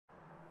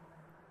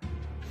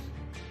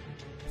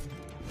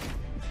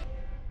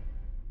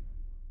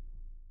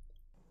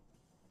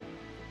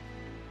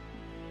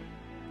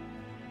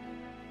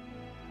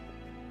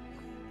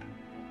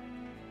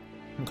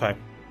Okay.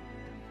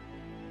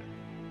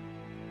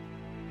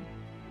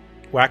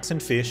 Wax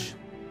and fish.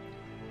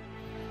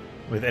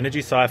 With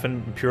energy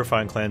siphon,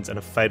 purifying cleanse, and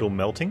a fatal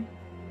melting.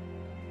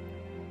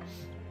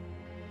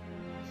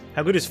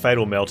 How good is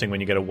fatal melting when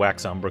you get a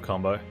wax umbra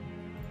combo?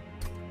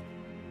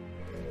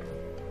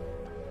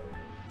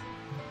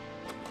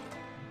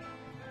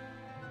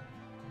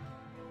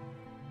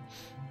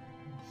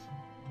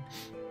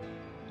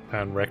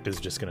 And Rector's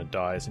just gonna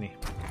die, isn't he?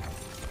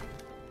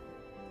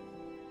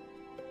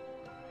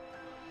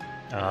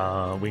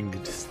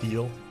 Winged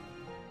steel.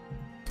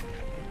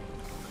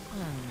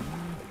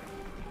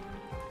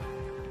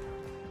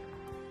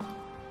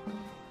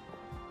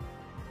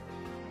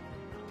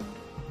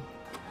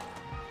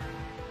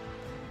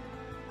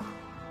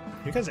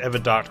 You guys ever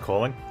dart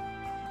calling?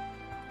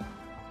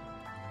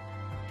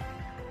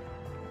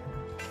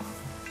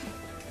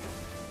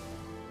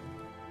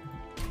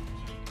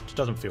 Just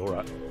doesn't feel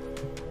right.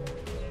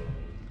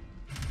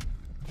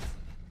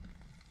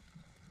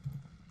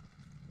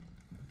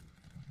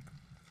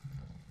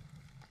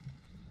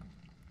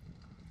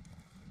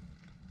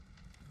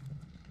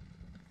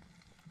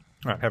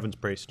 Alright, Heaven's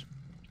Priest.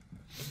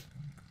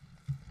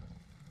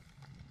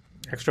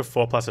 Extra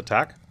 4+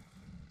 attack.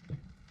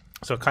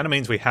 So it kind of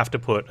means we have to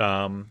put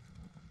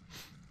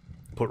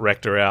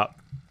Rector out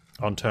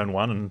on turn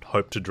 1 and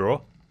hope to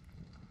draw.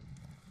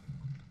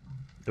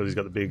 Because he's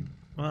got the big...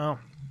 Well,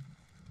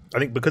 I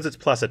think because it's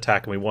plus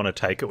attack and we want to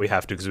take it, we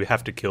have to, because we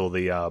have to kill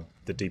the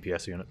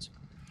DPS units.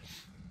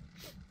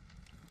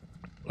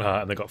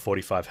 And they got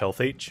 45 health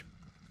each.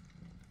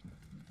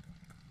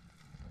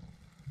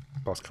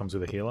 Boss comes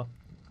with a healer.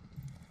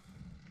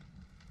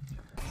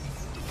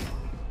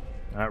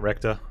 Alright,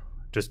 Rector.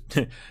 Just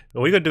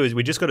all we gotta do is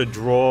we just gotta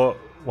draw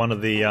one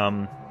of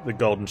the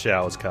Golden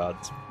Showers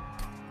cards.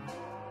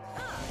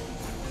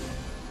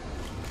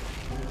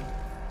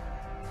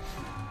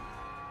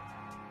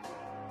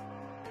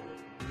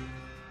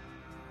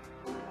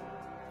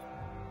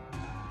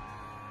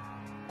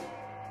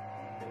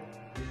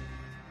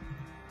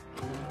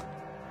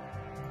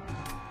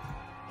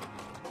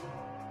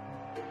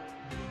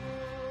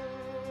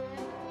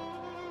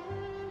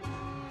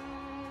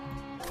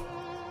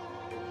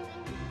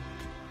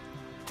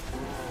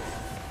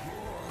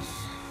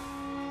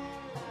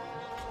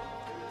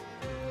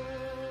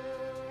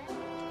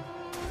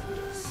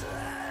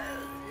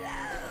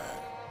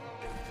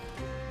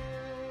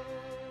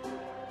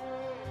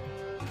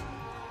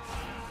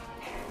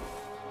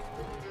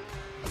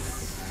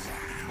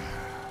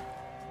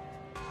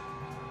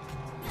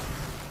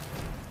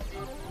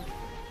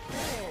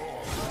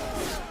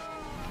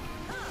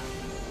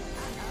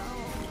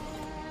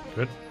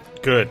 Good.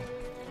 Good.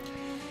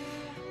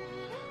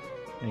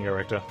 There you go,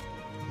 Rector.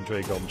 Enjoy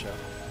your golden shower.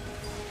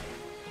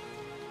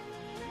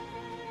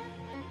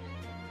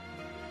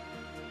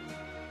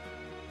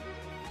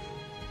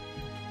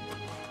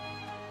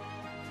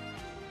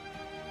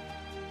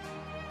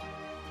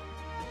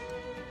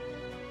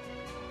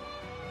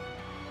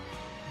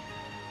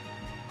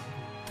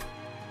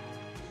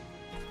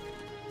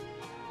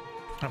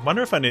 I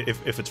wonder if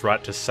if it's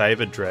right to save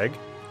a Dreg,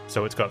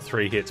 so it's got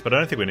 3 hits, but I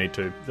don't think we need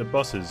to. The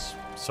boss is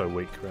so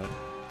weak, right?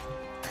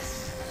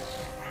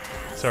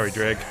 Sorry,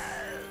 Dreg.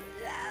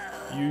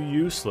 You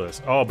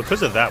useless. Oh,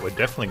 because of that, we're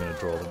definitely going to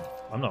draw them.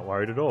 I'm not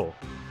worried at all.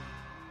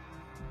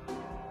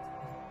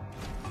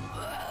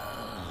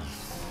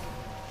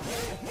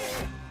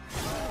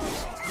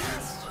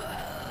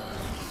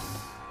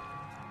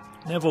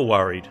 Never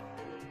worried.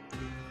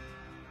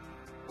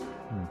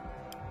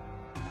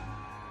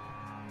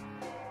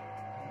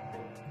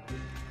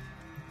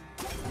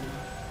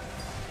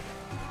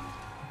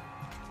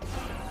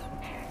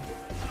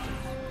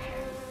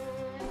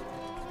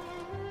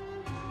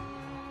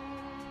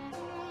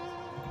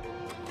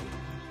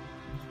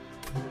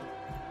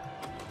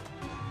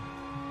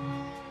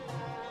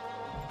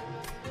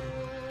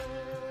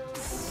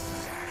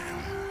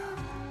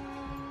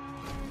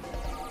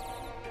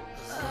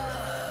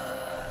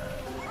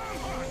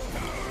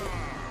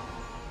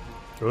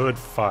 Good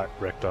fight,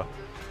 Rector.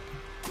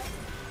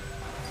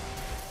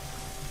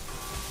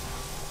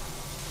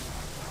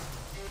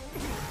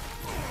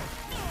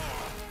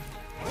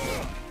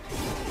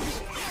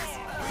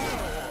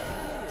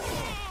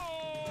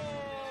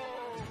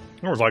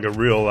 It was like a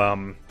real,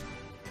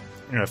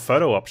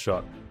 photo op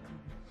shot.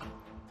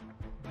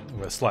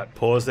 With a slight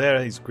pause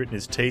there, he's gritting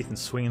his teeth and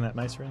swinging that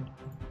mace around.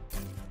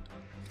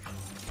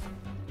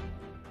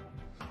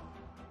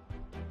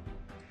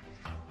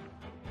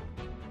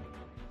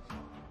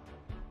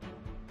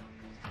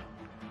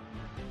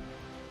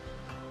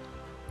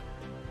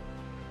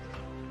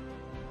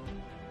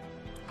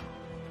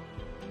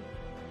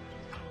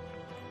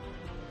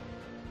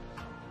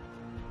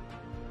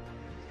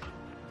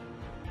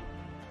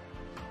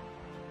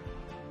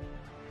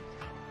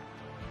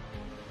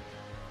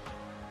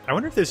 I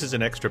wonder if this is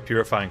an extra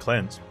purifying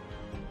cleanse.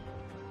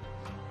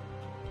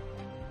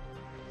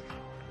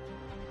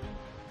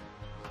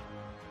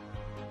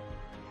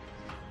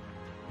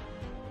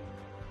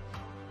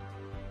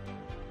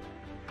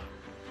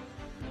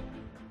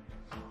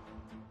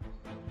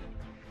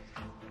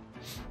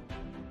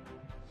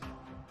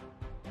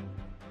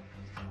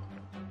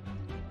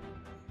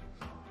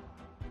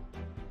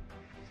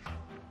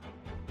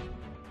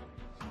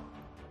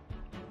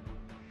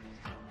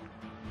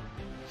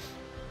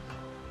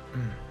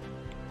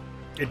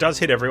 It does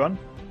hit everyone,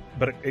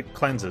 but it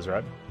cleanses,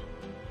 right?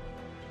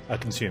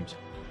 Consumes.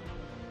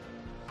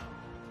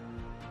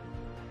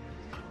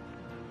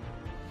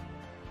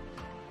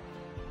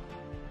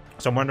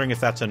 So I'm wondering if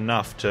that's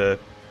enough to...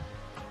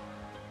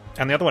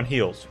 And the other one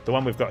heals. The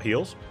one we've got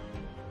heals.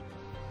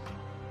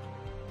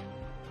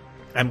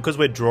 And because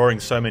we're drawing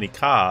so many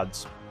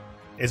cards,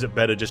 is it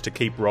better just to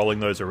keep rolling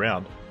those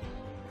around?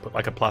 Put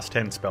like a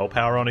 +10 spell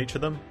power on each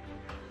of them?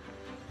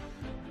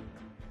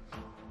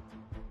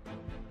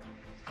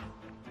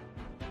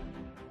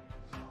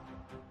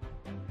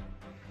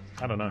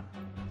 I don't know.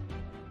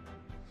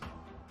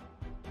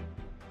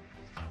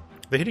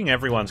 The hitting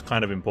everyone's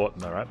kind of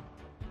important though, right?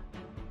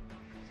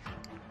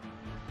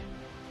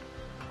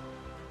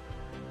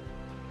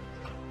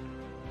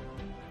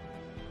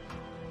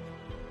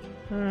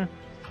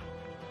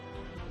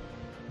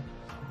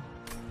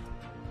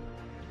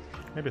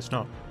 Maybe it's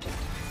not.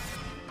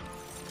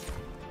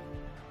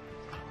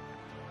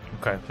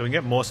 Okay, so we can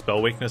get more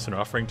spell weakness and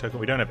offering token.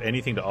 We don't have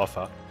anything to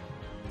offer.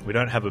 We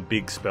don't have a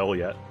big spell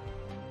yet.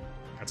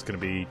 That's going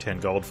to be 10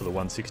 gold for the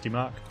 160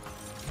 mark.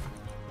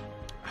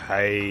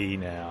 Hey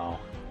now.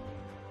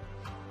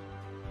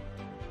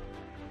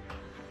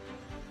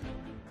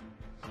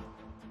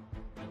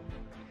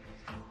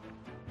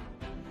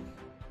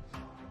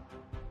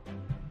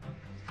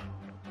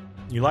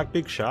 You like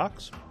big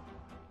sharks?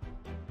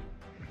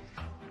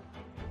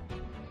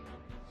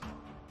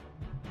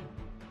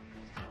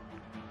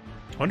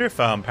 I wonder if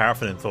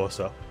Paraffin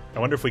Enforcer, I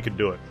wonder if we could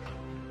do it.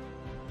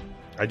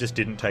 I just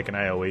didn't take an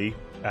AoE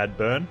ad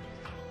burn.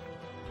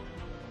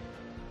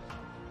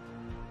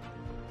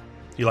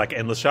 You like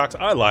endless sharks?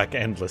 I like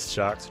endless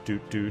sharks.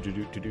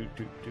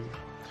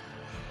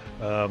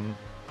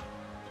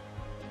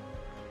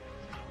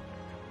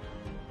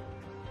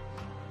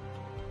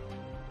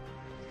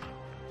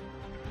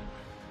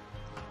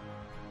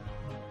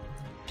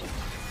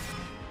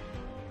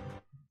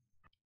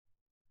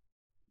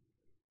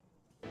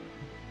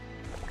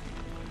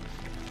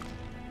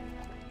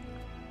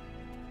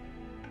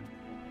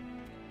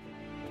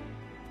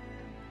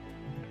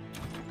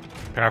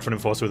 Paraffin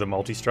Enforcer with a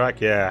multi-strike,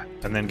 yeah,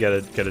 and then get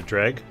a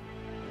drag.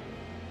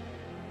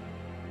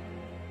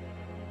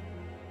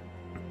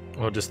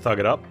 Or just thug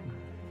it up.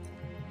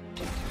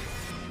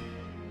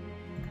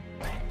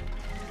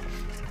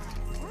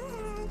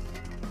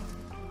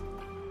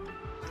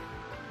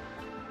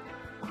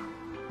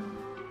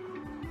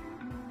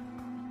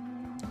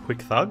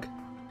 Quick thug.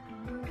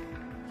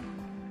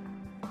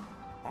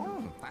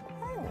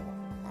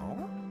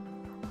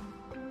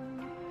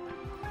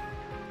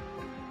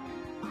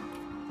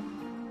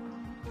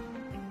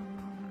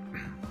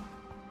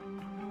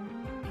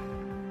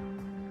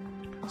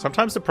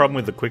 Sometimes the problem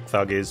with the quick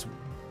thug is,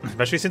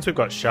 especially since we've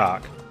got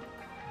Shark,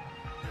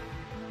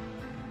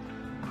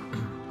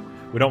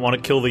 we don't want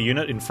to kill the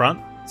unit in front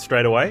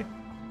straight away.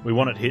 We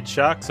want it hit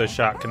Shark so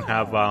Shark can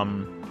have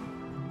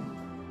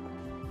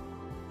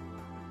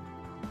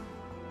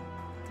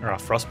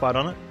frostbite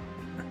on it.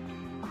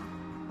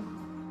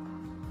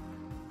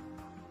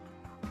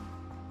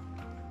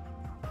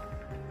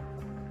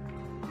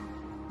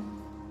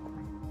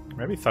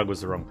 Maybe thug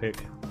was the wrong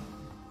pick.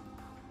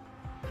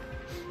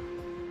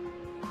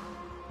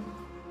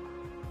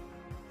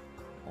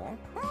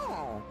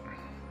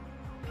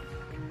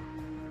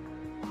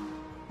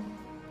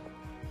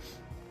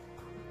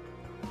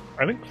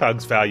 I think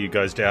Thug's value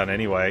goes down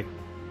anyway.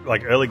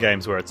 Like early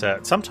games where it's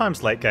at.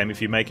 Sometimes late game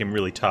if you make him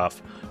really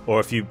tough, or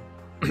if you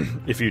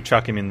if you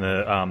chuck him in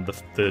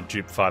the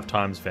dupe 5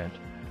 times vent,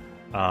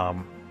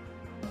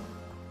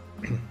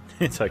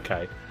 it's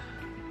okay.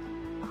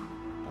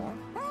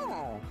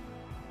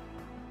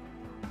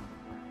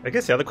 I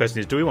guess the other question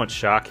is, do we want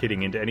Shark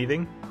hitting into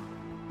anything?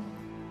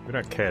 We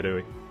don't care, do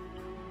we?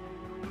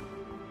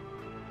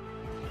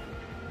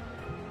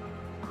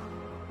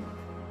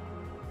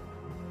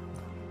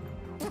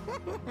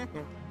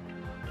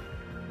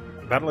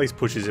 That at least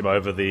pushes him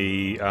over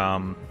the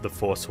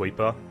 4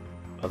 sweeper,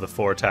 or the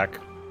 4 attack,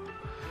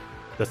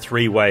 the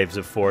 3 waves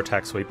of 4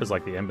 attack sweepers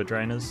like the Ember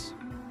Drainers.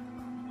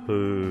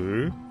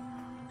 Who?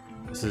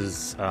 This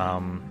is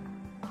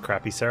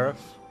Crappy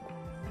Seraph.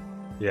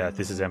 Yeah,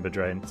 this is Ember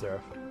Drain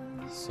Seraph.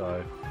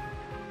 So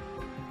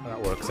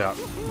that works out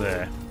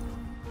there.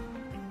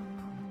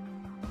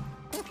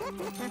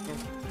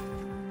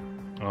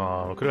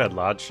 Oh, we could have had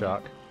Large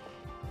Shark.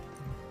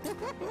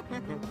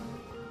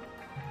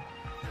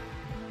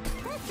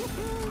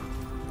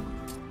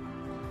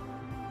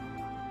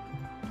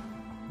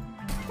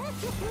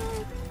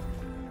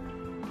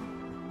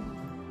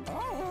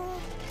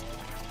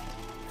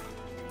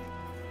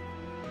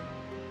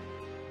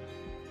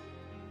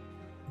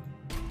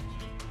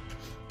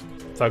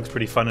 Thug's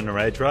pretty fun in a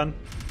rage run.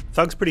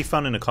 Thug's pretty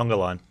fun in a conga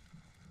line.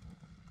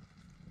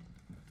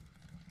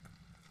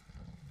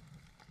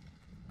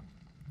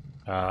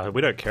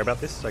 We don't care about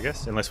this, I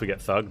guess. Unless we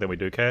get Thug, then we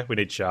do care. We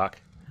need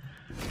Shark.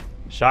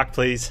 Shark,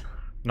 please.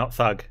 Not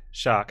Thug.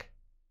 Shark.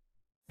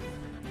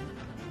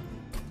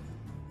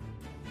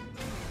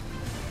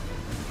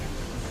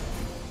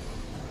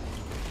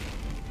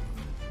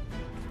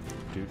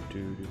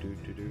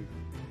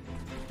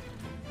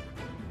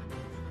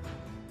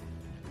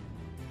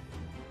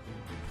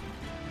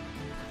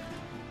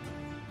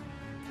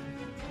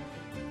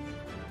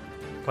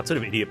 What sort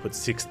of idiot puts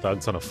 6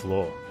 thugs on a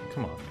floor?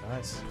 Come on,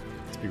 guys.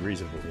 Let's be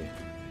reasonable here.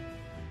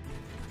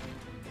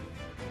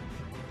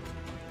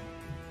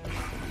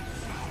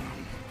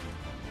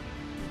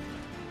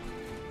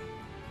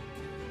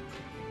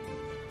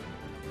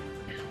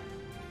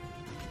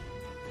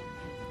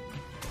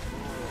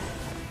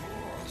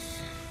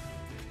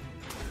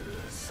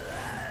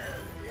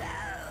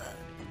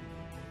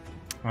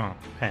 Oh,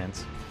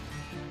 Panz.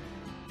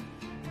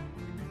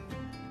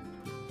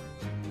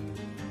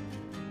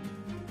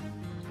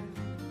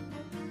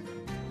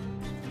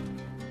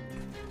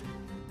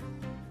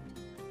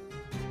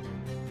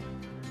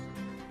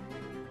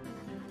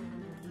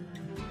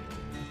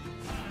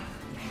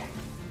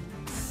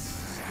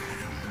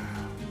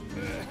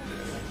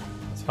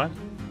 That's fine.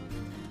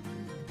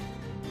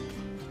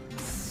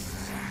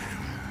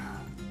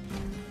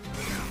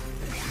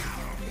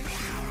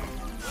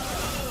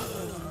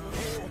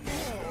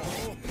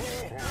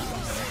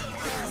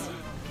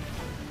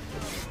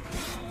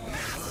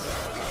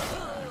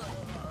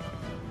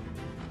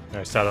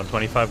 No, start on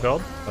 25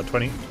 gold? Or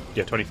 20?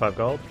 Yeah, 25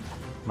 gold.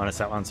 Minus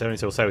that 170,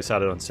 so we'll say we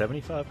started on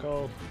 75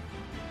 gold.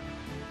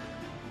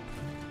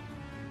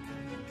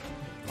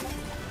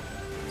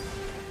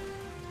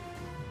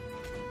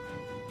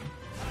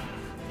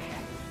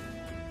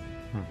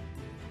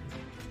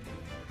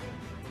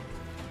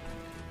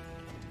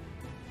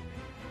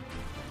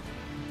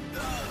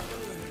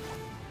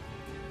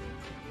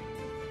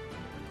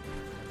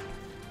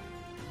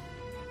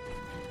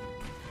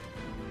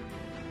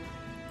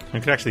 We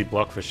could actually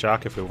block for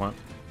Shark if we want.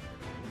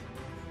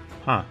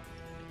 Huh.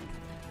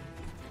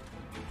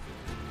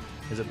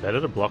 Is it better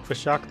to block for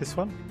Shark this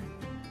one?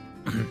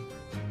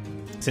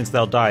 Since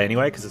they'll die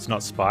anyway, because it's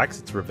not spikes,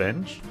 it's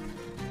revenge.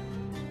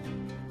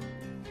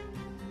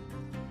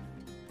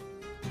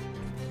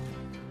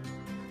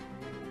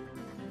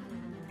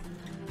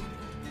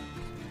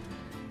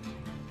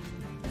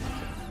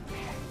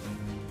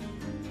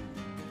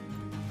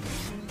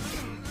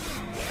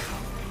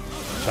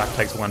 Shark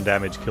takes 1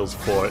 damage, kills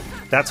 4.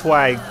 That's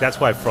why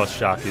Frost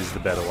Shark is the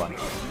better one.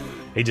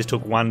 He just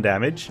took 1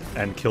 damage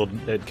and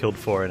killed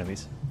 4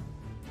 enemies.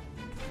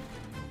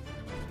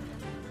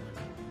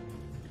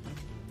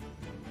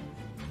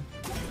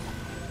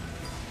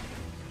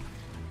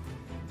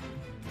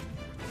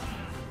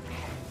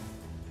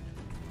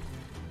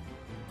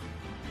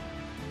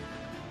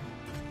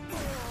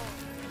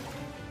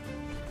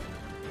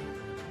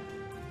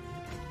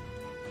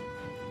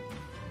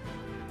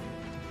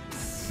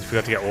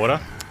 Forgot to get water.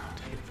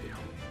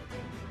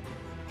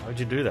 Why would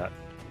you do that?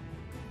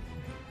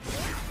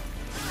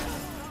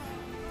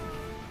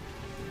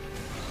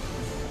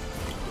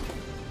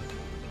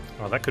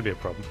 Oh, that could be a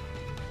problem.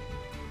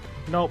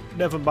 Nope,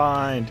 never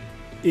mind.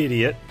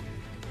 Idiot.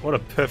 What a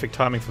perfect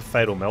timing for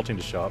Fatal Melting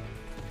to show up.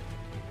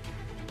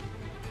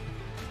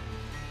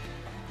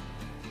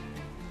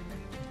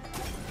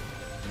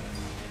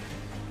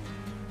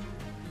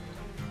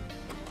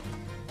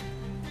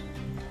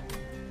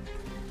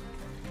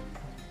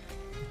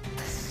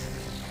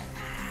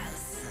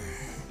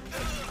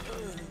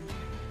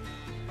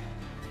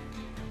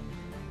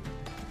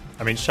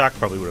 I mean, Shark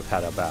probably would have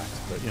had our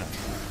backs, but you know.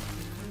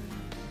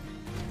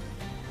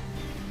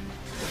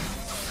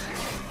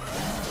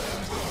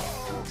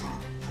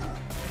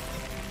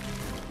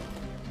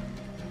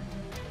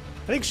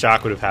 I think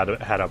Shark would have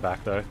had our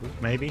back though.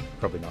 Maybe,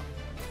 probably not.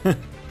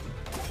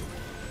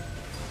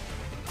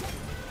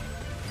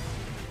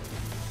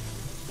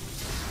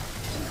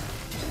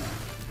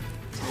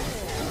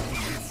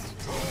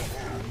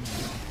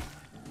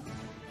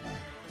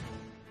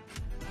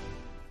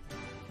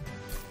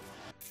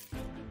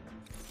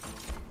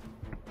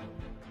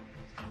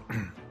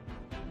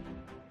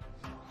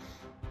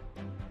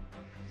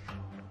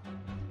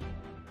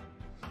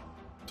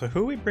 So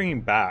who are we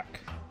bringing back?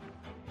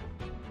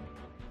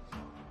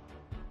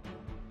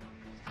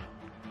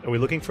 Are we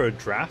looking for a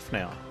draft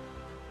now?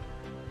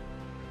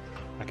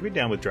 I could be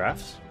down with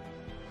drafts.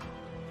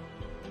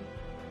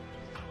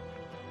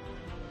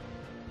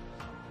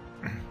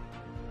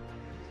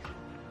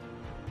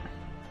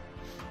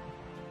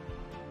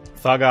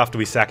 Thug after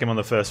we sack him on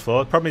the first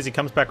floor. The problem is he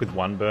comes back with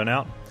 1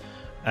 burnout,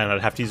 and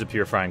I'd have to use a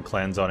Purifying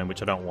Cleanse on him,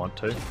 which I don't want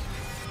to.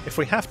 If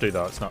we have to,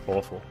 though, it's not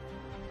awful.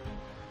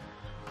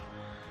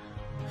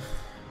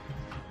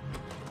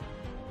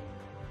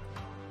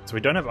 So we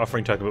don't have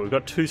Offering Token, but we've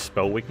got 2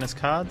 Spell Weakness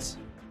cards.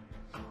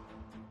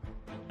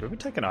 Do we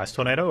take an Ice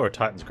Tornado or a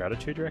Titan's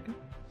Gratitude, you reckon?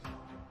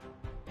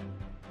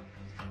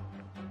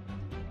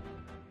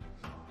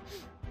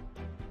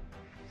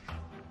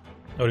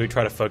 Or do we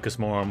try to focus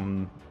more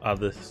on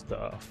other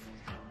stuff?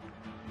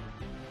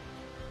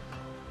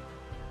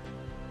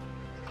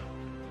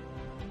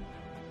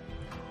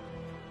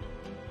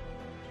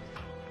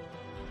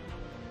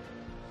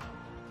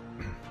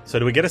 So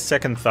do we get a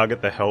second Thug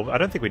at the Hell? I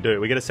don't think we do.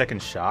 We get a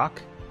second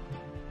Shark.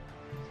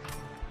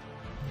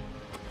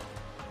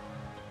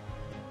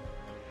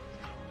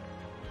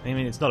 I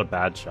mean, it's not a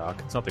bad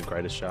shark. It's not the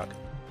greatest shark.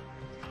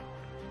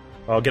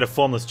 I'll get a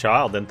formless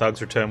child, then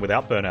thugs return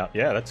without burnout.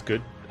 Yeah, that's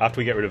good. After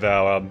we get rid of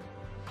our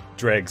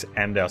dregs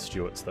and our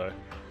stewards, though.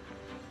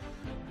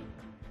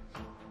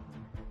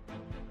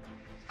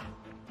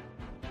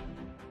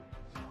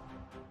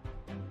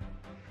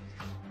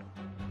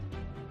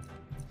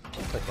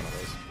 I'll take one of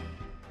those.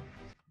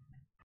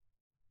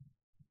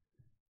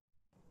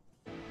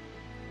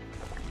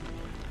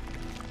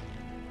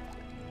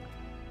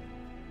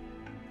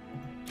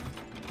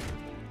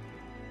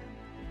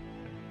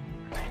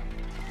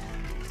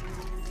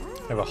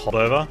 Have a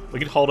holdover. We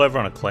could hold over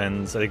on a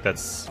cleanse. I think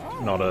that's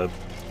not a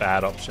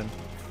bad option.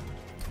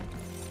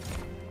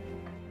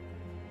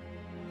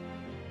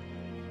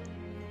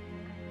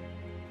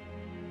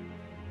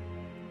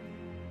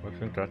 I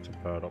think that's a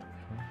bad option.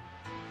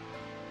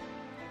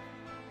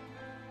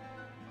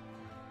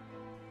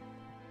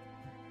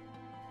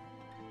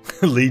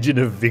 Legion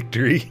of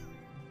Victory.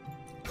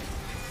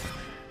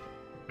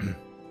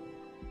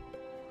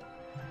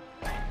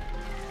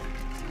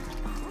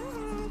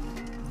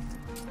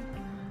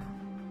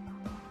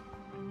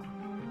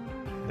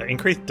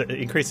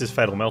 Increases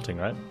fatal melting,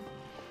 right?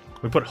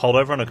 We put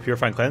holdover on a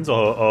purifying cleanse,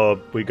 or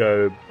we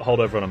go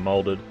holdover on a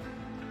molded.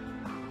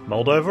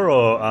 Moldover,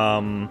 or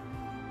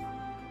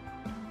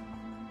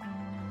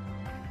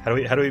how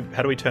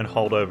do we turn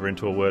holdover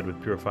into a word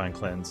with purifying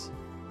cleanse?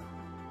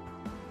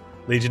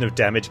 Legion of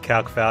damage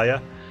calc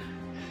failure.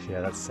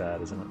 Yeah, that's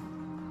sad, isn't it?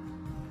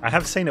 I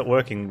have seen it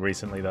working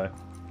recently, though.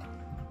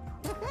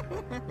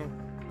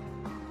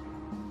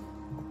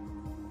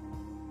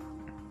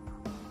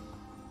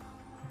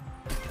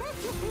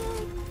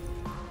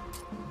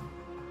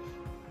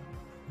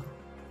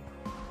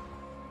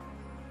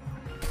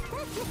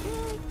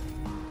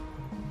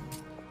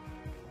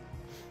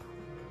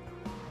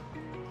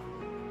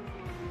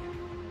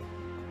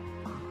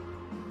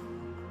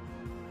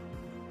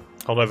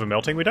 Holdover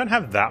melting. We don't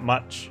have that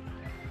much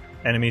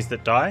enemies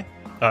that die.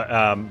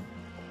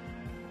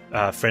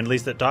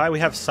 Friendlies that die. We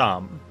have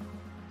some.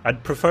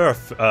 I'd prefer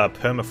a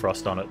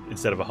permafrost on it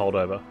instead of a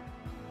holdover.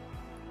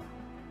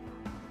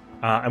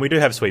 And we do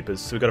have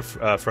sweepers, so we've got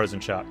a frozen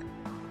shark.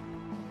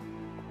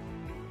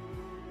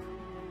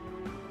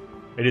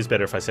 It is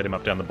better if I set him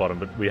up down the bottom,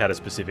 but we had a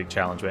specific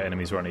challenge where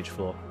enemies were on each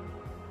floor.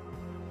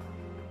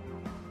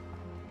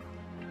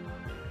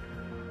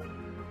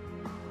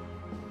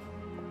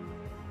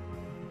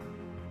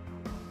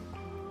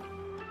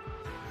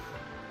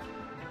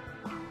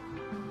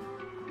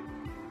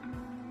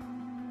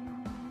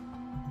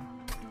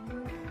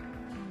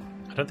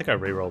 I don't think I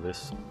re-roll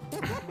this.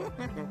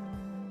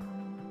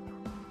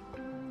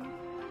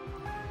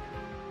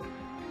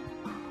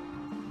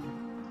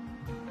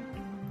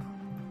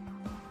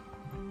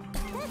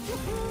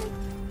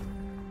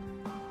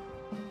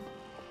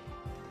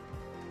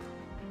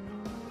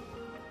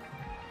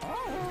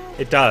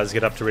 It does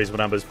get up to reasonable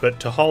numbers, but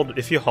to hold,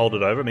 if you hold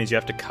it over, it means you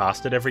have to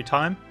cast it every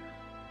time.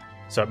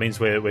 So it means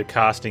we're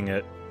casting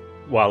it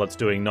while it's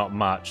doing not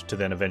much to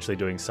then eventually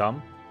doing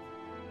some.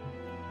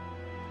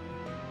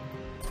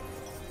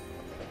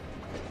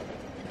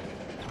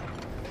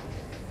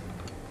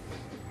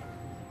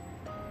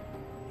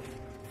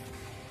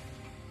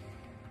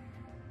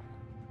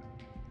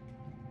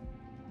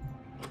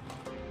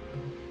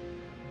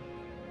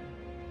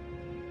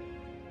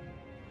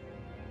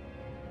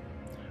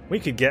 We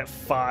could get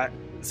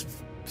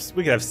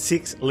we could have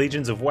 6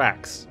 legions of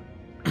wax.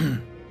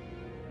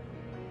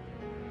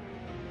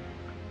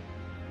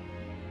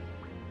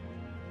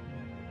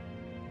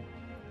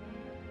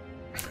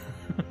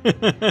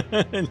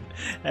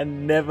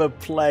 And never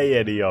play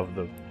any of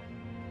them.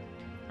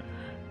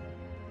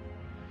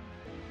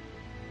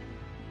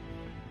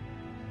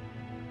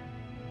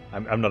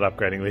 I'm not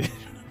upgrading legion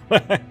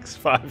of wax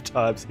 5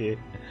 times here.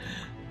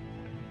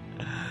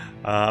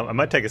 I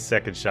might take a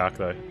second shark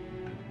though.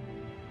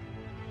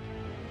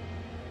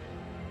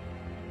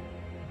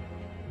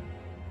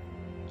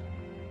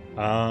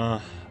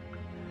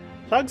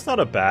 Thug's not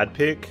a bad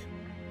pick.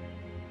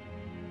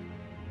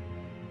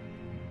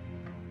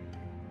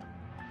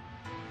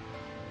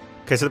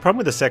 Okay, so the problem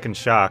with the second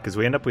shark is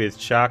we end up with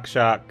Shark,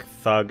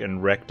 Thug,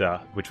 and Rector,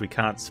 which we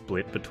can't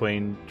split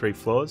between 3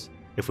 floors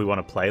if we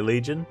want to play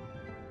Legion.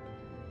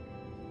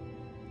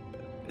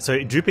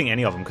 So duping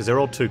any of them, because they're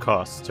all 2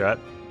 costs, right?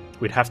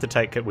 We have to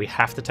take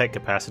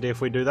capacity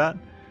if we do that,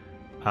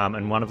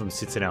 and one of them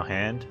sits in our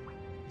hand.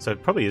 So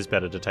it probably is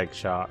better to take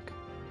Shark.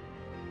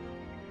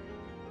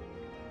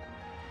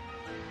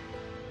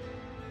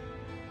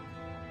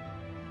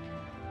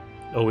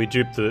 Or we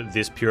dupe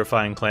this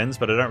Purifying Cleanse,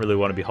 but I don't really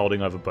want to be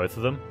holding over both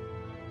of them.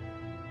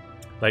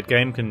 Late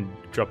game can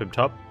drop him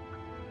top.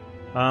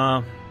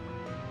 Yeah,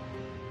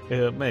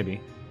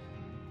 maybe.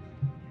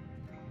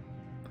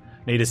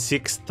 Need a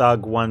 6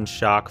 Thug, 1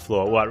 Shark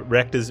floor. What,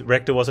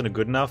 Rector wasn't a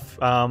good enough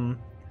gang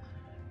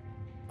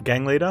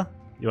leader?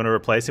 You want to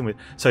replace him with...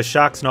 So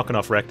Shark's knocking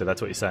off Rector,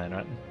 that's what you're saying,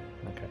 right?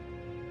 Okay.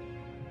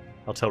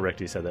 I'll tell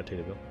Rector you said that to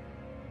you, Bill.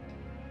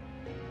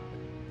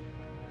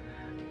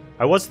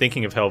 I was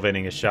thinking of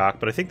Hellventing a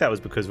Shark, but I think that was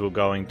because we were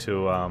going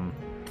to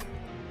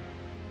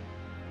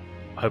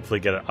hopefully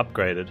get it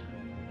upgraded.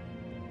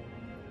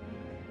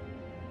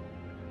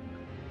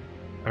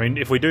 I mean,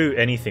 if we do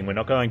anything, we're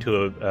not going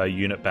to a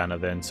unit banner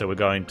then, so we're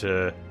going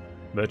to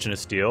Merchant of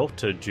Steel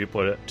to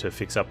duplicate it to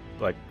fix up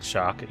like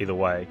Shark either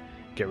way.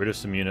 Get rid of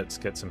some units,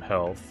 get some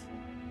health.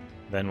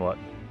 Then what?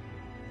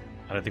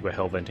 I don't think we're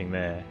hell venting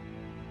there.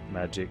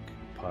 Magic,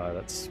 Pyre,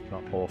 that's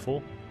not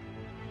awful.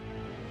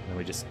 And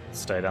we just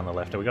stay down the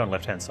left. Are we going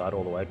left hand side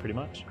all the way pretty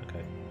much?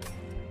 Okay.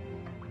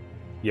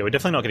 Yeah, we're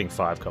definitely not getting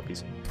 5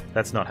 copies.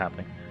 That's not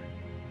happening.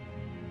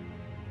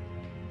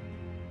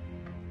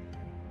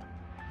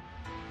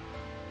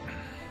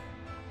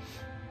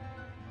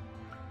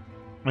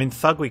 I mean,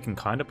 Thug we can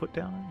kind of put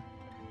down.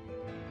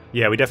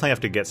 Yeah, we definitely have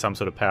to get some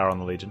sort of power on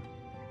the Legion.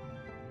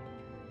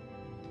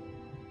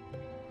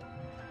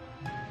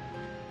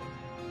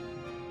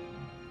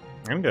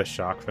 I'm gonna go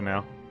Shark for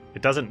now.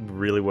 It doesn't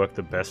really work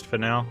the best for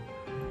now,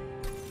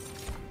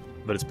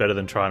 but it's better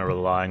than trying to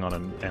relying on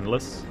an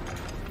Endless.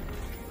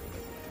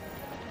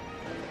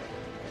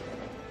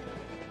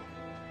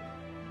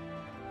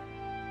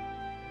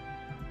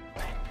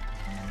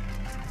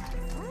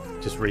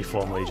 Just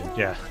reform Legion,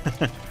 yeah.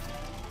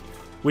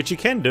 Which you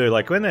can do,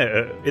 like when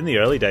they're in the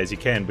early days you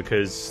can,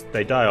 because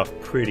they die off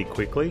pretty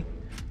quickly,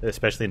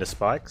 especially into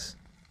spikes.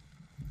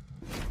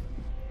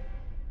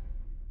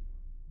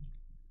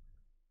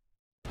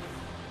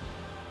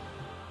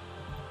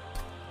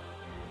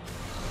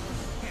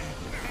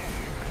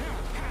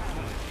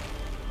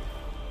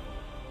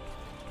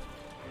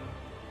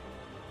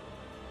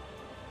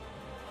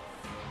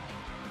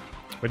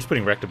 We're just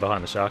putting Rector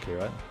behind the Shark here,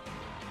 right?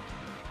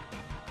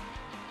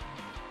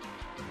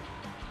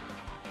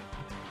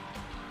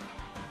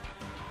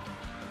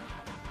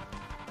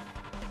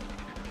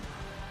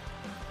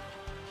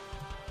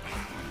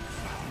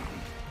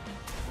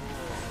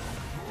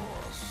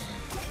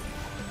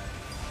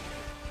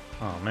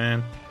 Oh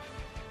man.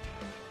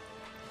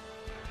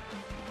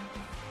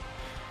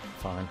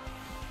 Fine.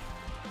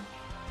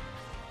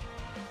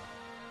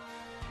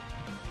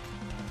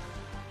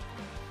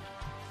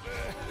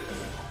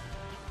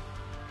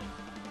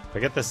 If I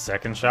get the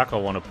second Shark, I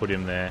want to put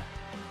him there.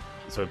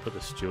 So I put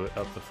the Steward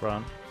up the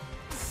front.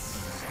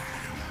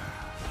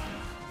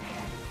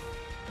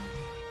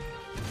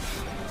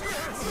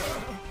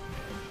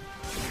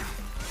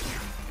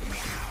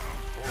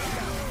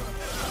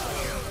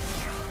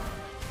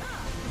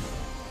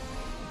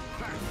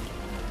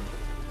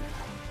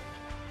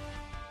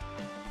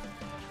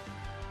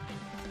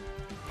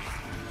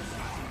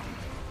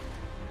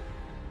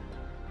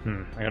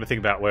 I gotta think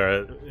about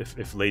where,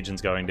 if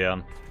Legion's going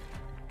down.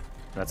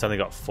 That's only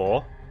got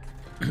 4.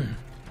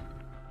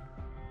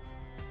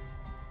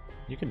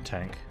 You can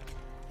tank.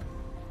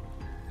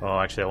 Oh,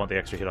 actually I want the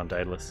extra hit on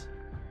Daedalus.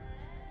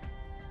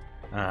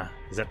 Ah,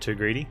 is that too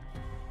greedy?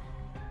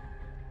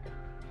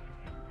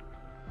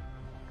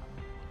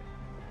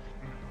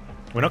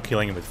 We're not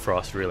killing him with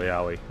Frost, really,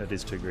 are we? That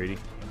is too greedy.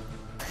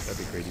 That'd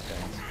be greedy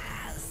Panz.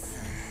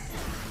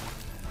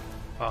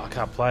 Oh, I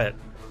can't play it.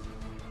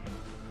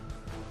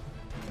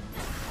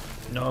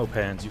 No,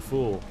 Panz, you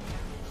fool.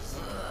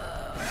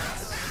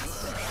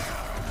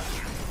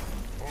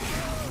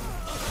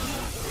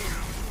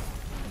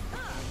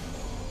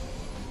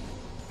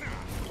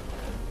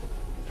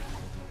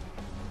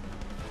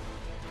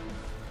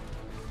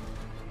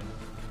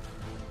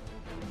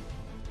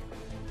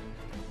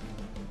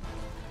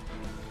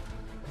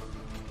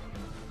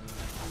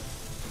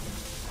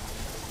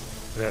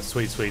 That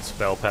sweet, sweet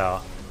spell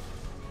power.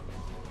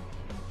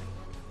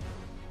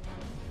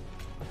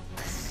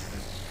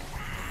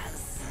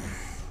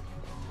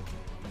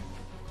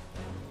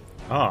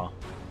 Oh.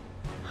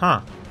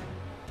 Huh.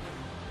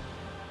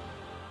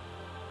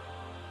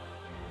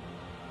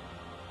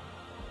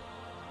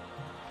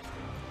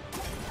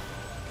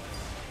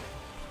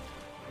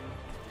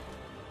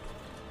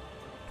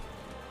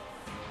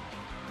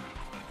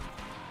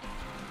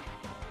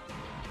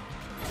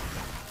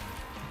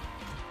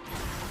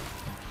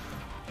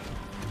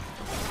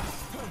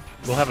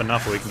 We'll have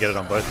enough where we can get it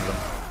on both of them.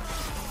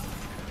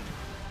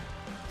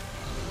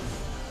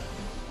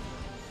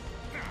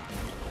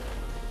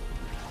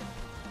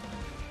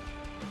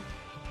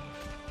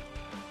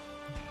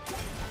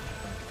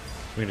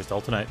 We can just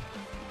alternate.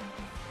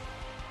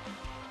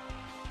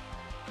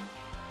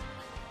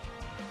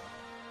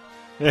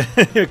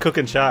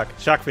 Cooking Shark.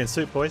 Shark fin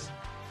soup, boys.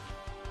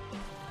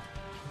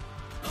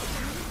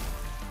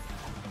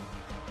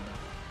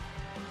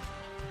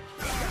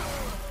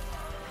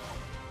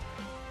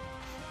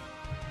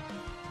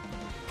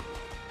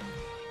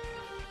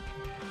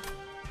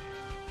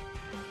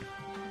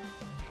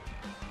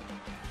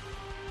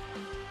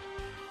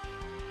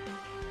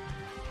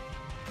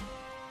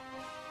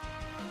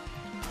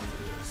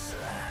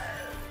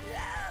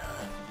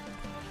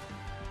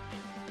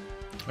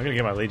 I'm gonna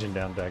get my Legion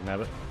down,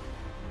 dagnabbit.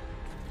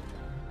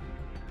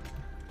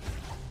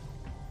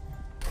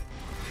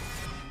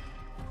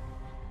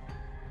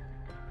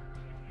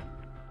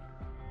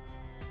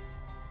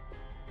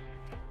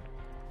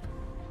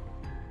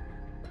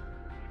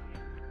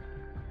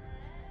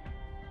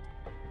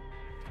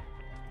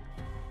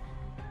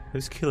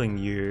 Who's killing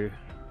you?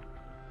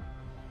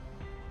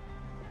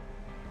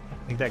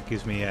 I think that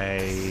gives me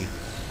a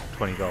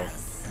 20 gold.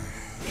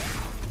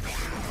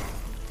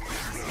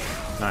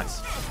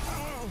 Nice.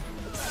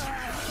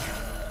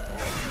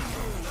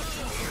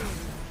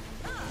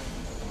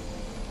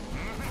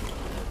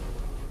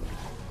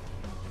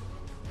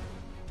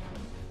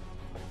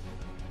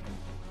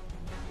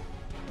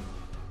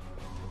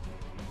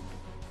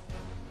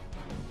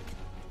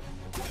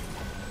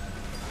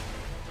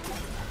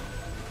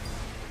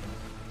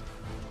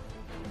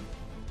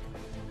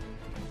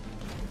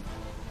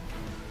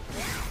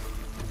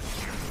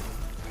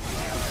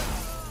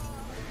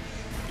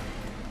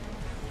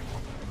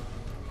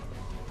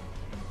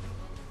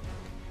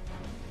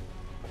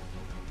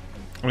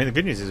 I mean, the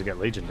good news is we get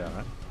Legion down,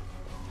 right?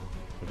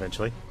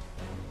 Eventually.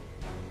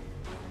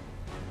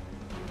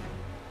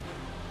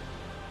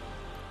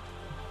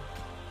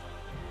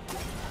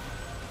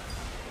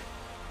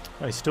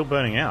 Oh, he's still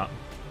burning out.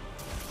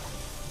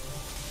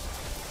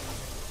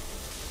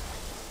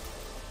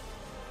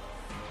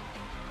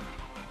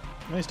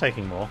 Oh, he's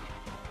taking more.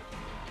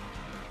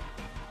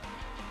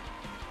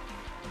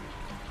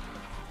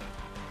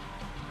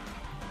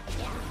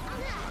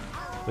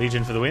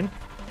 Legion for the win?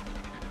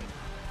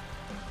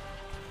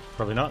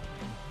 Probably not.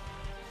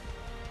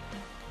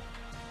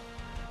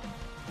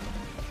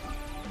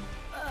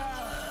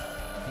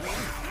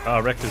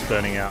 Oh, Rector's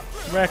burning out.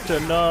 Rector,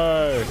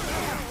 no!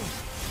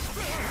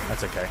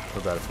 That's okay.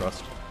 We're about to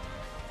frost.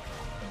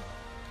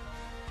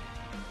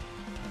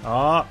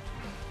 Ah!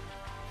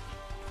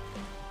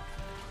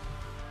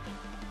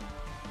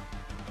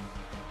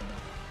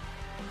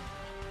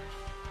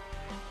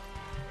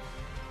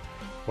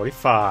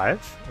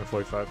 45 or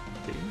 45.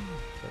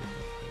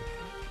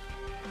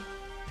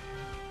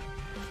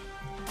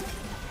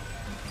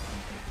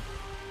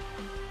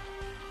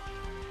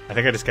 I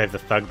think I just gave the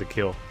thug the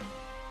kill.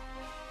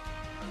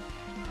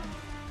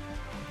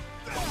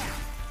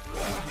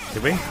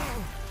 Did we?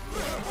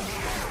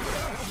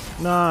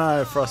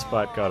 No,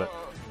 frostbite got it.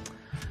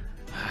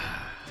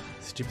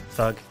 Stupid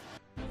thug.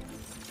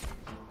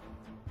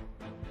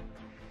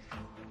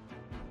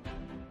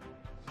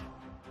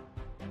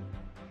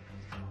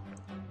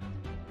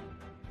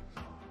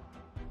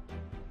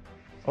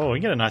 Oh, we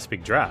get a nice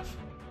big draft.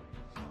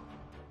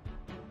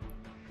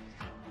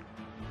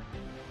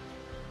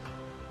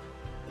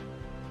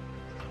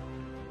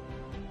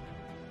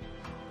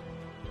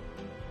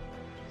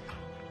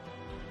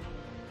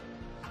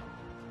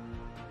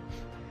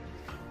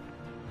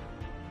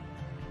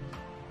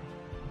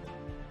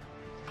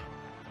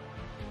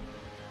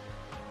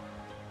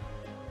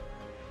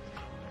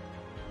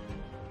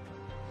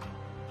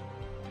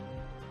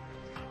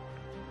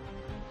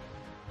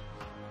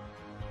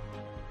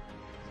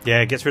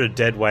 Yeah, it gets rid of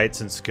dead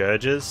weights and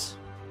scourges.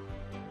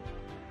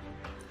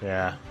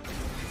 Yeah.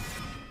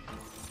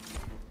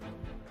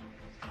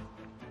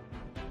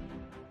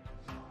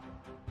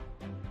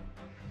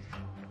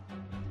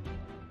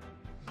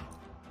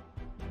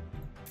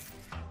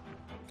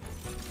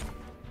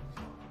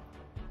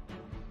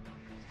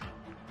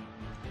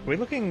 We're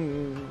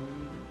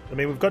looking... I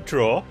mean, we've got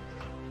draw.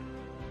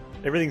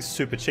 Everything's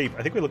super cheap.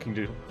 I think we're looking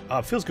to... Oh,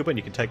 it feels good when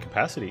you can take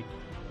capacity.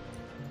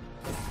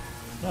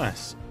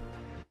 Nice.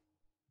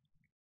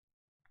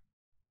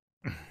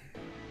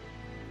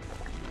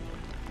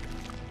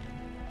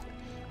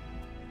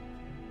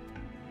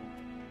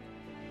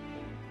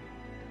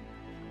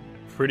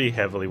 Pretty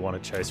heavily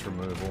want to chase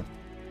removal.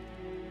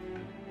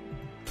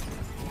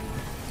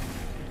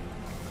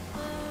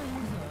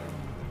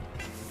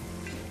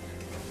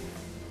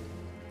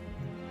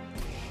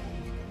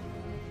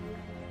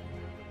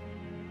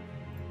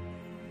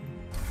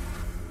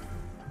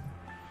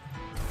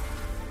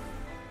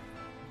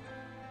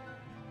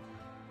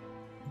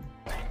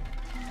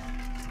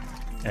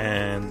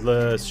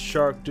 Endless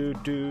shark do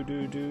do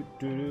do do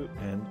do do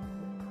and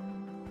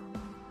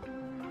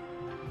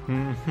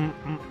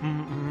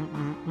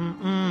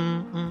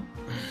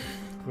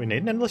we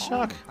need an endless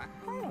shark.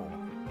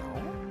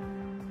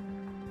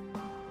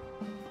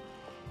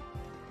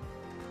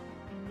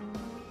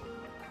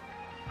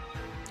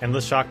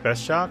 Endless shark,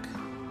 best shark?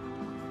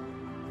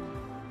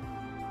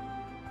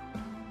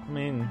 I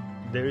mean,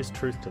 there is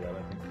truth to that, I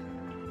think.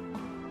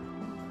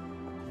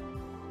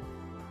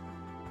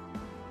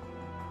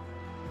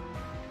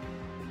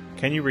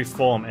 Can you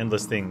reform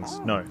endless things?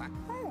 No.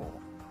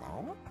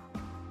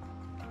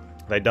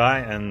 They die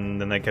and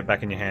then they get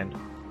back in your hand.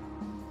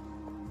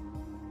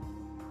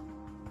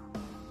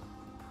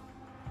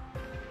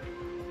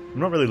 I'm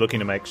not really looking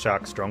to make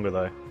sharks stronger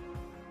though.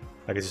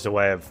 Like it's just a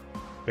way of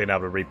being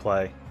able to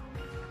replay.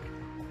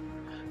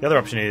 The other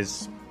option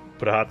is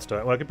put a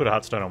heartstone. Well, I could put a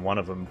heartstone on one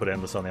of them and put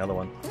endless on the other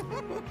one.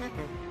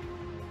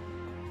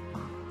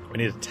 We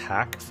need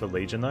attack for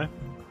Legion though.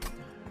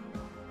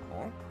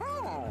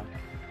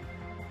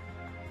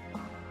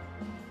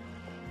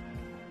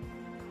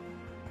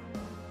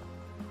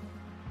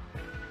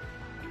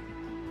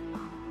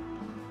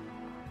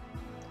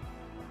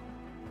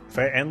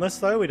 For endless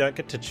though, we don't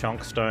get to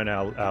chonkstone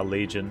our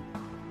Legion.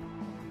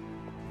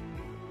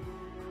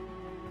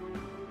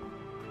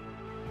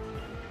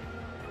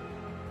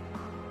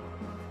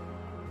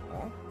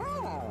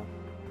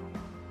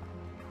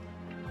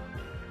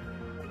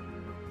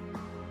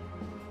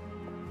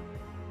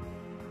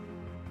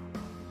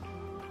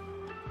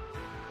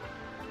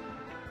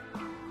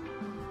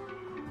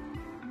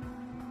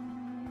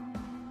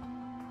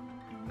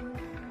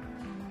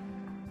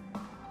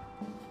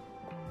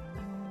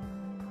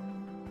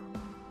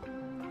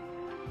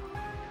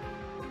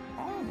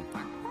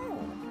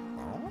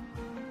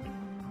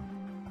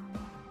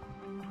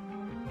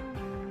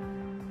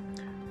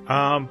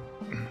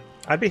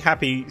 I'd be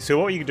happy. So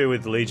what you can do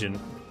with the Legion,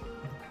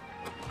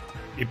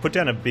 you put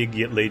down a big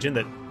Legion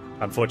that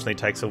unfortunately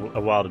takes a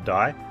while to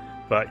die,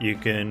 but you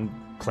can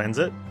cleanse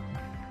it.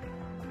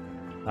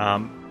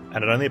 And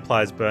it only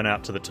applies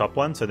burnout to the top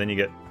one, so then you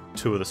get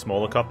 2 of the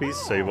smaller copies,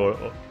 so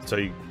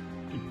you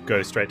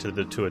go straight to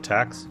the 2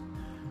 attacks.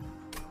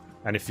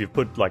 And if you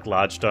put like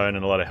large stone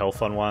and a lot of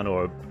health on one,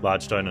 or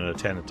large stone and a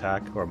 10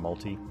 attack, or a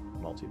multi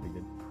would be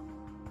good.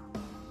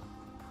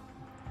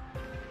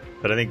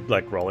 But I think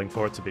like rolling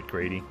for it's a bit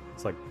greedy.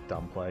 It's like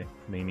dumb play,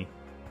 memey.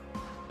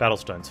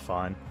 Battlestone's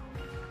fine.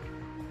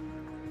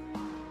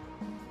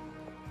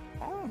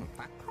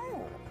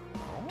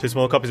 Two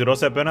smaller copies would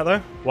also have burnout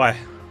though? Why?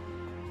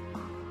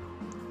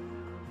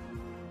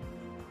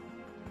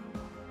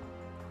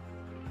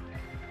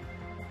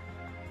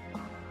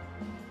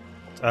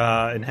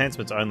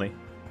 Enhancements only.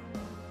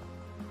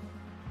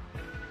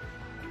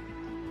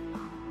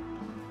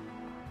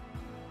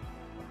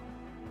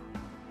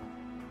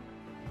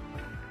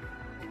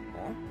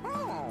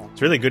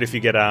 It's really good if you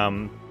get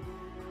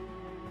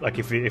like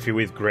if you're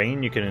with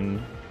green, you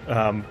can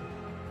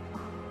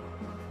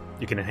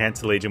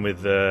enhance the Legion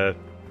with the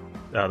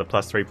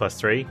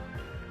 +3/+3,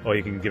 or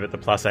you can give it the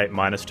 +8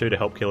 -2 to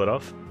help kill it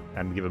off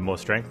and give it more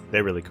strength.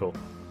 They're really cool.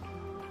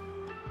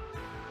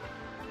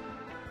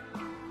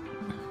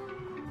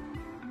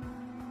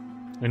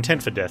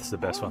 Intent for Death's the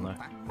best one though.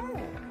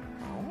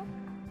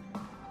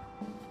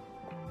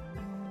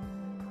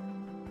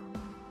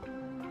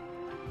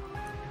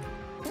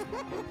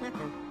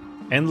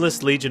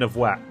 Endless Legion of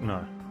Whack.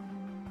 No.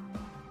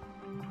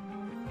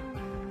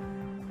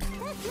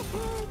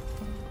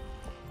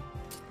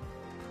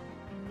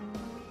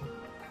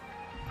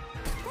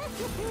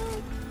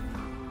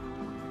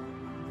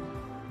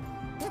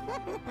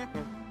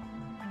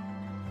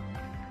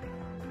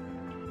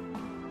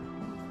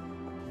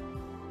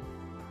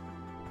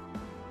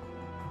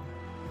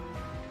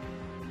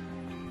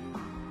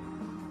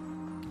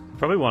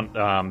 Probably want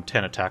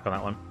 10 attack on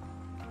that one.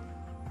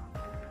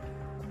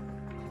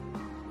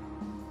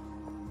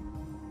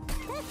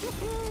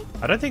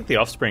 I don't think the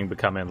offspring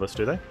become endless,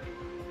 do they?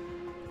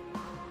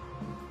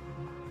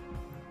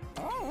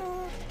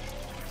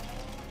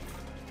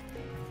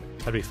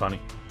 That'd be funny.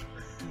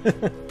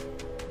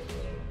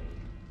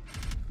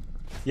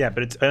 Yeah,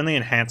 but it's only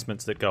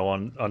enhancements that go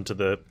onto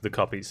the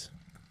copies.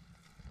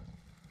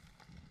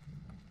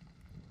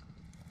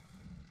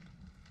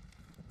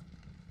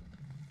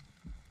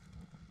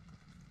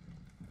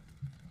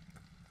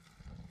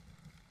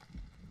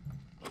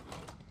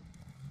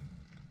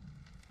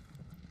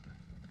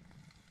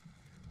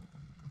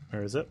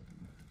 Where is it?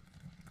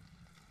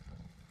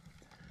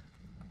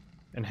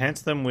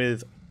 Enhance them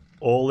with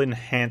all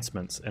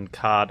enhancements and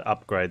card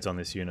upgrades on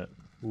this unit.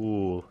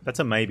 Ooh, that's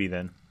a maybe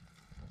then.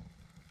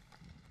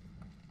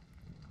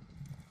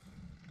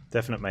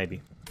 Definite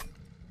maybe.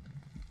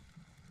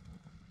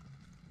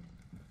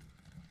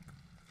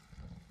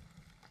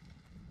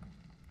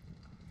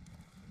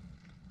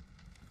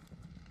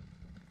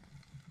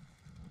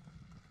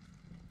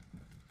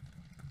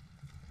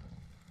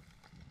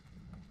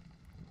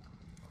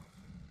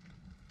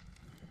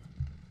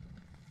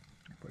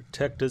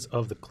 Protectors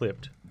of the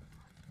Clipped.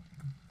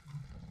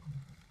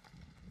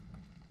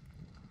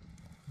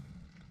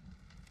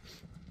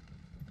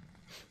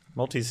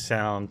 Multis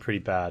sound pretty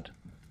bad.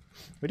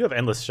 We do have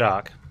Endless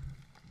Shark.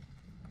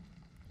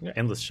 We got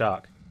Endless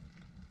Shark.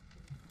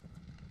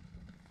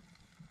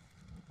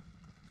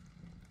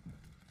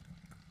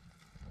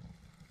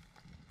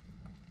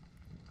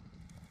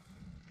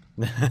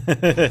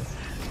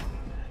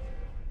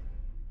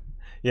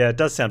 Yeah, it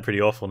does sound pretty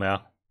awful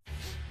now.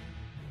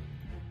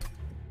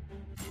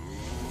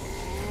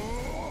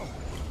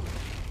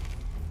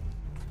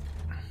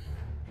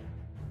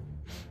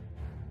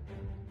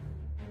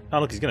 Oh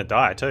look, he's gonna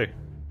die too.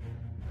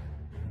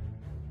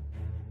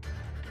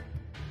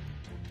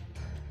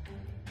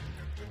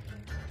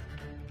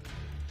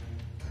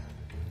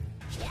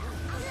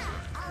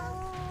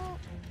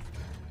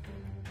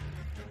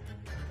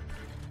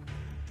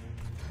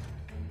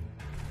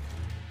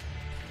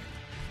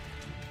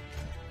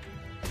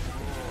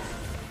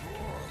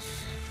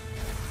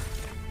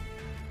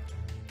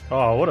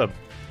 Oh, what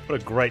a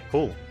great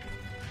pull.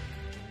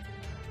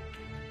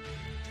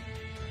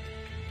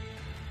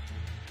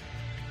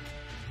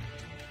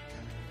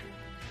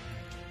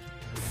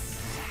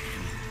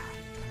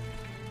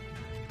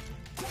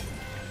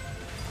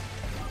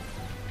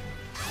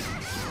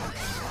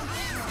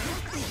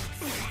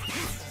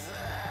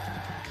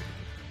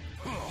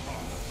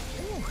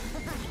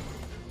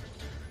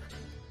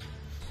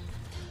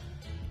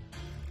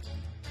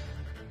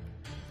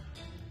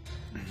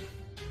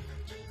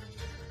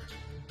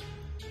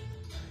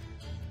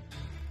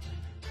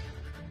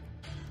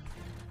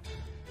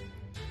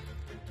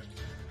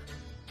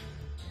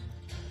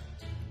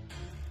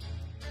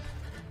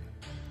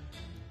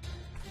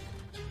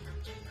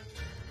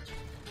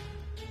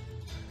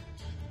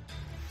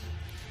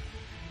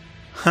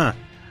 Huh.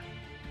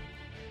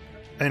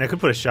 I mean, I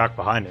could put a shark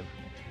behind him.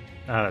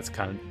 Oh, that's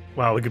kind of...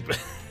 Well, we could...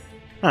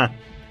 Huh.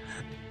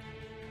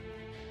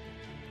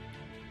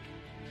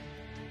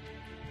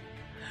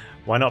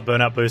 Why not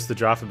Burnout boost the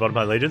draft at bottom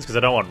of my legions? Because I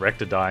don't want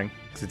Rector dying,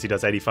 since he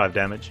does 85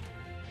 damage.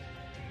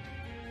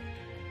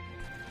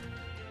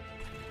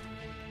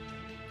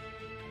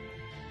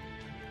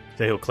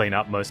 So he'll clean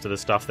up most of the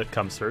stuff that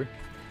comes through.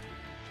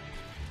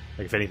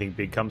 Like if anything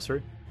big comes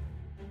through.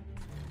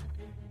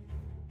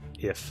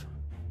 If.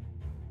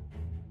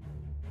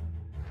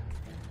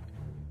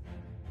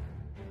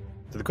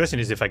 So the question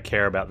is if I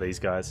care about these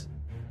guys.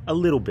 A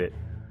little bit.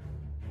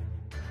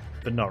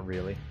 But not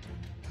really.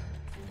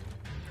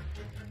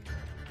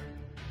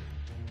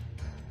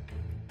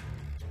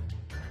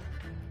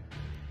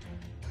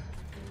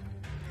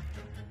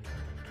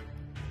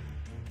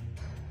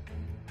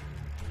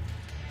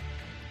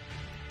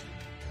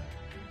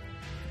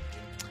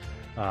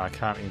 I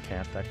can't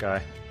incant that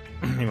guy.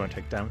 He won't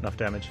take enough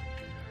damage.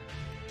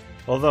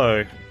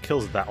 Although,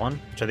 kills that one,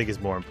 which I think is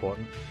more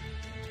important.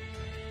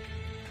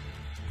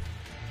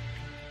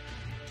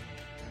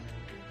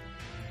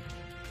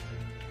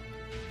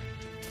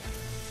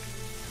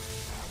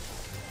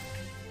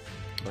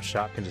 Or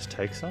Shark can just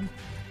take some.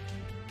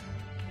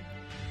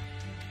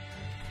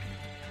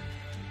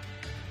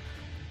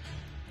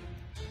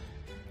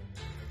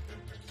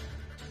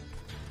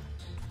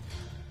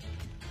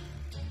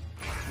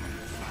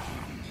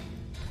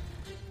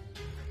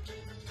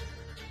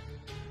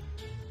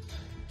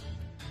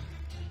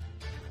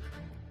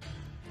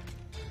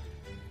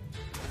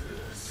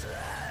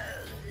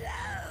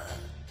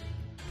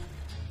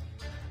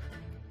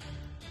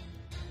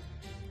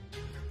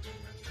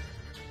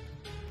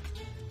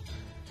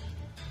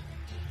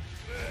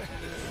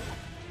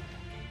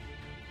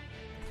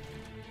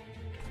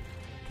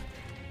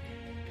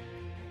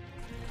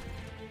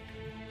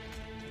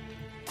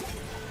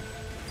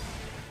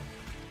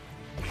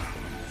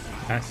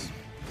 Nice.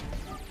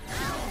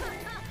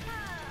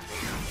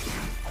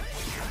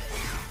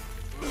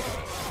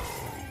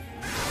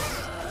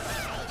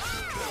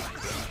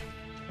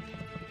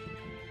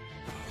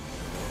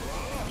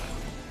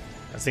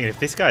 I was thinking if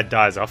this guy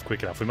dies off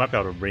quick enough, we might be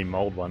able to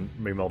remold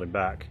him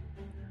back.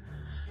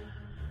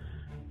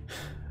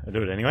 I'll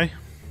do it anyway.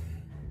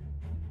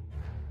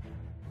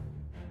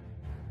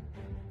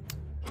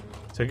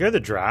 So we go the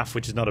draft,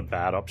 which is not a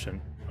bad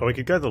option. Or we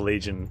could go the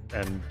Legion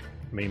and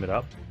meme it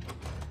up.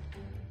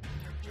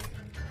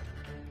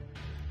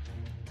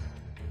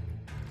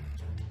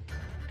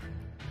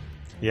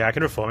 Yeah, I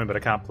can reform him, but I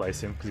can't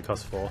place him because he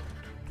costs 4. I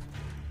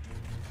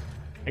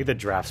think the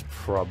draft's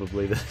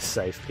probably the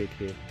safe pick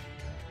here.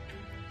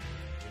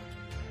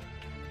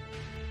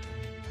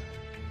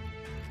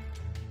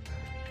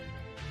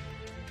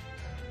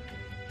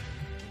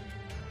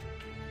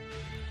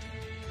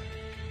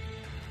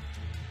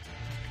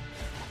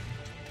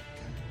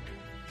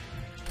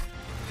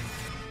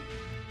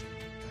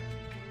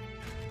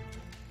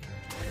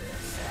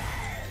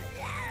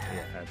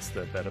 Yeah, that's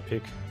the better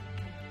pick.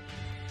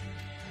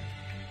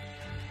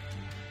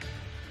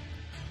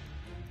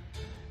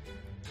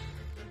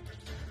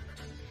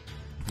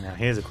 Now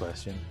here's a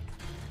question.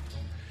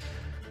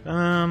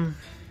 Do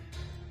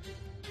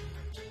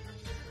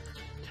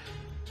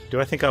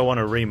I think I want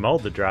to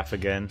remold the draft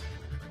again?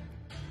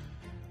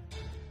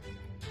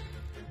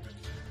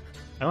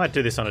 I might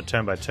do this on a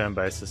turn-by-turn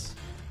basis.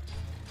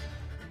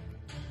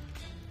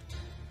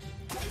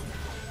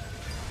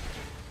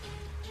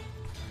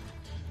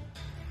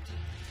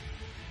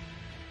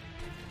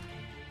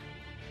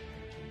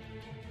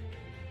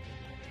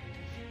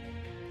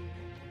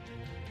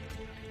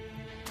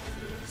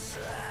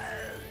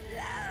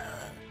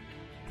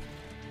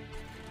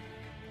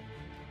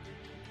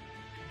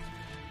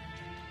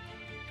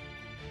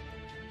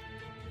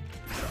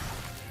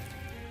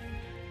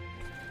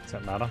 Does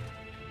that matter?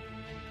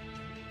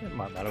 It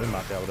might matter, we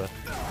might be able to...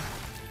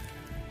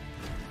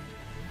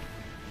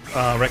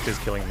 Rector's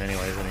killing him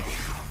anyway, isn't he?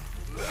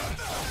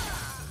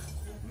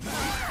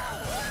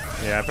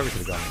 Yeah, I probably could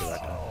have gone into that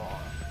guy.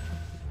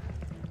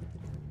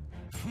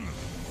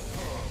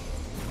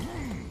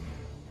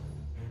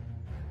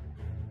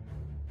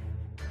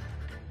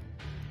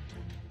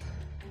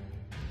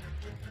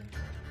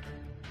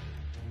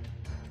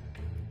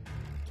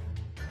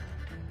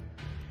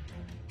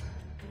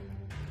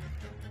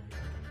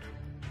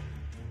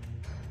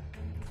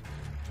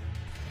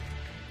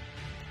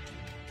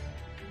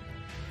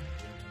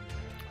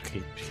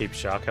 Keep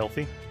Shark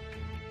healthy.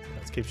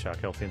 Let's keep Shark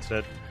healthy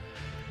instead.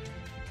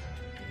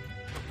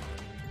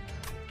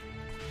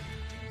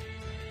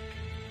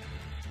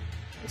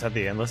 Is that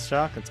the Endless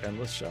Shark? It's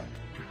Endless Shark.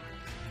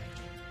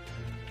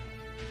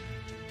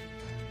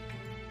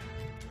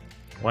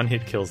 One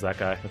hit kills that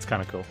guy. That's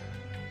kind of cool.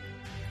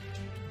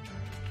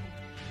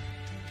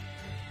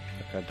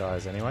 That guy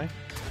dies anyway.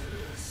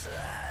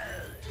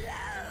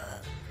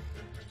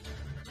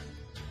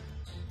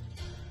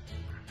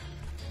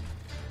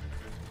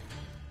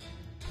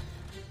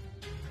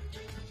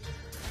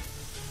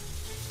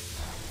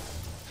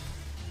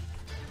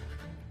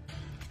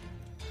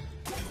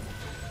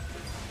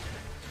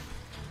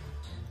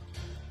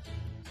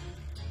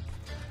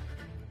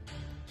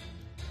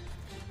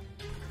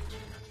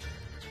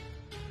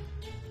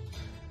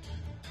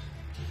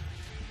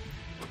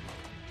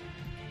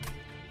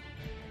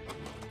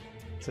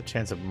 There's a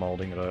chance of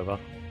moulding it over.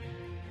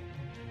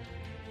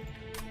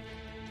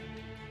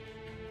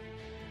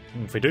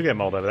 If we do get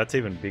mould over, that's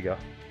even bigger.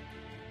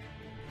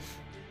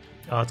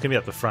 Oh, it's going to be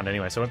up the front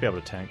anyway, so I won't be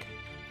able to tank.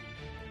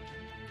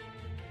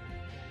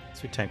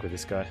 So we tank with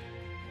this guy.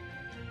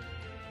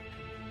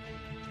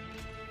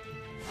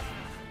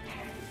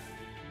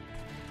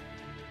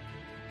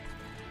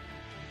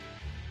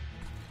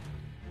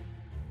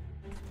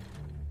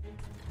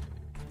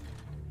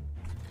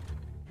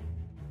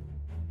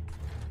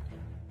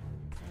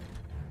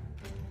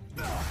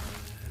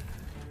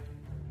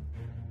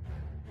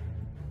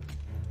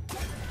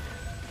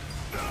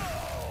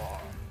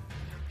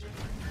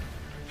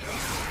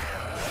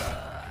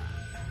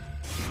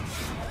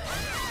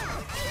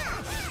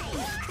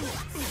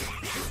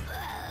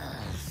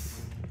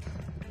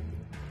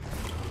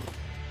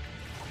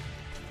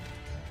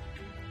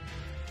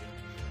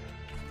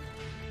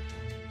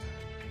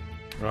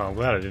 Oh, I'm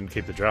glad I didn't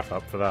keep the draft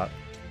up for that.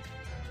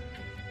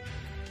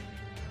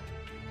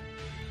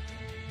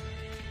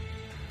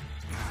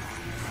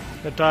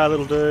 Don't die,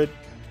 little dude.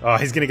 Oh,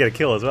 he's gonna get a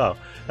kill as well.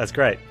 That's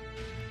great.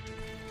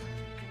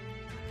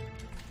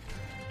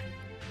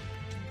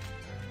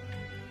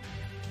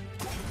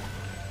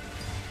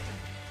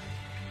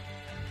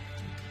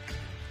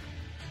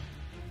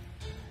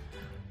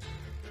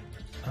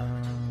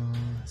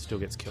 Still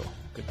gets kill.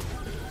 Good.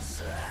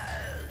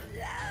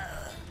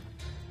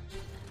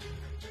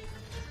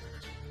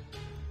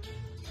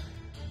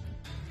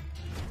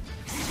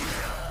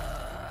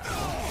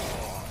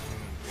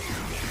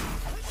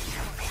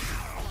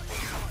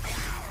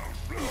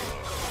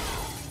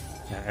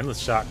 Endless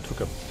Shark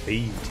took a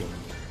beating.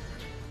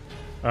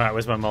 Alright,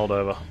 where's my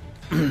Moldova?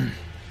 I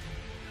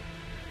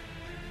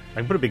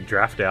can put a big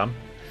draft down.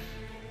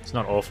 It's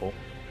not awful.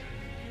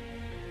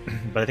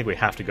 But I think we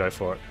have to go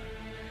for it.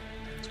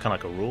 It's kind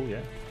of like a rule, yeah?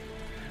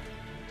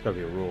 It's gotta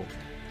be a rule.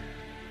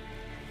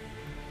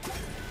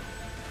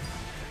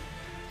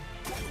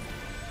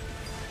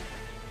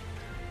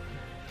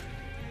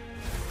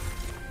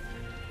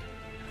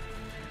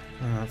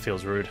 That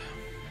feels rude.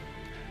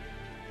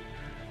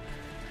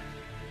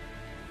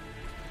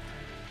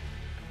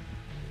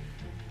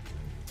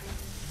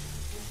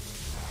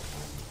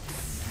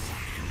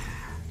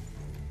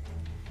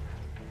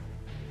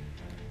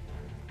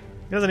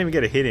 He doesn't even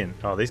get a hit in.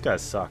 Oh, these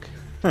guys suck.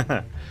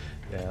 Yeah,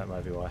 that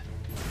might be why.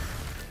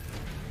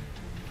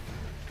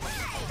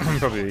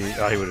 Probably.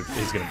 Oh,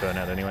 he's going to burn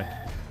out anyway.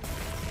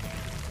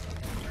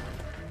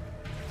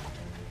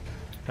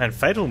 And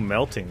Fatal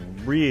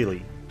Melting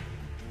really,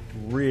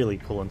 really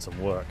pulling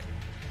some work.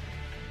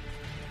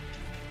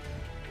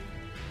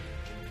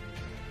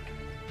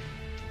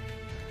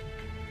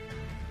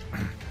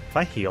 If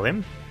I heal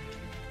him.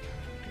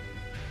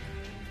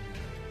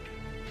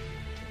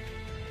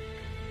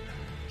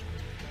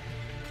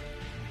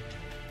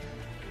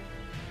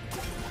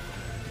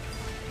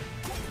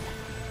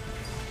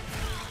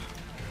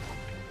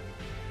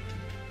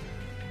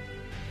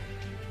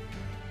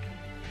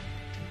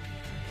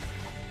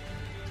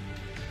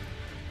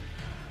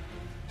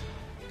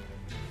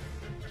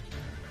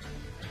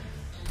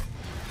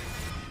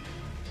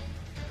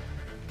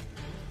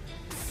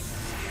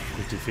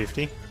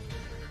 $50?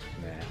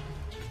 Nah.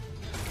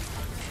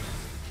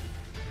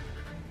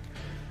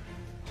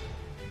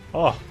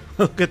 Oh,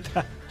 look at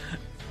that.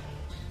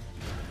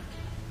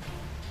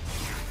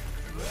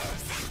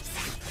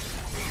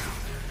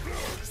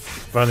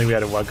 If only we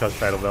had a one-cost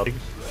Fatal Melting.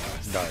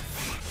 No.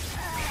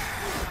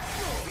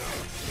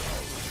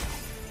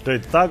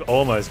 Dude, Thug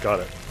almost got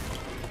it.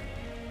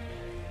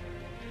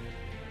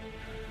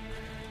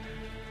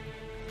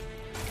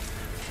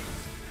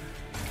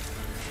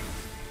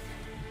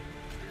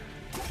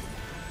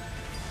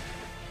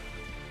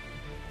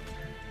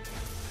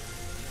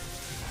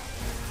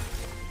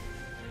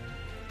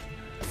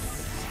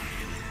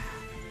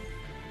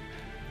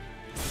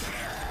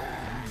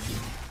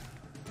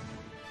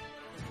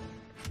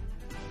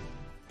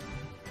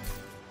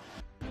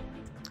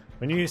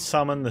 When you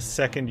summon the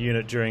second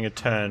unit during a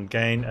turn,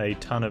 gain a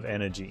ton of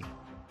energy.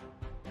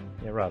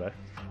 Yeah, righto.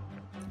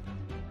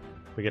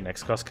 If we get an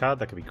X-Cost card,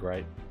 that could be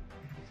great.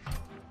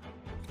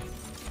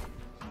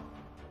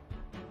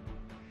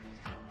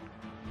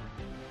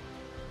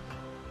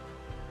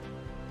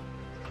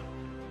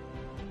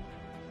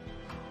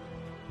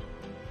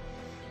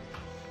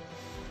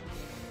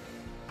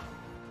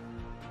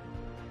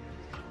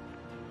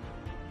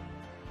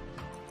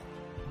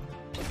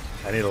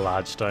 I need a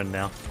large stone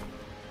now.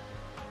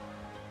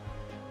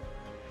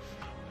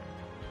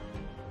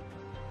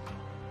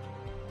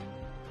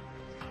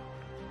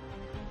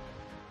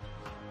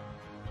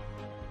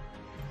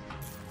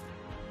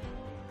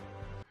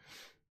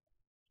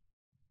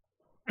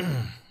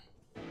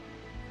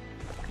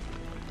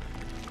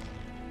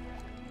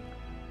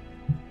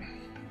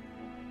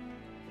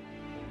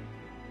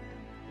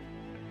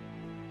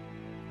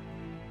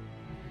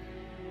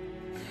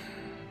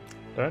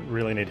 Don't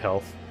really need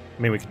health.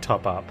 I mean, we could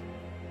top up.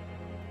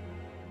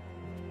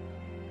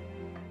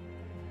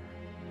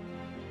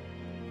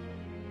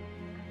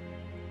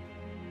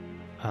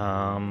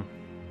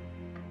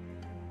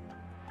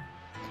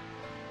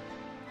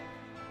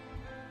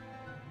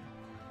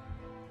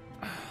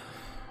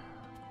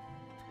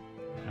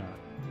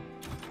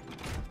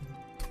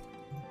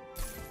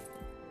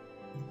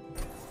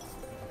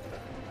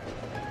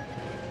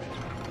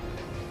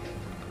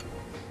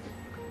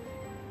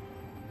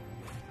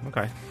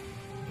 Okay.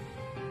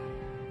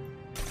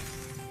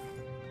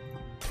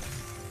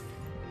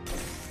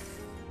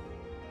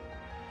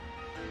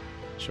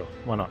 Sure.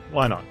 Why not?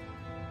 Why not?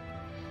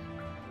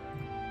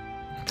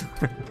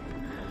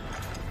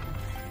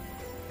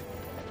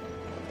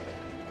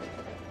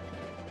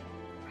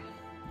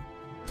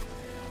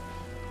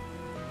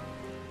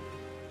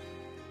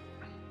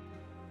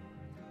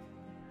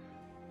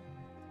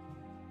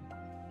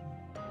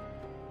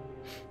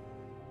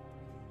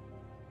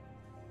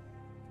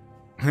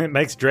 It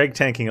makes drag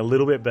tanking a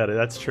little bit better.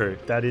 That's true.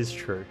 That is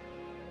true.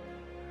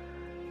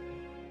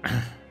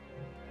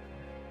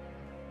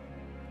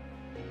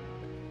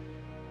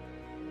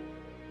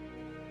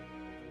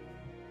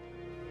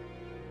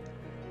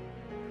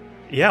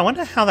 Yeah, I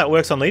wonder how that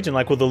works on Legion.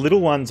 Like, will the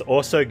little ones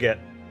also get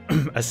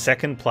a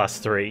second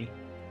 +3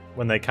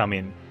 when they come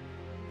in?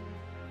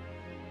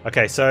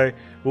 Okay, so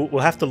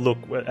we'll have to look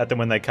at them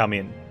when they come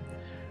in.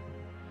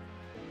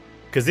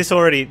 Because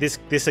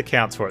this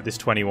accounts for it, this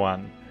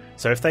 21.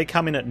 So if they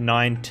come in at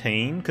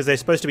 19, because they're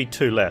supposed to be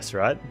 2 less,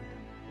 right?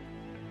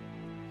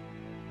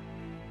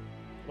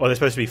 Or they're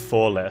supposed to be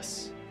 4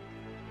 less.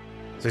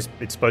 So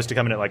it's supposed to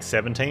come in at like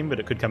 17, but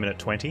it could come in at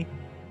 20.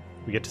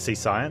 We get to see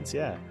science,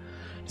 yeah.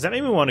 Does that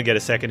mean we want to get a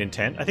second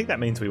intent? I think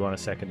that means we want a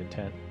second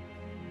intent.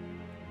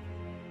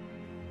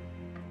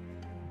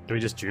 Do we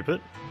just dupe it?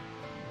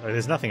 Oh,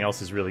 there's nothing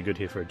else is really good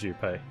here for a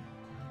dupe, eh?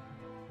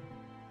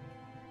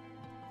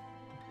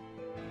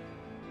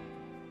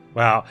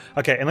 Wow.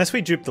 Okay, unless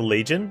we dupe the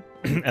Legion,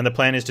 and the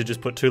plan is to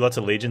just put 2 lots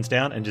of Legions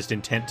down and just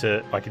intent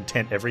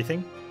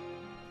everything.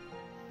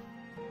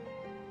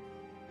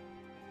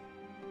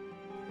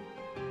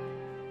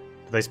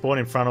 Do they spawn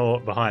in front or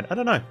behind? I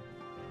don't know.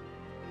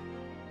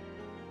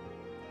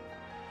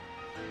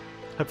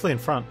 Hopefully in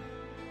front.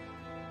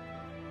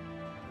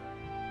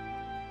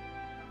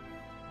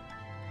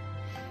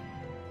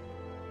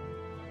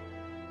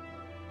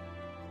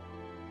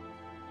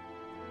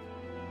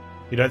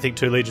 You don't think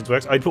 2 Legions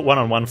works? I'd put 1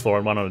 on one floor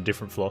and 1 on a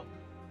different floor.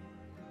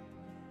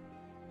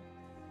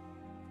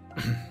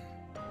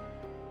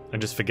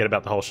 And just forget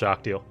about the whole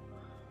shark deal.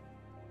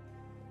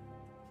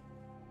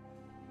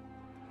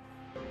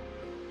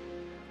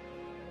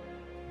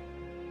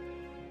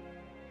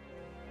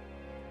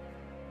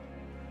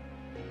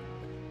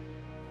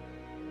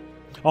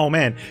 Oh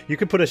man, you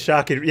could put a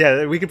shark in...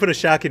 Yeah, we could put a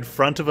shark in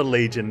front of a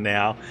Legion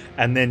now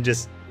and then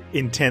just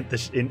intent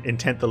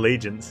the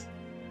Legions.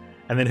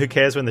 And then who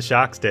cares when the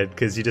shark's dead,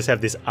 because you just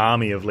have this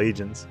army of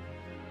Legions.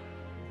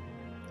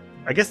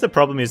 I guess the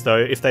problem is though,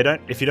 if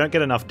you don't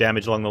get enough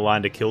damage along the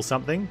line to kill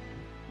something,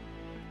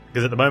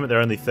 because at the moment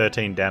they're only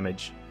 13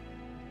 damage.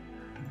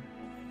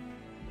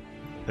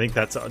 I think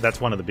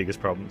that's one of the biggest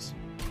problems.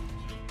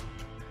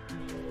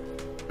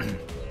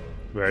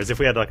 Whereas if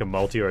we had like a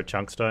multi or a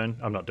chunk stone,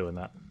 I'm not doing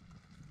that.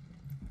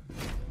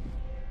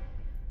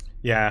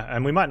 Yeah,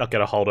 and we might not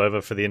get a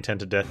holdover for the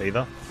intent of death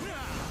either.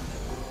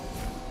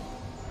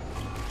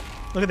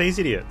 Look at these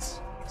idiots.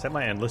 Is that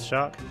my endless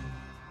shark?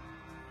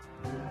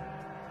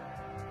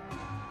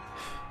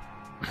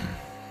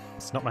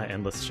 It's not my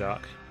endless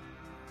shark.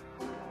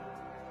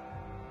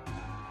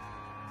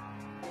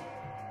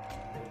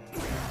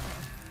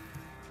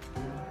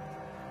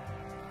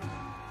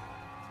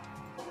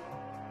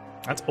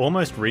 That's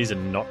almost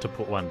reason not to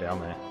put one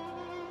down there.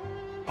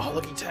 Oh,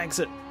 look, he tanks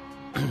it.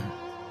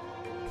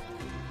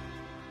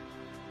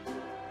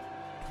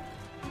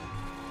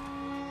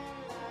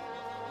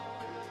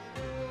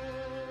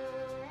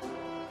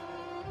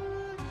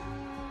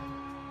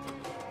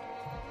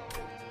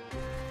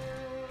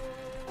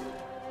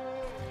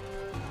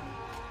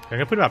 I'm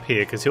going to put him up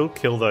here because he'll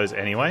kill those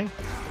anyway.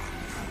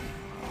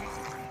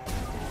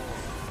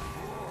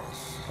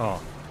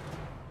 Oh.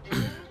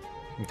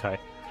 Okay.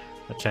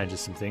 That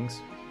changes some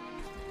things.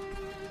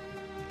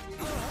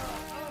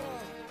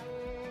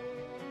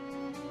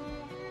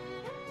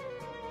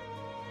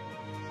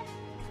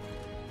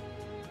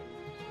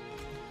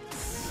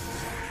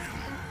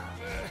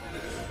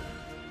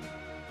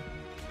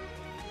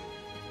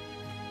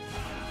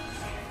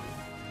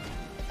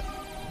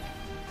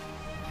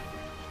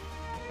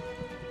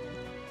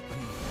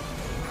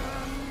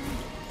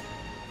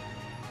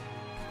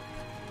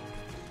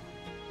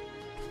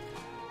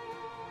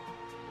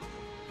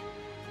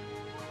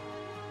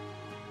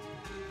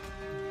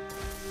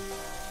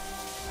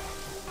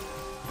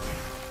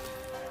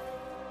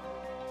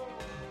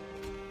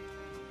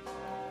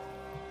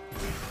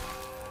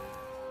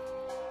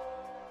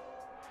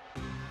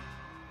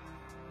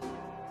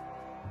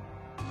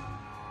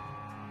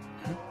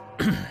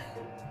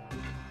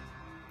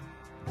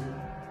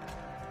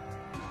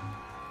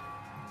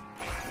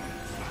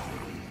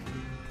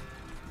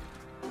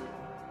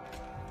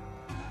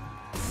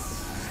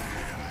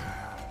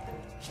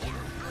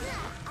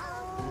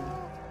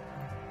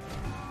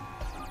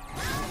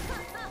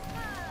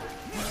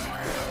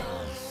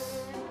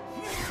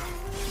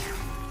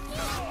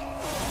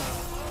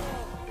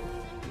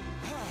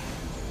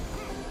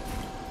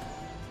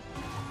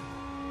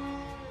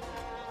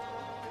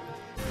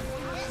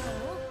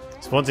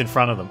 Spawns in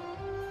front of them.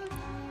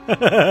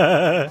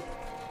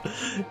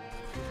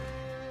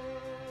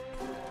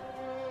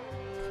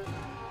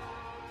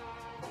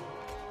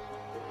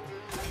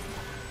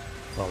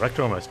 Well,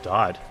 Rector almost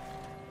died.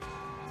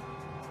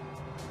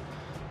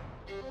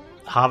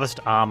 Harvest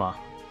armor.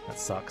 That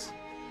sucks.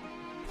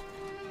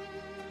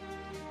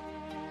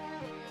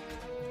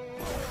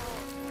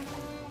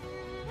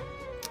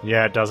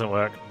 Yeah, it doesn't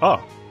work.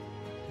 Oh!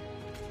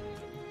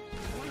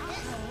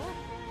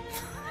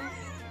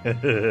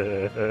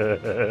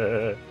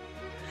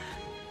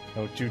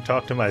 Don't you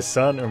talk to my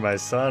son, or my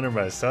son, or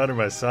my son, or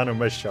my son, or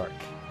my shark.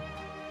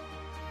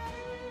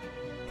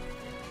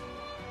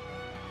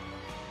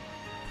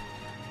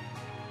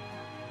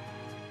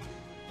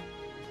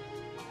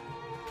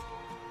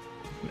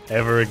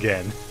 Ever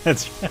again.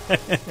 That's right.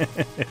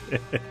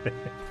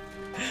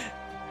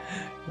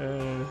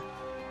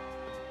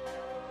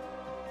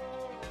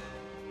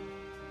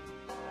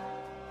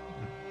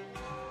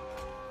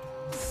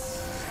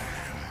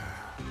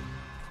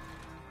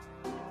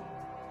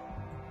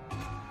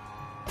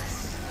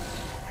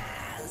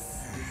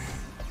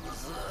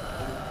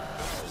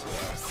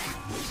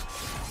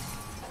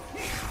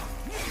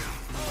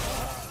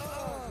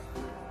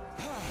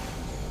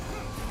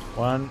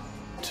 One,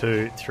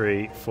 2,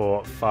 3,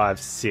 4, 5,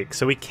 6.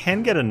 So we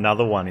can get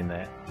another one in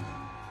there.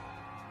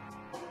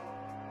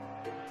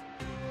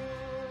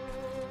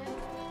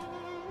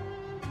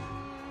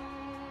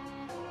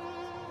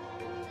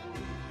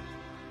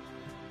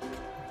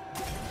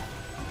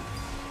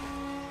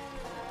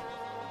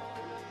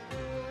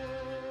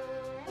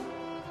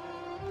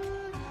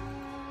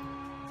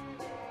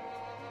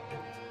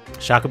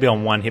 Shark will be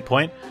on 1 hit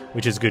point,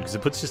 which is good because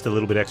it puts just a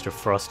little bit extra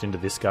frost into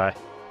this guy.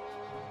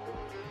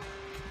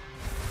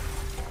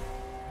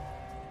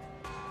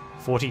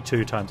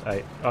 42 times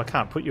 8. Oh, I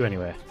can't put you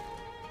anywhere.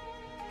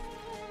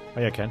 Oh,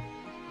 yeah, I can.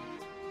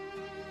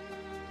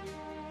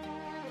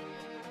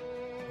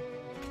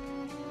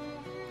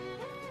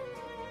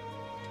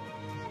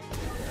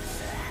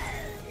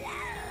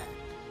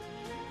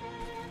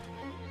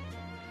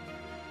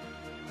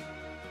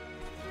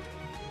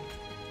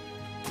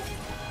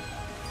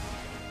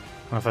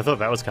 Well, if I thought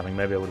that was coming,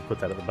 maybe I would have put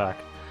that at the back.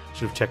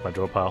 Should have checked my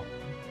draw pile.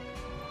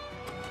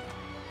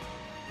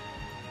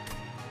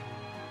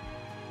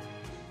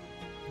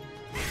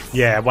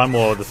 Yeah, one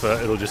more,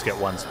 it'll just get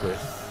 1 split.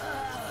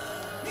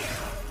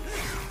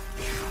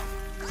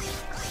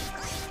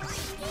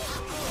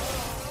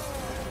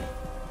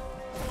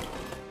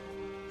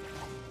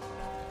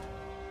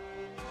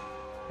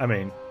 I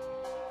mean,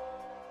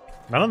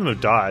 none of them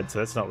have died, so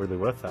that's not really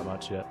worth that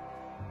much yet.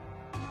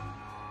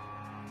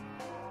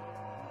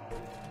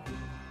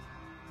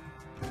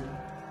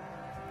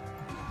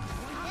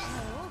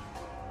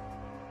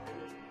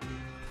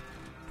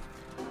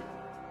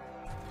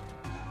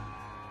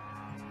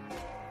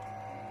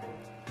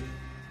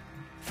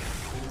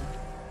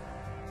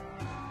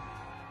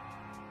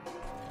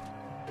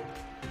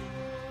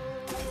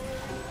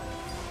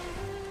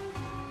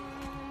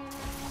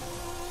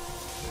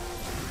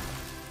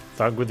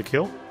 Thug with the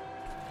kill.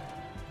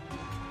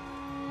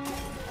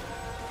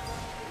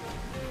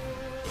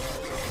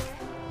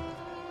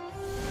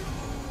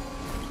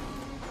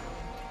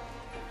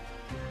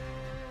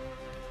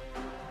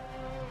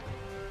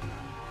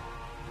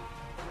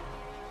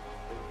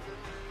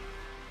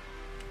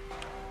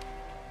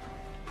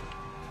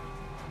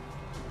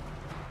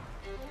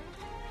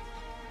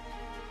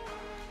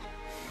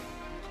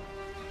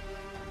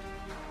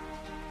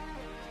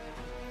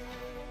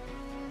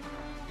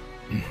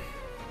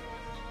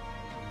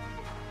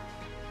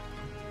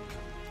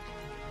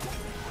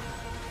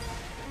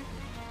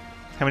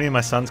 How many of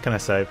my sons can I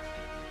save?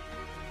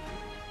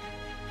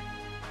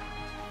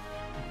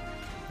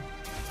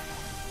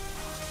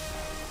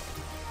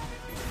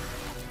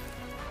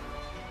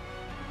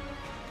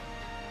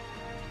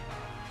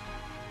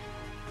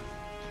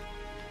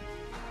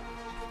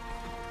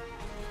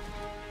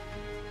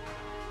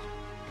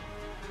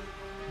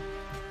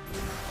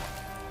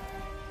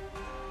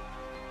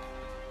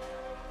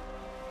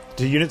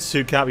 Do units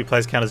who can't be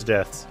placed count as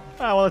deaths?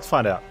 Ah, well, let's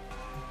find out.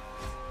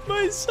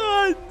 My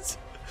sons!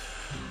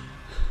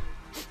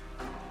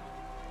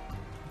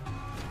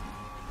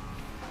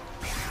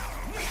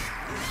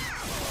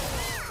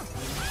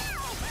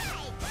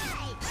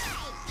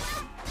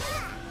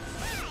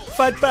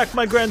 Fight back,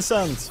 my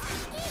grandsons!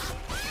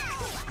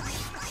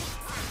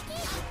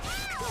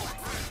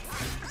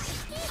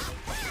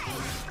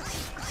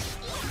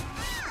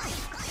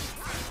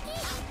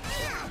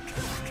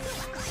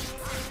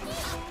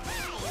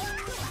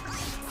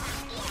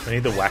 I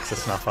need the Waxer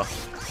Snuffer.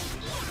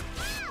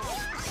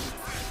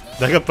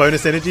 They got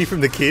bonus energy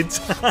from the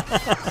kids.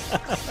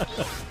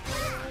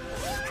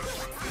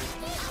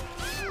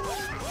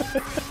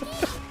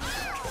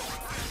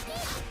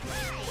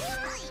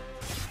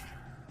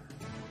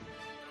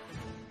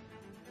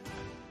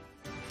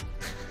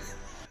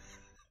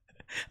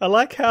 I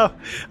like how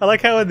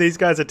when these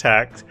guys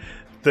attacked,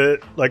 there's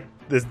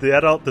the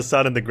adult, the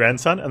son, and the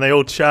grandson, and they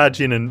all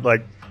charge in and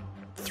like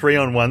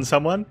 3-on-1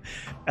 someone,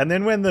 and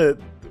then when the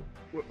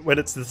when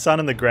it's the son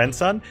and the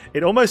grandson,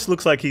 it almost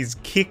looks like he's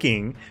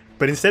kicking,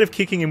 but instead of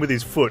kicking him with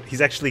his foot,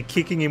 he's actually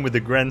kicking him with the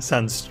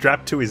grandson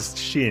strapped to his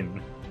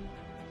shin.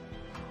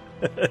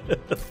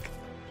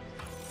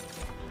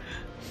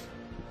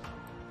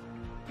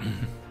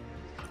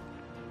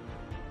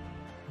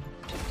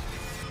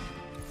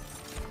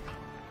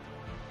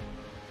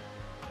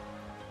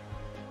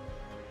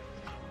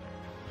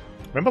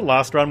 Remember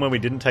last run when we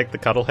didn't take the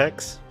Cuddle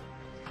Hex?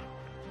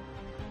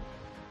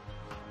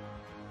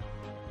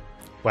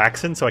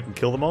 Waxing so I can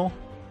kill them all?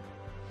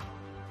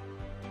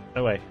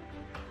 No way.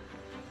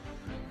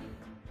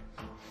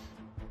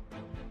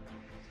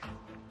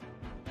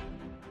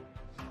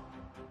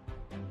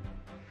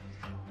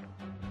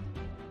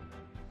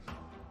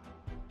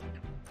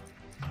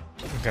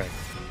 Okay.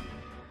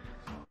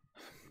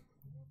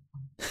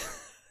 This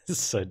is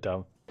so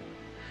dumb.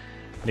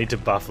 Need to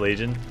buff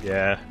Legion?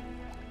 Yeah.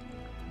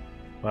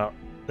 Well,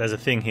 there's a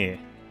thing here.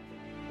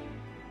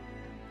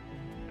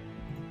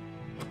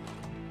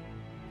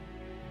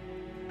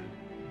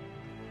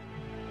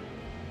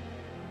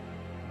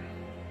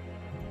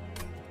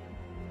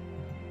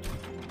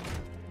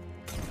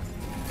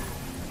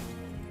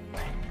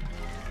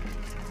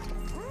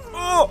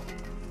 Oh!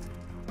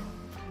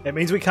 It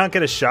means we can't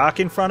get a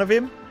shark in front of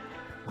him,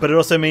 but it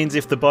also means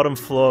if the bottom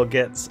floor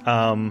gets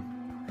chonked,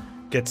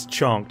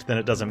 then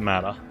it doesn't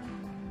matter.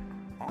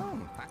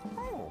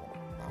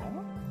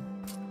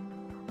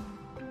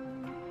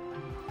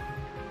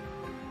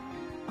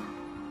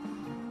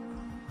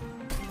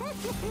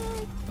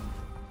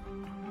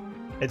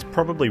 It's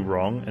probably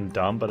wrong and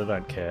dumb, but I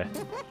don't care.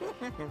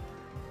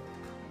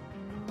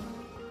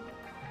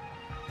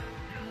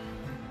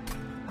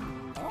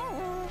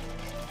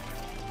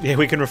 Yeah,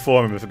 we can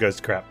reform him if it goes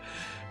to crap.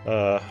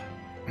 I've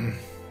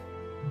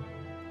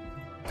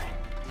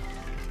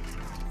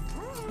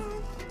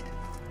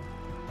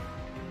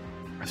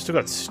still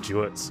got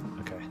Stuarts.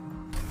 Okay.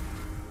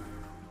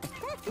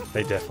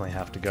 They definitely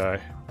have to go.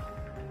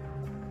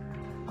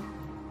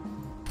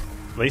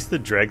 At least the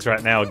dregs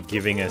right now are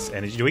giving us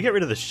energy. Do we get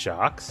rid of the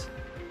sharks?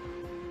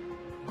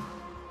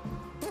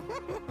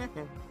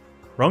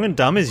 Wrong and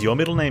Dumb is your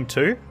middle name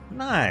too?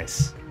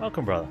 Nice.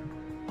 Welcome, brother.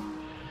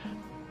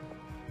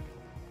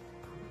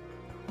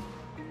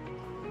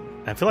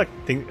 I feel like...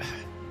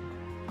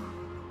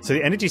 So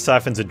the energy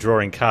siphons are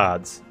drawing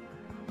cards.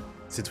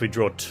 Since we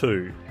draw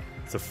 2,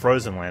 it's the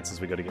frozen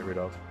lances we got to get rid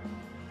of.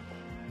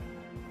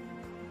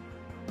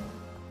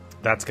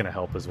 That's going to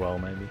help as well,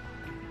 maybe.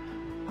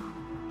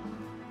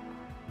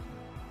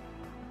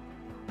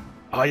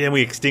 Oh yeah,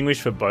 we extinguish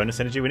for bonus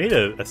energy. We need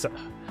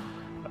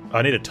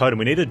I need a totem.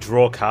 We need a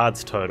draw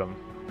cards totem.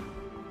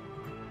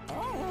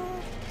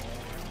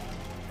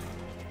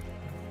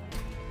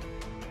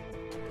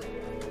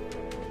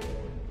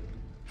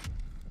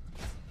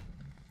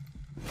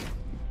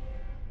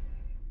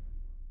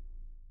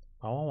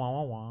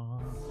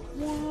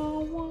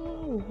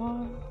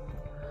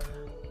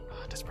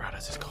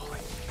 Desperados is calling.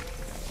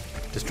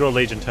 Just draw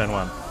Legion turn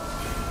 1.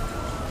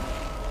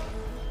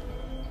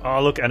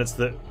 Oh look, and it's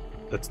the...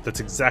 That's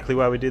exactly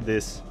why we did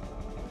this.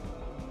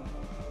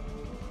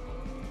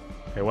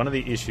 Okay, one of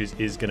the issues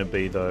is going to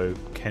be, though,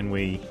 can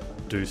we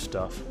do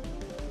stuff?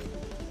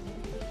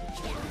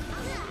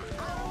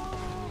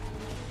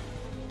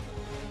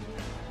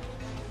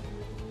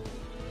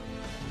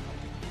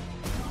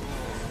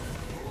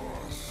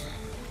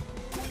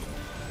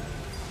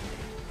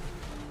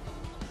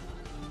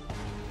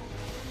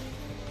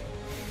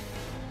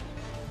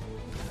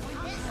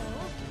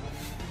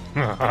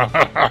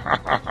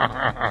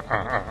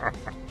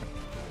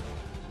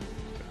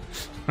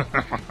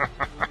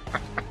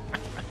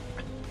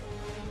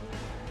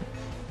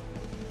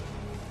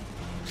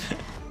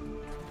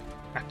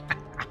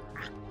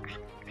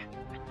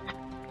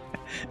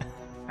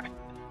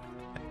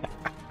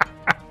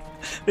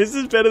 This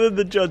is better than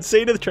the John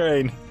Cena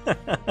train.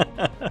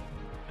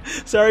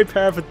 Sorry,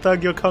 Parapet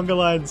Thug, your conga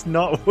line's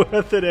not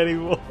worth it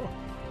anymore.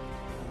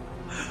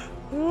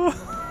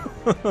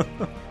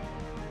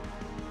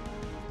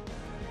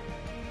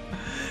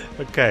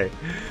 Okay.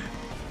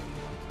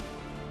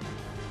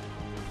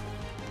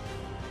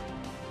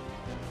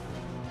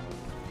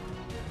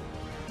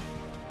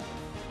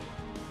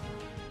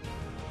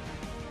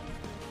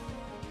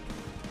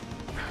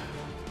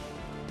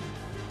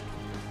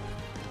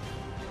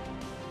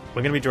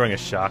 We're going to be drawing a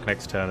shark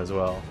next turn as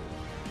well.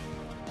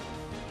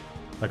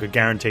 Like, we're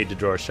guaranteed to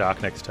draw a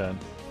shark next turn.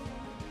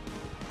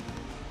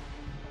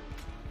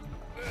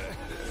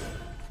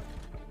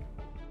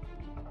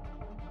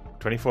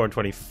 $24 and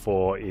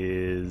 24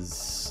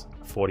 is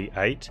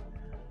 48.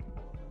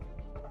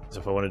 So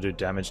if I want to do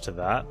damage to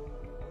that,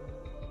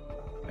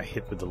 I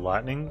hit with the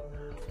lightning.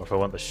 Or if I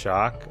want the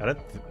shark, I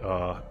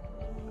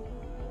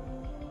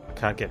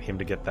can't get him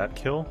to get that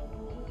kill.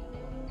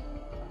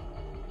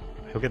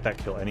 He'll get that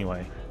kill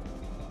anyway.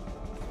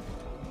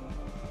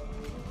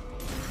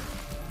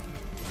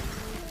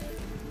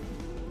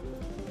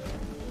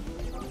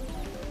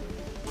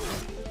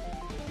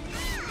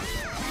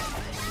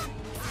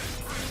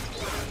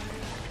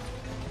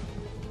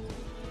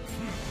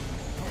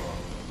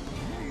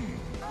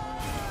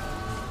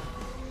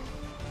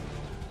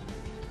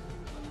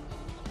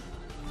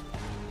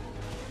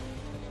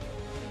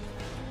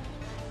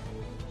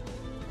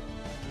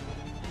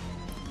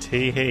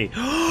 Tee hee.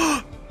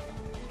 You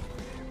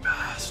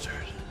bastard.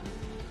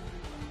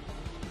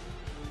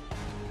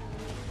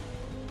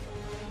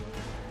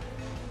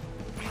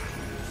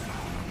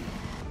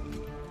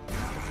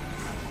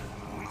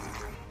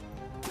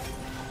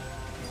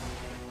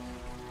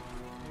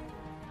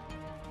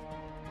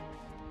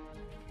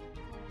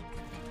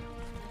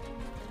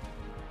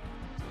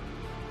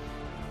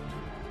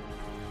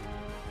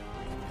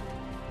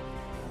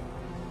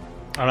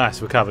 Oh nice,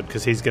 we're covered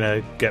because he's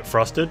going to get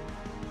frosted.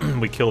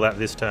 We kill that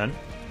this turn.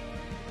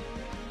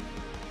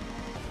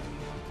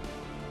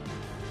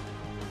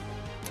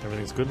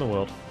 Everything's good in the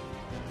world.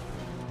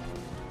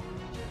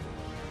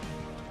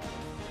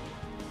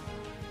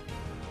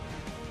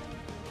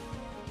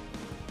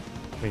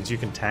 Means you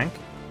can tank.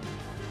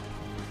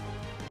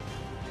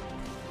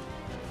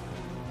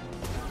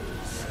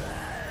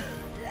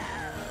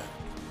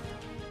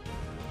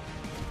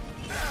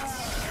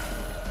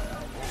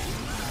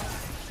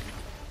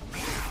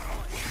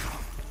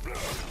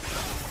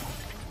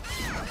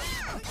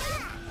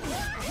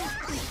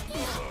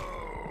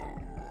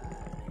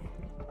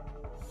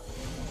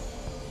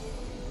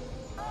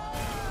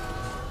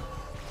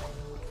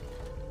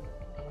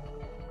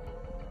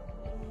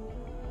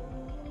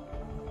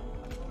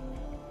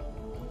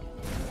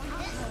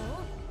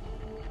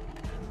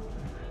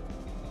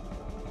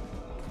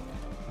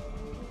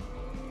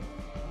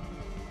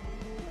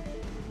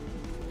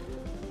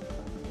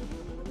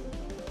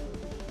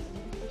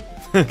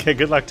 Okay,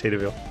 good luck,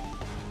 Teeterville.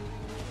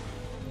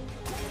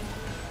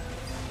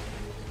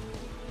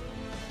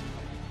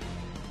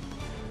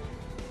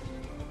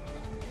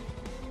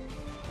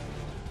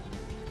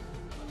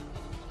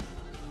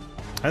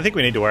 I don't think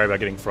we need to worry about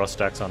getting frost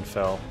stacks on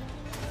Fel.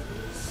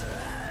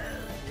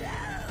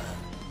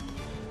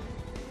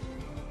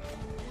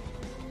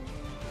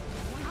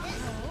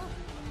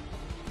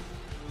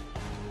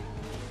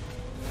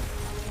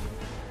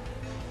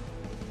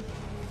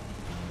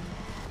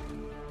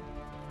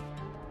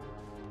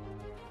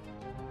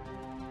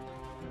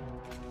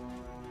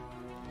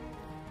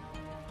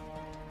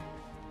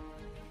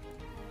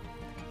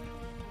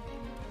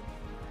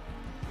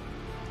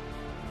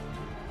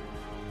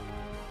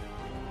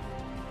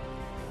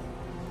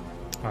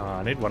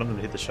 I need one of them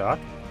to hit the shark.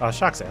 Oh,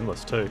 shark's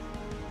endless too.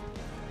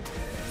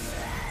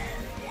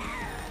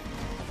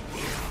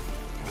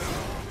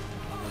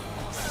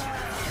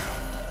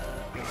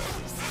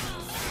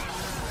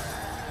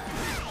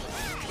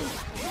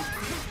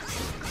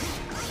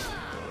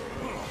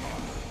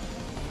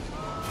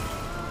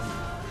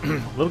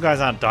 Little guys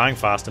aren't dying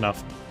fast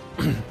enough.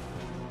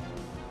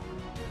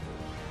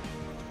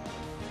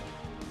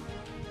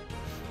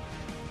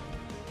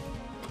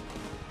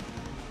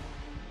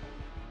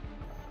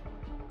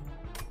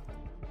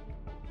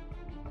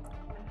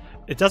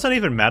 It doesn't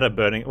even matter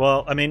burning.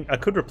 Well, I mean, I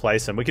could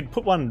replace them. We could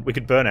put one. We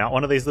could burn out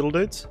one of these little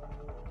dudes,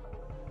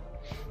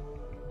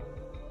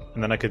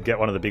 and then I could get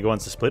one of the bigger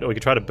ones to split, or we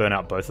could try to burn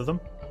out both of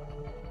them.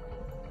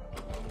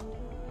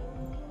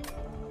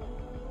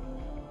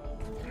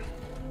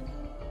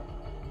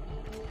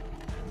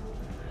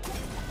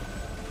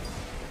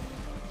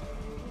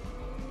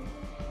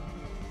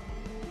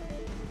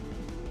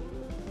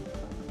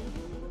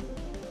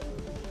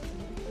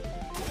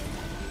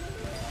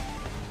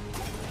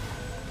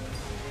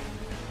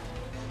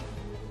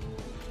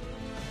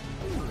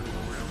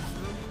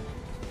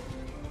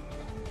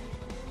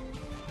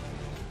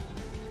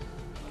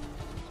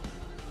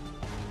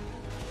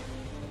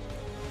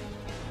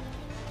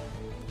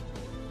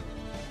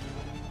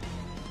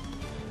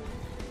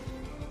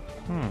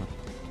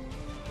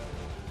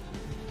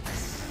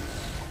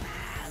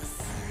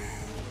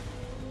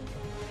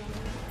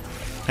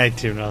 Hey,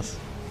 Tunas.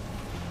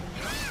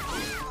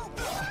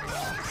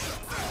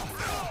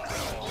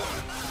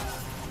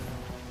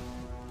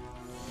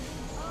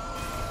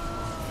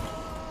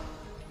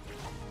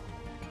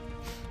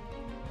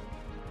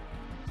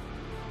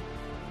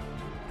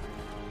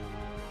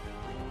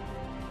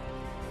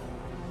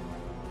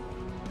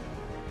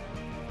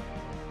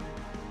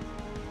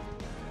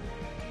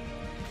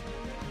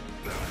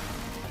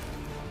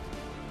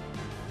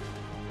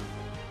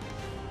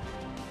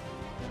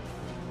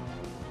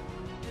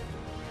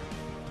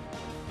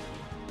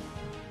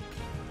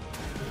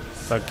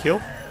 Bug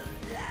kill.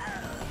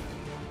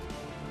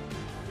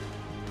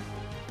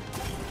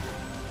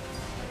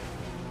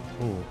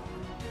 Ooh.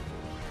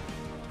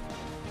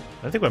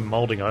 I don't think we're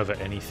molding over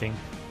anything.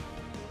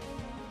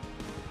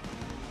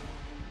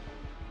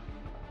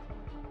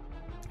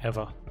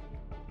 Ever.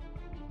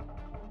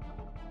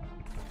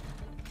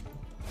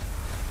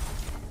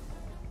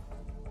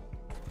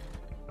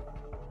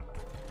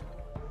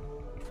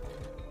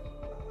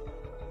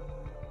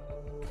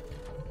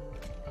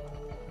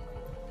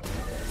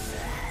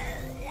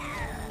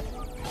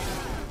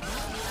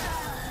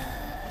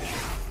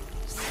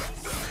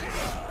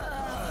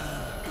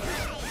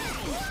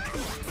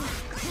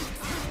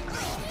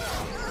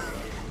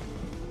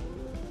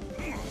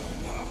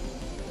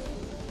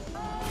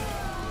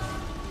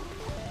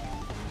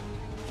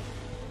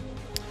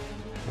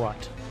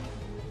 What?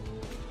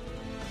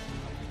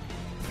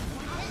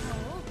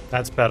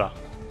 That's better.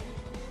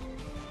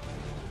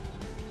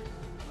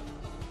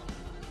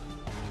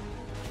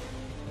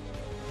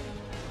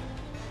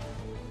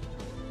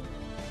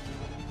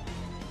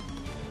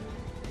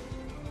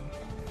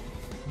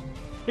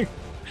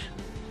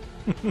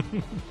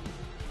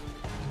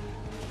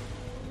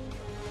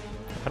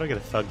 How do I get a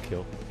thug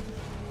kill?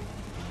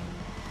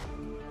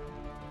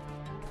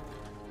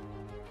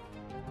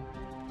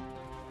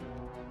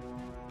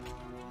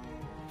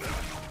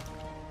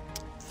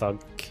 Thug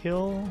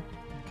kill?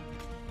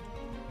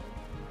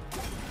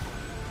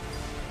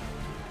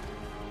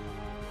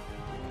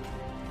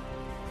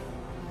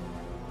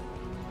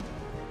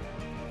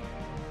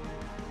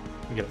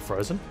 You get it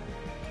frozen?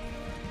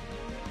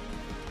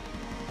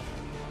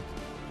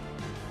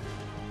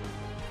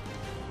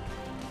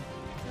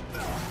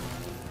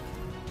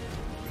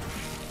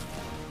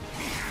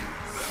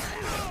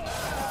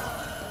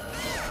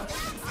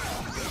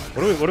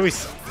 What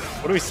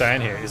are we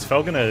saying here? Is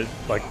Fel gonna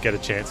like get a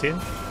chance in?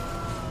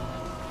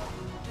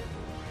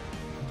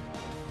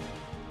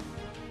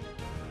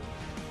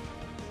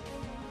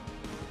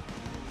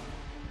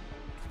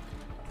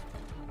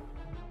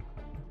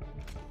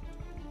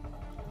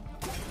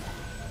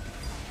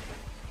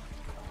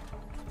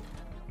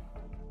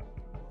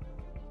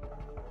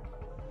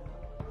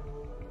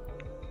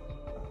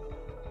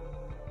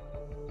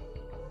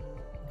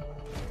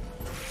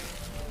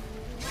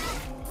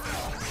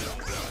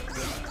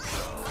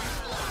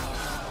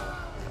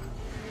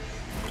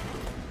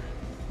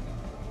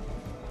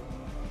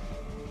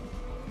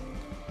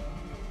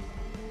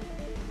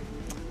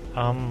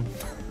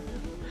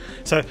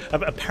 So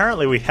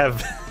apparently we've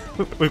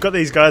got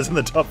these guys on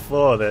the top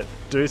floor that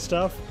do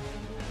stuff.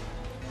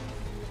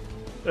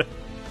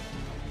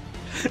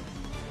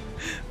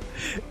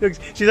 Look,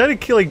 she's only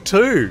killing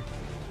 2.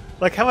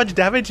 Like, how much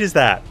damage is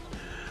that?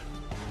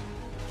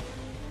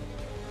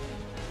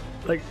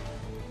 Like,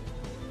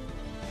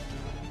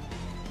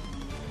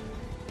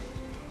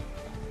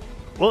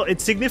 well,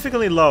 it's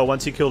significantly lower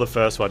once you kill the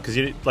first one because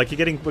we're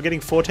getting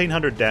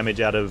 1400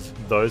 damage out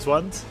of those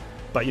ones,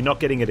 but you're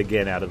not getting it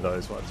again out of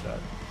those ones, right?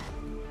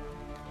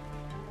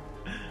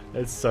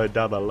 It's so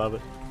dumb, I love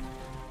it.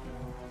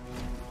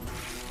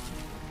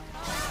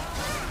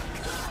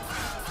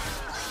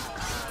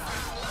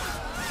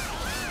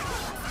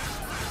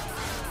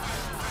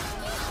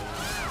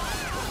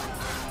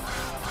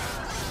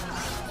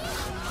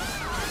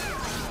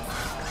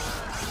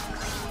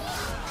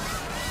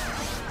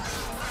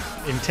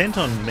 Intent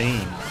on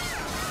mean,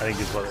 I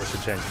think, is what they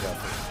should change it up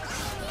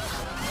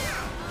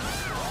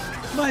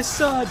to. My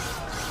son!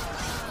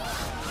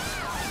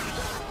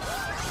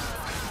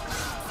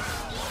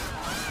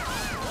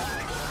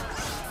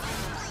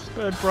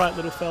 Bird bright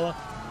little fella.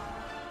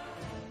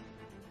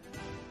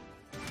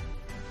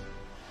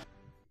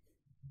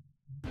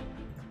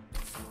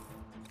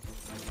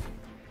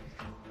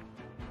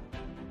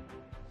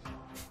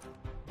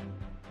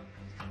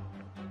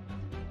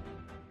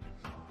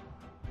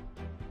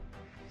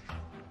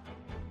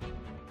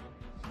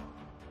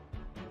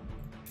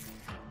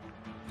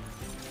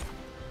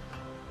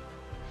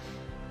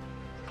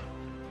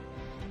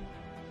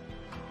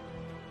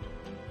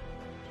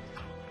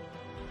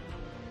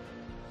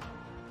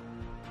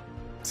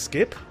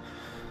 Skip?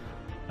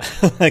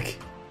 Like,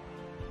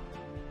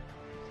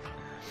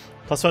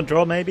 +1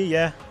 draw maybe?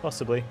 Yeah,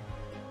 possibly.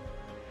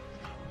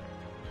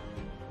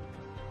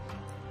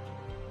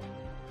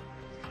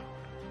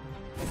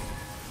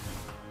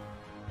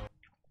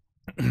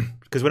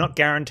 Because we're not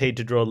guaranteed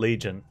to draw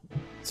Legion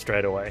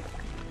straight away.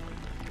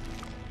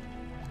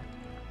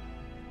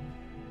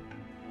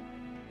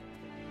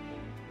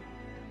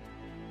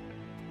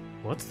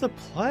 What's the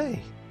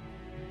play?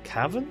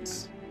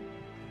 Caverns?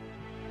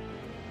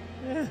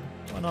 Yeah,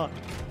 why not?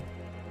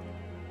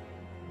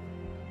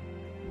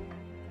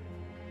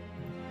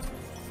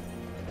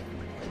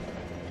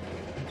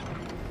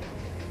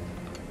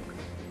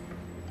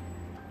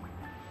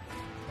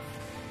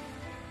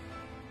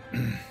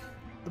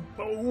 The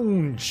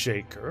Bone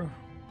Shaker.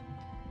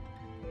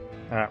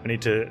 Alright, I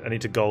need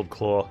to gold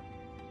claw.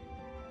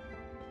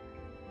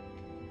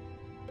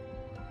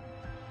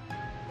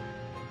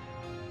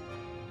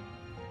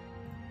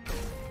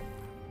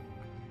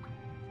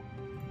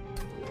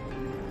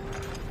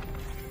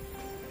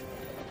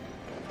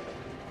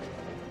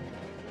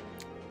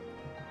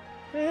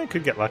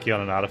 Could get lucky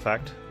on an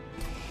artifact,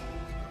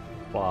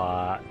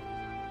 but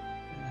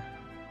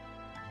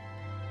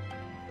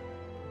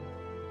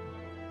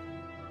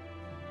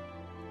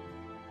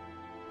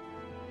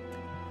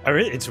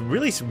it's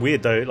really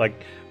weird though.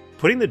 Like,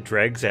 putting the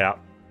dregs out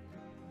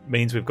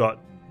means we've got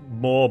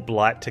more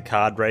blight to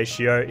card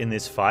ratio in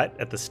this fight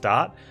at the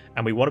start,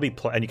 and we want to be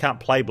and you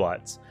can't play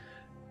blights,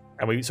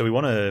 and we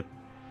want to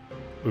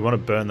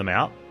burn them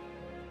out.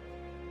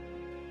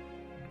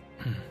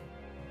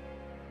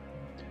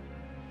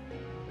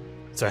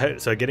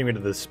 So getting rid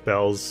of the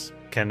spells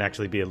can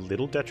actually be a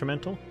little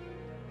detrimental.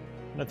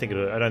 I don't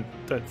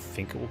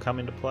think it will come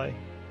into play.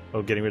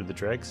 Or getting rid of the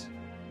dregs.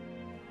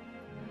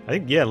 I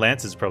think, yeah,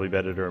 Lance is probably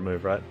better to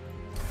remove, right?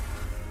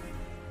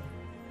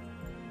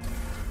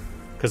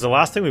 Because the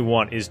last thing we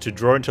want is to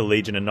draw into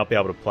Legion and not be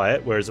able to play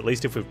it, whereas at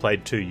least if we've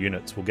played 2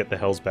 units, we'll get the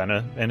Hell's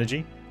Banner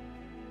energy.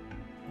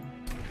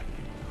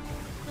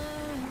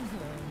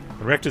 And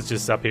Rector's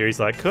just up here, he's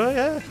like, oh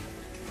yeah,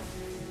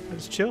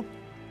 let's chill.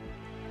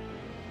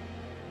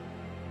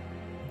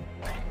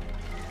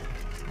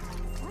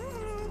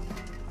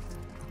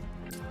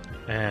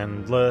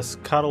 Endless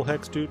cuddle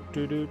hex, do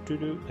do do do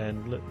do,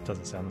 and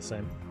doesn't sound the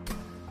same.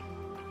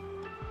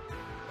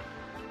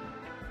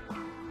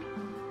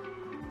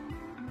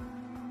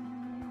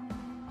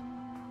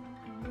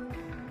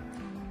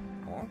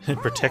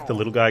 Protect the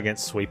little guy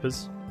against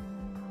sweepers.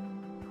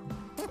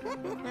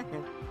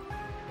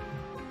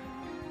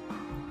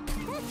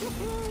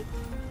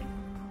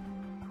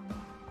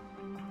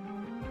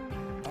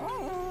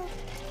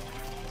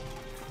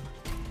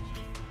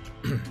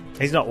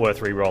 He's not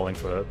worth re-rolling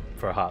for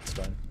a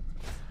Heartstone.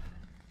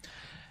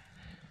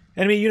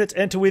 Enemy units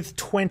enter with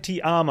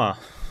 20 armor.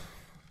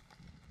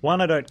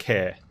 1, I don't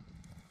care.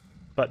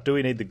 But do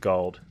we need the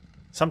gold?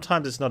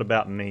 Sometimes it's not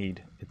about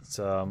need. It's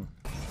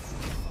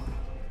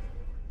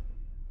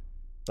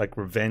like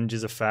revenge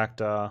is a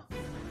factor.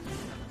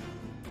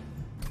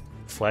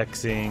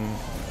 Flexing.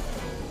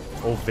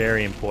 All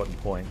very important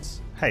points.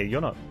 Hey,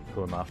 you're not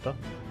who I'm after.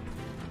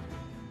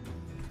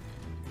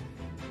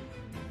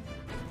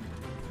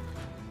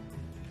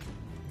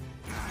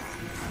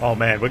 Oh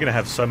man, we're gonna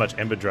have so much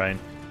Ember Drain.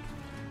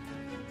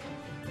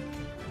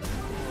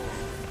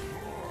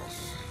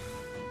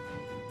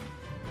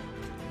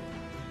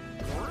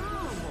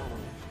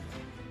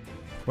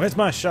 Where's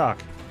my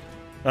shark?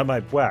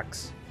 My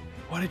wax.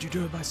 What did you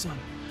do with my son?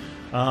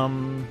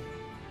 God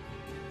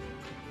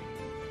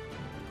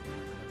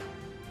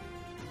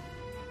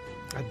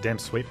damn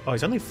sweep. Oh,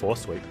 he's only 4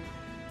 sweep.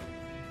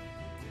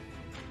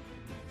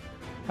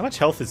 How much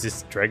health is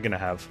this Dread gonna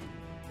have?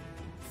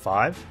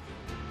 5?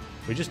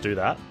 We just do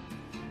that.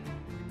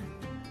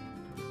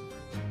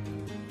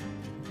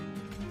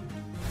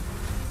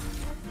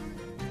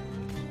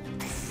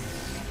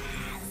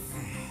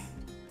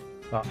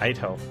 Oh, 8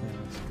 health.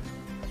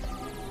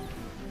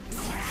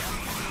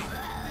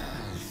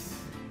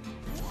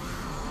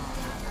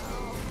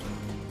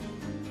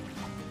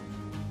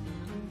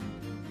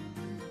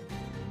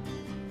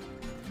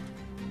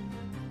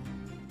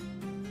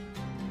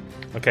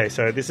 Okay,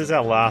 so this is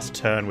our last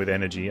turn with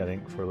energy, I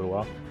think, for a little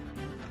while.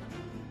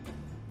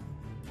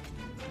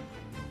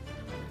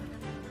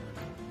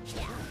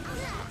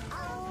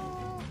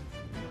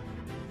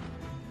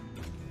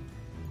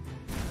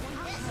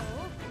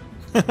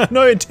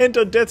 No intent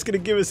on death's gonna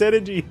give us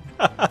energy.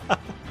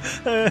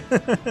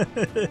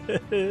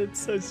 It's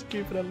so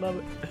stupid, I love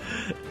it.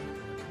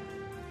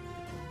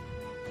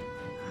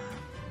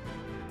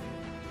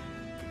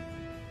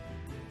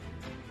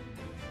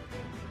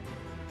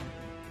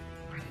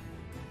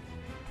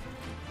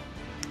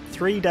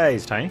 Three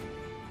days, Tony.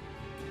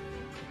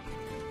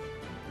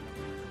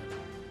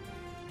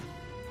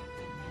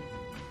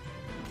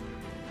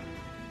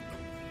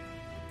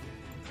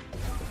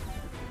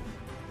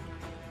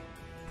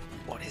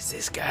 What is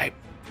this game?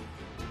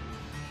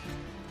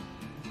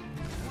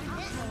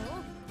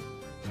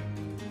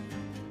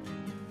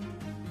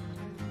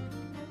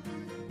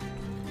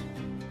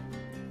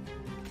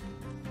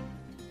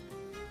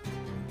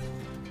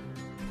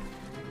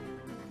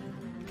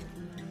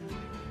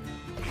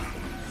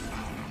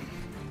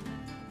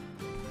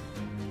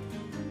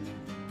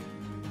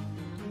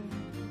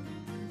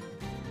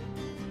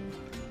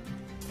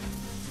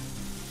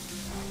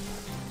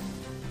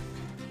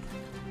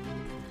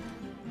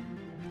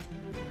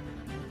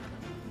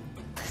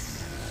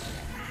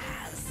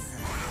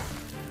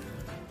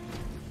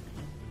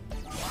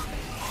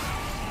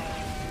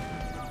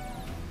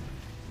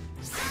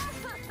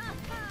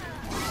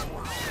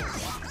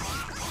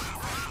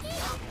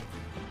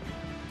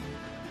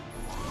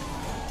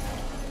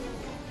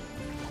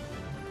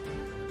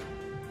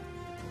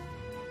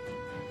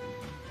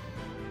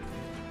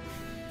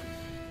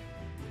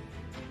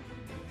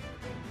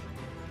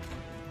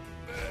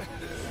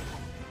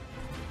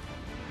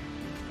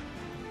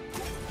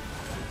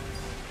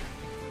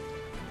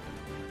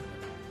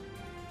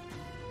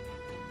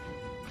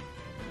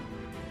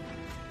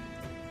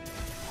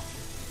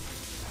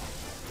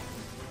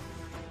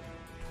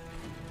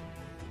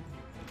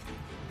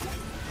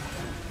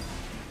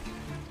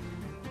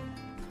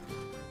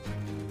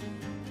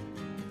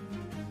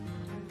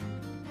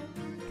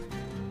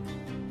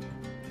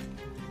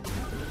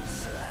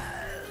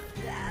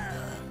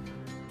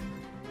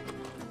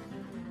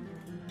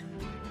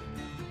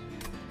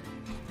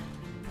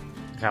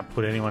 Can't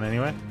put anyone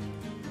anywhere.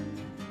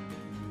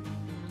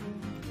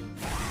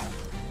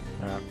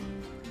 Alright.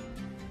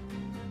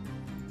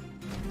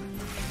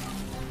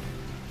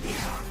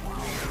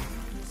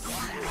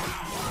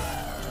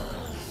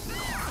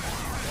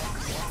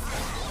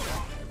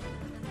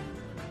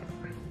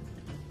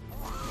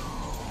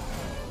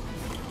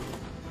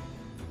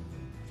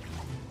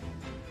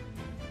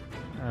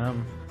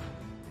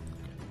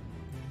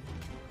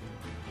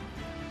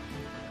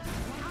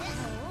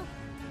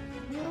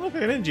 Look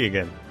at energy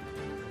again.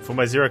 For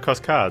my 0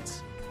 cost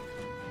cards.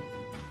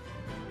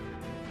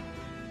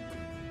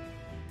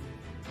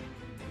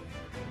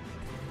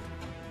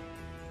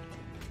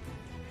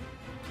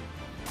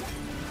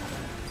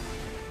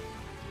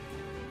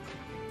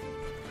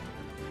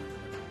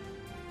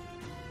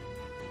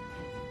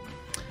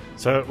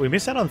 So we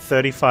miss out on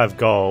 35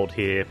 gold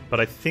here, but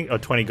I think, or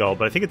 20 gold,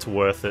 but I think it's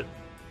worth it.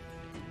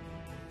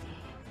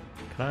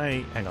 Can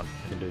I, hang on,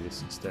 I can do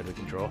this instead, we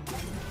can draw.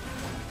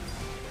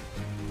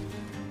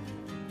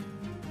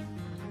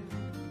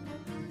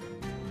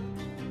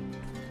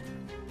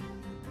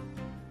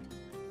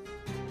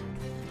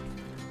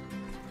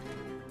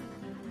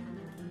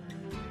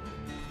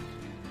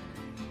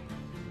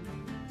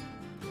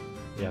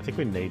 Yeah, I think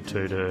we need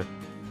to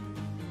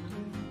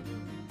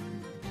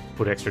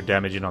put extra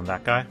damage in on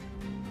that guy.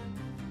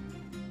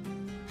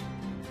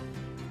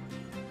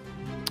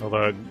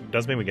 Although it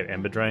does mean we get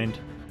Ember Drained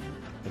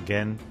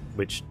again,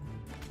 which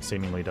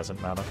seemingly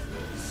doesn't matter.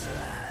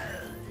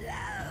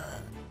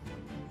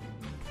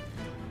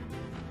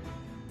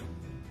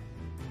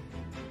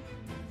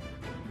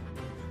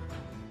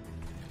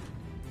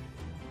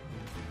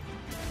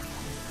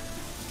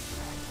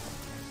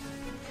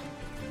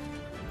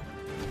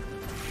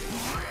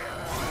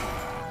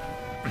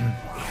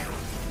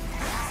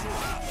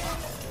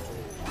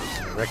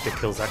 Rector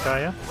kills that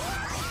guy, yeah?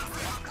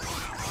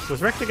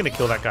 Was Rector going to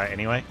kill that guy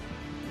anyway?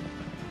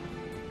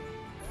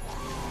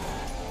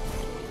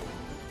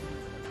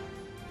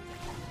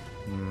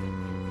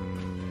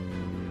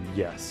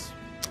 Yes.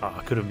 Oh,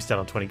 I could have missed out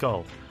on 20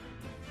 gold.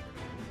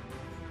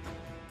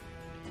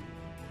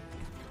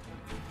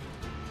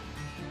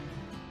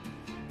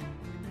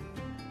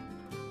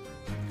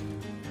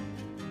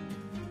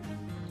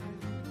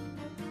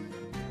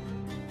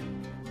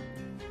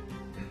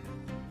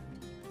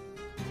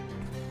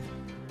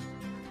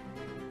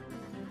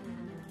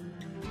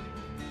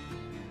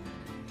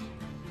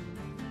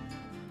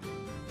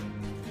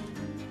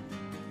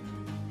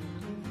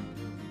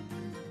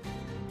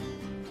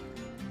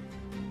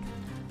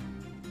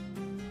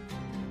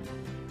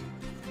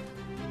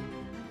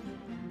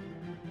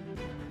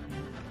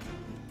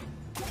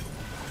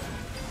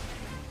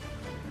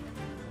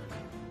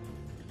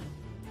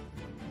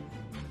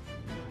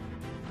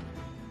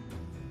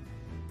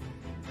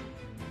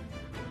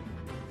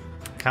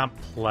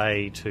 Can't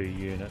play 2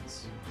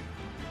 units,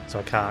 so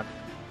I can't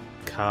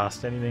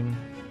cast anything.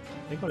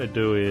 I think what I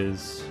do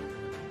is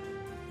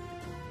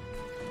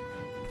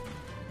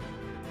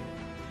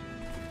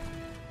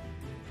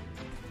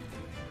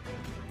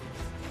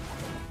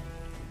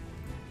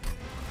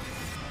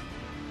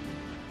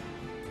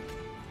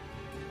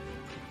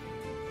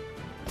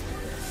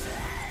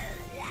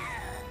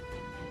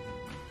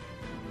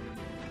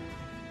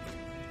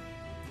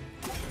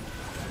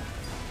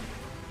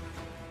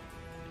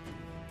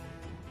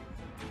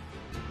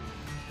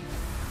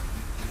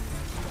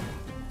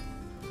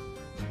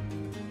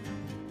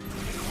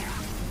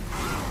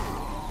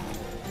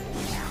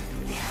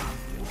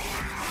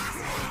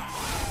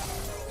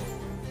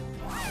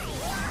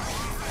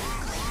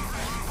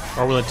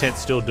or will Intent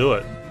still do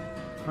it?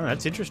 Oh,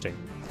 that's interesting.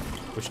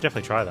 We should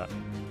definitely try that.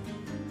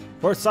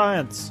 For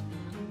science!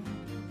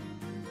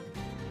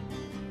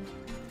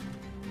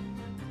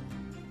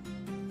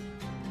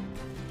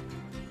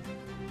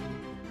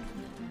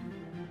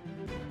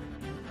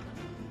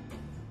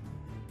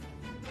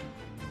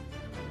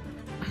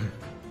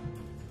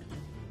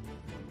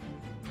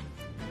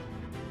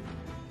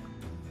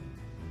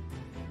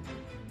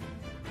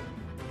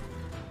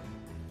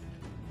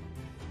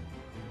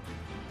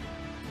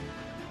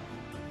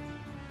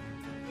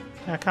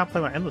 I can't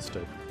play my Endless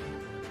dude.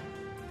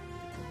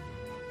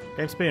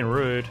 Game's being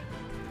rude.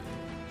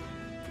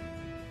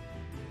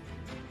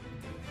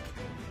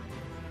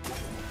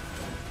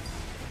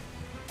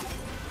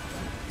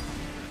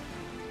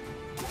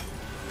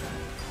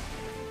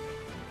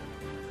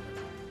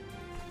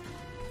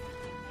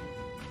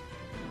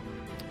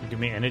 You give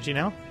me energy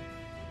now?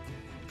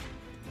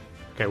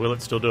 Okay, will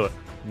it still do it?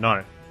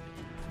 No.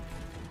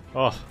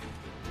 Oh,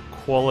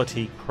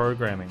 quality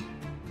programming.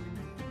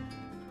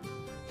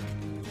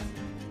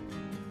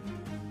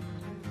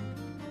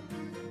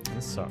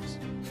 This sucks.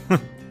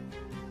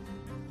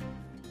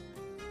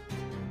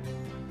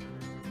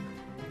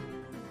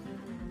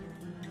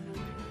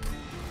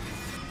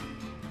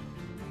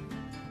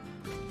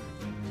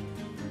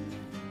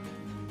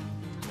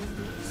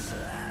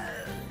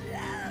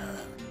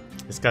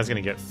 This guy's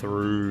gonna get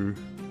through.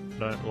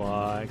 Don't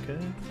like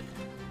it.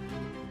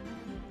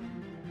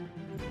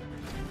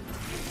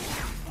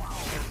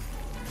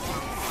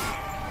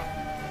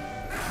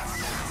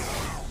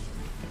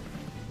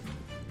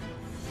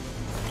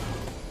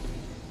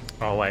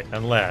 Oh wait,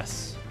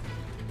 unless...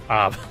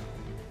 oh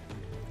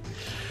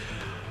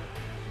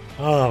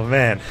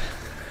man.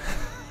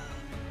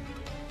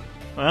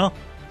 Well,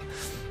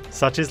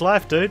 such is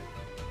life, dude.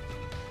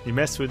 You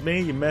mess with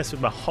me, you mess with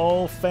my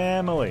whole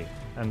family.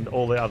 And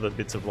all the other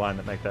bits of line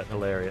that make that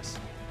hilarious.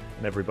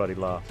 And everybody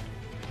laughed.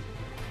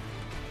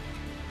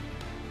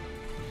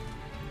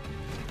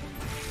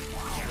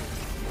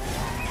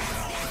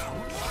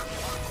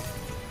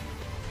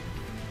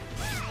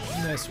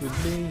 You mess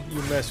with me,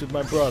 you mess with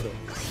my brother.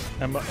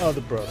 And my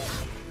other brother.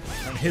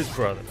 And his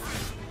brother.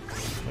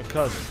 My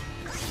cousin.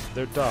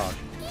 Their dog.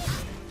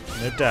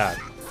 And their dad.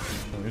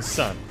 And his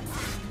son.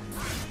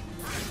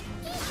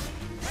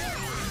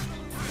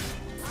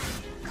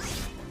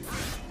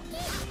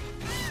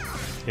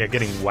 Yeah,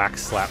 getting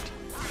wax slapped.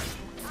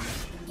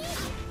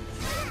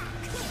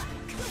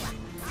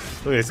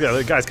 Look at this guy.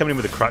 The guy's coming in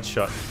with a crutch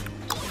shot.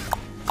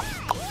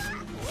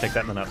 Take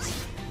that in the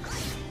nuts.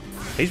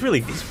 He's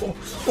really...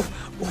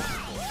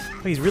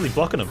 He's really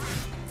blocking him.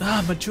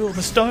 Ah, my jewel,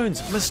 my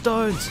stones, my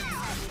stones.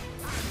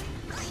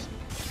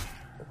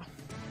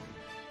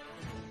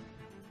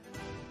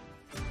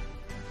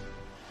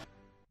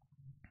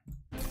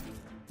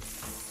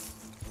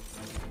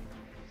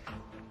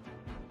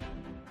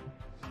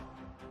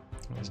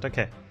 It's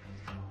okay.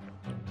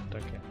 It's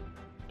okay.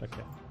 It's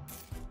okay.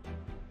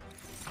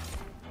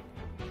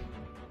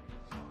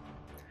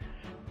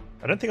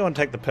 I don't think I want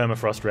to take the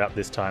permafrost route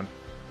this time.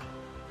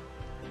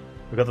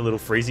 We've got the little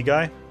freezy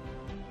guy.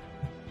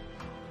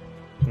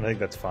 I think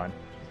that's fine.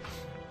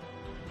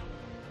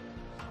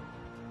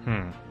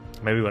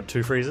 Maybe we want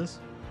 2 freezers?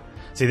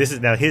 See, this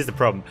is... Now, here's the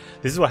problem.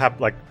 This is what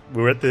happened. Like,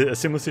 we were at a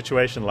similar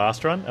situation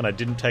last run, and I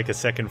didn't take a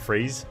second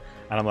freeze.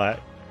 And I'm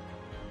like...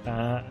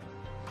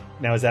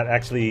 now, is that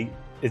actually...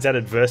 Is that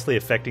adversely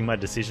affecting my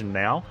decision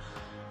now?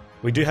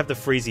 We do have the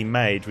freezy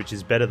mage, which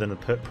is better than the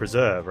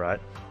preserve, right?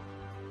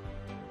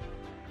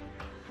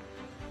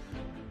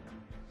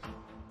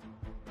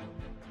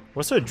 We're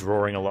also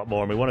drawing a lot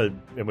more, and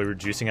we're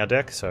reducing our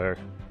deck, so...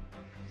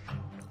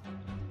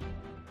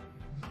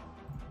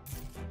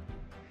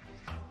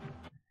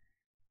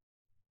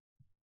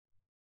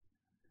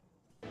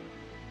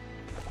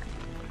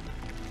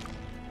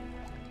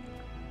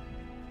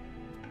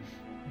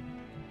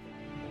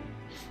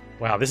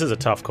 Wow, this is a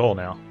tough call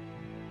now.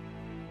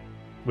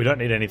 We don't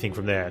need anything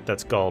from there.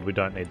 That's gold. We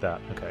don't need that.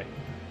 Okay.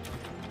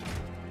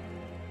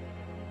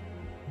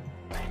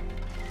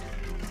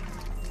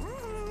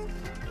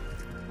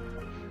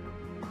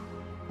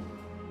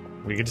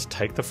 We could just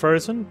take the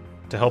frozen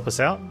to help us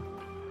out.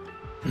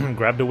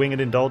 Grab the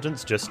winged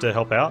indulgence just to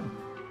help out.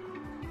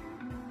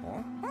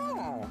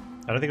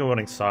 I don't think we're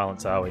wanting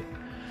silence, are we?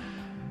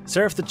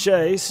 Seraph the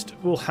Chaste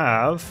will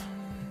have...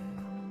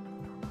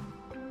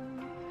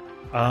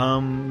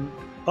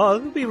 Oh,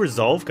 it'll be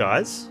resolve,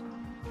 guys.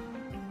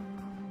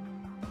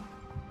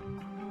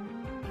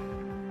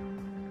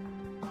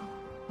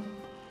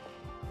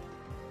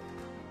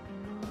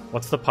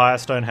 What's the Pyre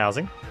Stone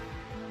housing?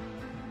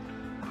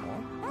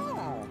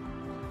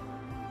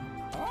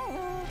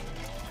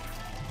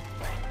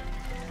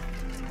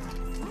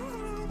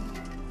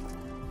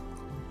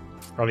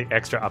 Probably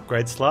extra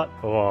upgrade slot?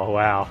 Oh,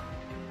 wow.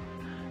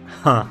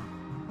 Huh.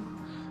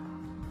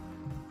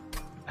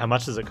 How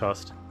much does it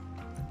cost?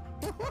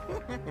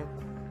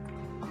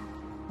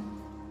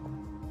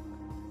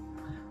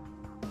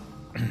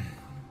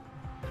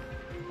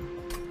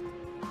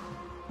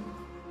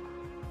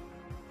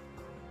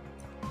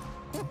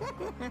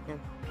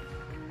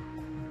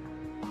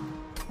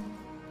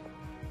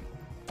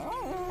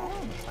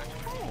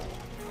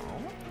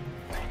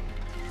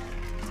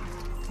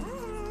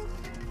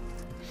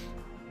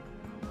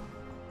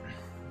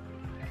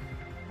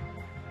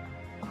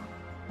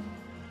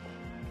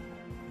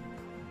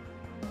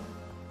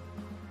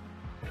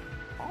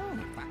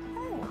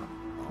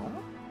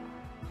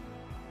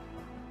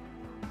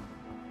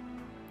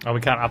 Oh, we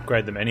can't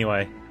upgrade them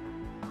anyway.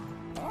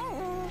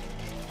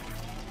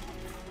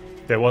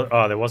 There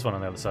was one on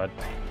the other side.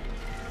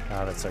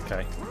 Ah, that's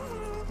okay.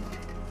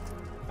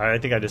 I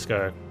think I just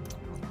go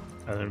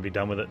and then be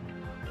done with it.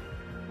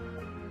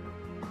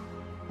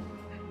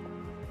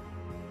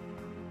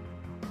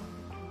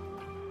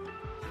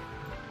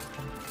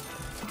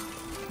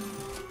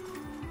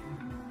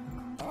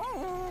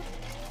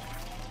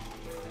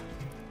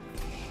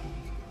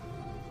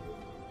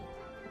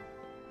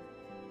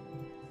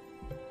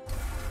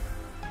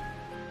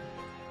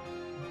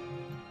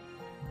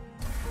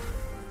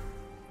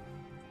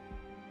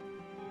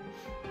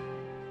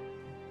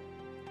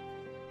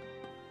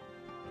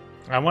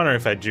 I wonder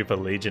if I dupe a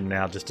Legion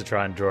now just to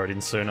try and draw it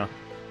in sooner.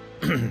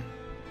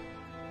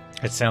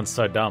 It sounds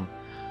so dumb.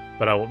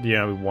 But we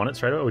want it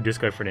straight away, or we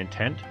just go for an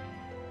intent?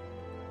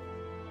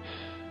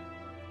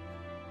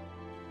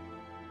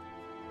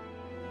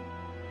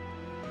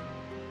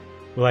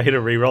 Will I hit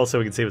a reroll so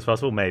we can see what's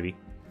possible? Maybe.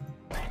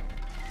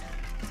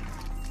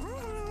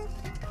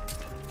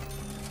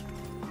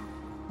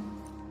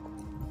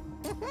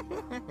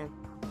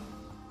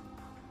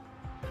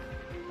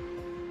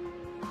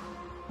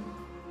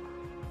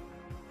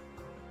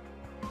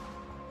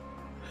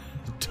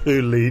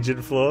 Two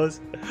Legion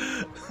floors.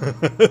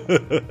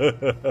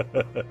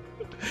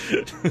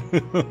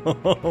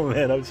 Oh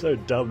man, I'm so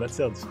dumb. That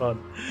sounds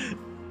fun.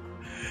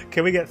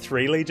 Can we get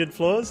 3 Legion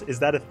floors? Is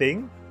that a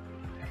thing?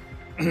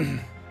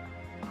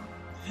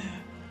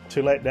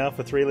 Too late now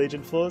for 3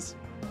 Legion floors?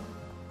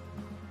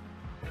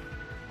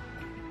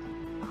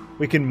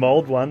 We can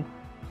mold one.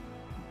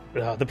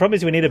 The problem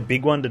is we need a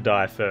big one to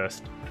die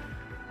first.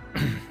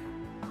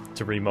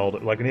 To remold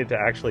it. Like, we need it to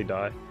actually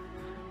die.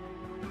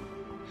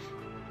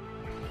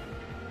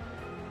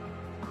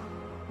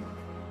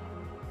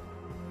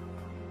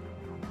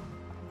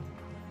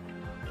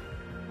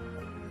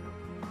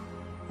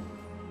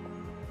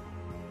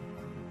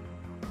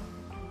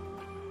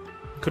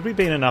 Could we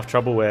be in enough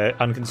trouble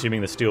where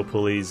unconsuming the steel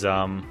pulleys,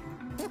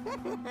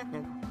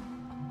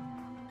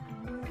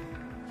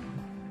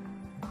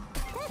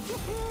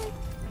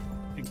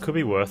 it could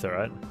be worth it,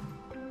 right?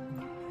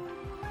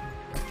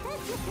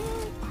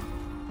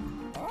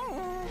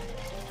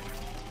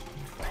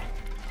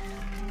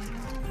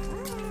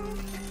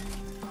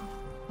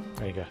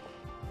 There you go.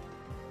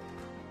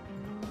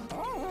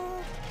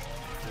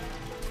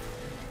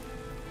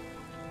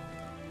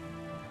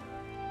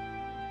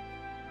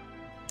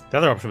 The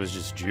other option was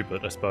just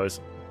stupid, I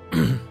suppose.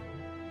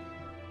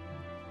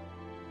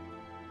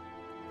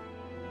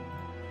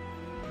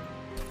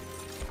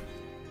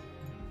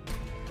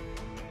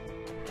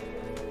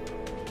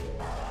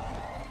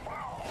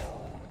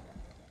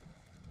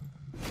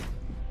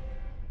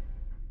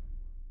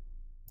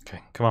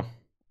 Okay, come on.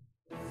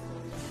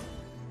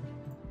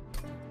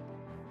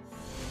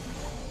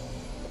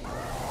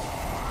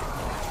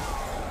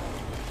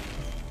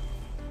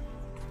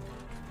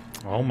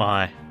 Oh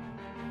my.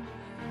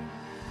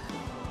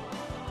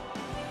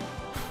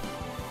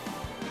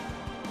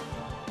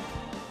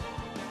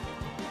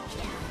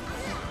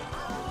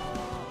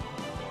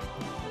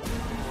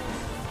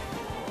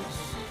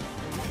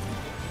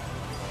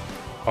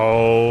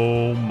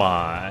 Oh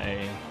my.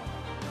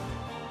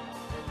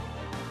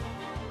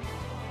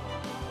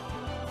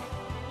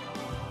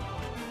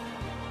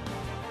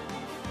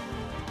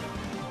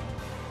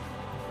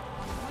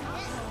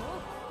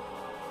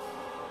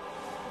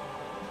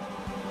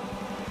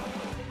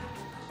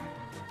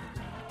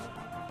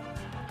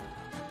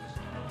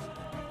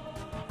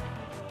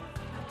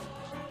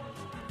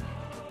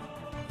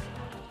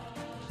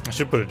 I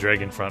should put a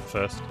drag in front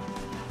first.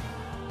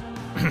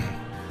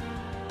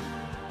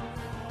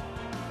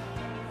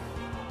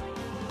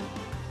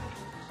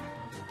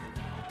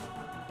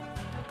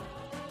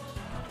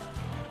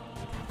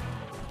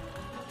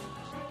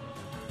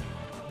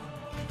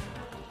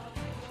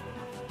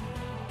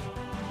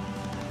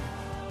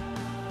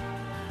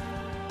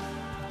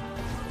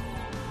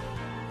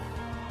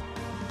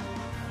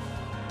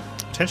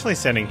 Potentially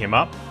sending him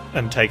up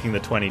and taking the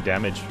 20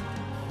 damage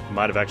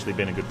might have actually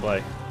been a good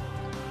play.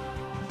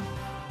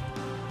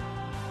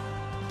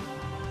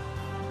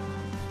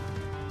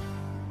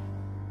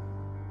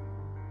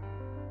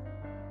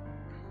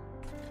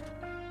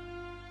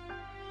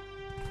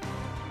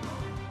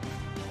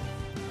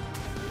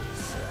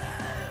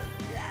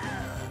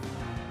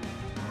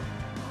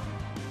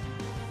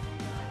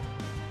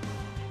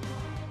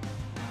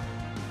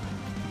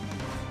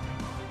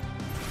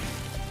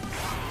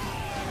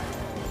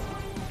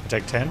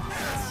 Take 10?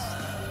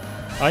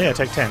 Oh yeah,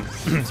 take 10.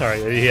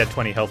 Sorry, he had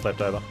 20 health left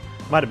over.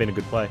 Might have been a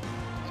good play.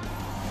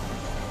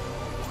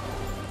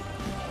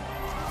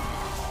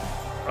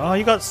 Oh,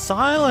 you got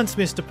silenced,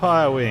 Mr.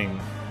 Pirewing.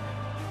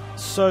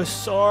 So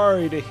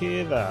sorry to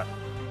hear that.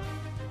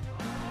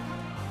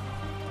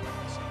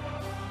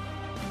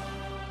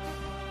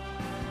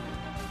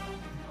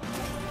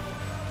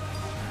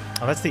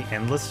 Oh, that's the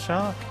Endless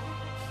Shark?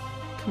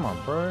 Come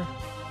on, bro.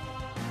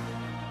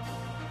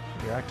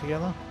 Get your act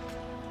together.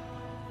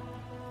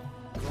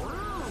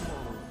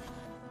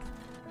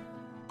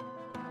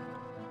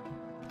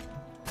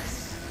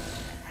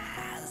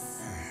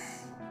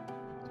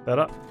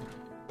 Better.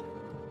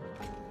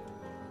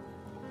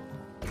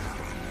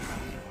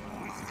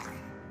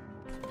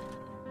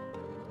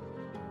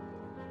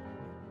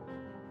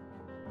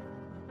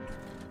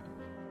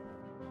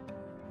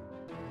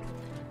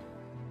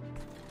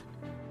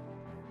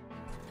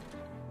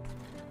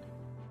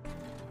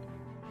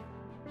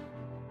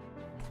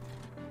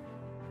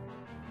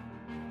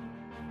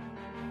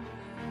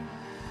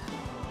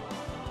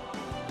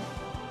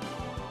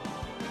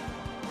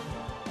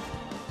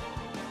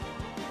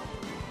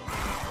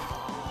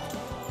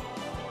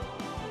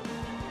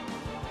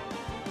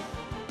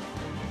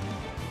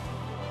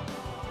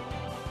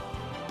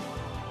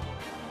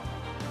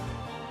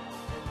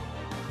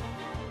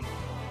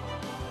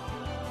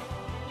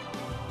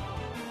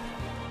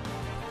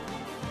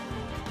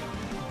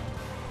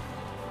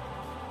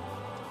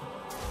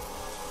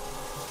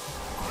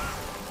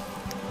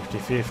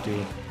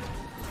 $50.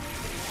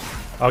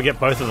 I'll get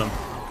both of them.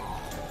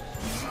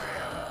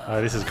 Oh,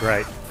 this is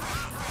great.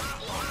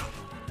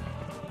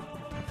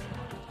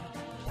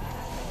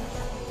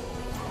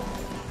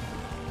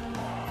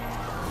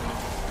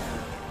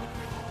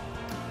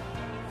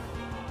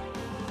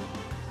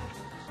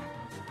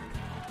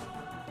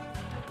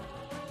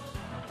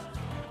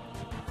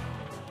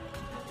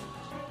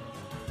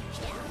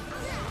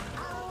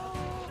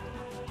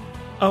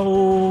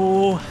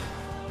 Oh.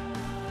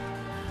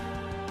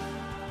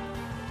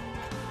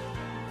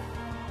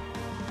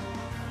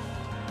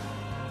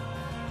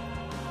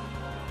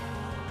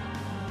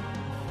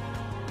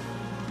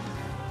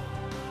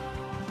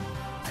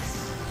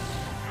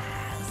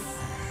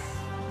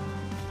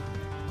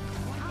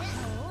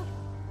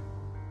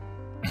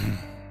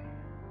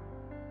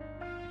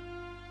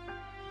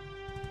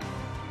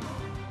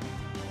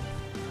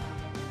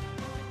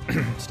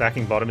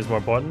 Stacking bottom is more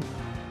important.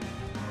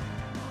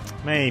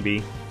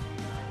 Maybe.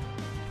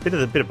 Bit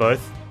of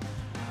both.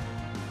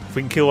 If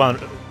we can kill one,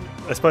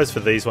 I suppose for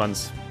these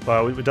ones,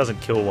 well, it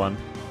doesn't kill one,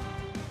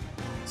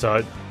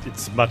 so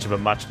it's much of a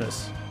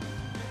muchness.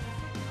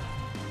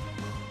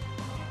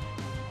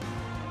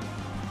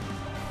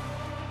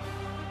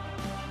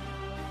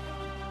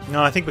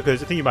 No, I think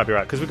you might be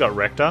right, because we've got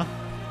Rector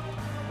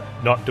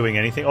not doing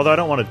anything, although I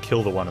don't want to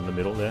kill the one in the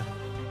middle there.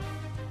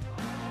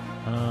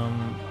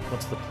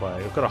 What's the play?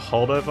 We've got a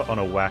holdover on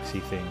a waxy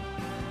thing,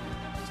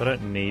 so I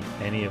don't need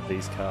any of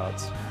these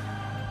cards.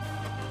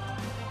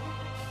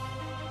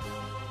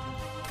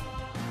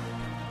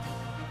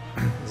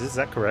 Is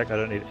that correct? I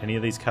don't need any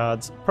of these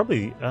cards.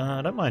 Probably,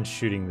 I don't mind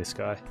shooting this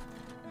guy.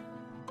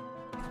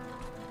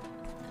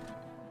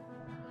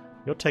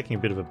 You're taking a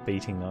bit of a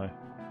beating though.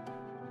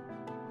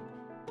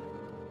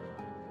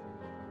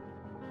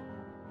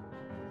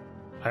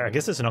 I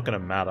guess it's not going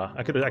to matter.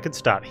 I could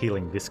start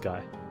healing this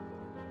guy.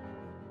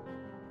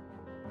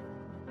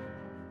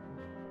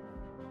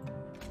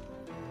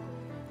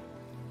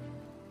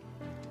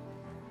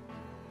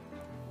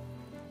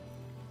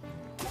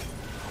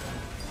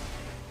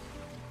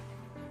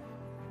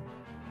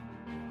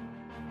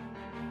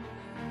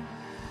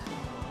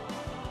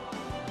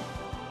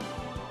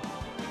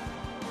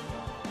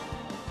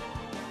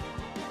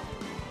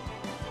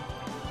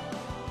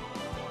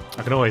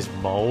 I can always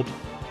mold.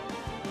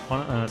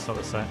 No, that's not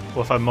the same.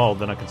 Well, if I mold,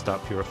 then I can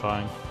start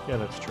purifying. Yeah,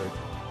 that's true.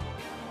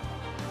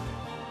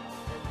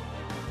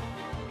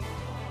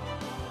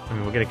 I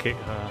mean, we're gonna kick.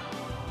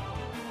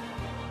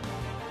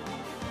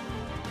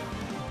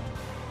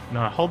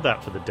 No, hold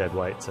that for the dead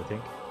weights, I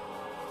think.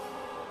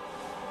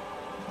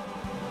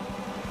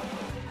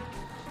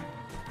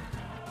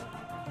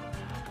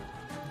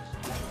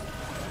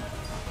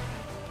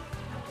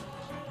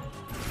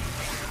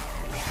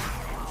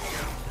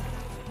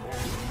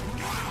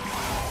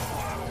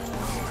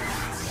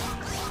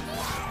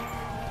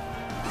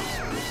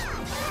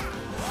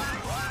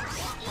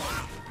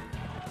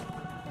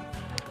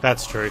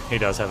 That's true, he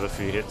does have a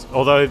few hits.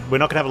 Although, we're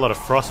not going to have a lot of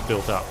frost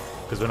built up,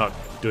 because we're not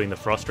doing the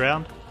frost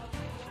round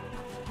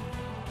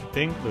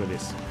thing. Look at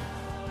this.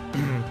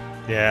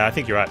 Yeah, I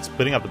think you're right.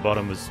 Splitting up the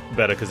bottom was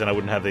better, because then I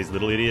wouldn't have these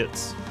little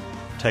idiots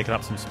taking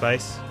up some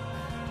space.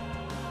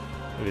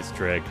 Look at this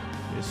dreg.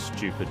 This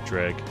stupid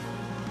dreg.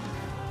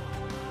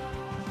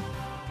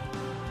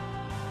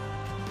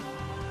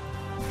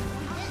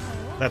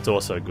 That's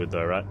also good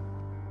though, right?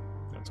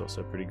 That's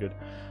also pretty good.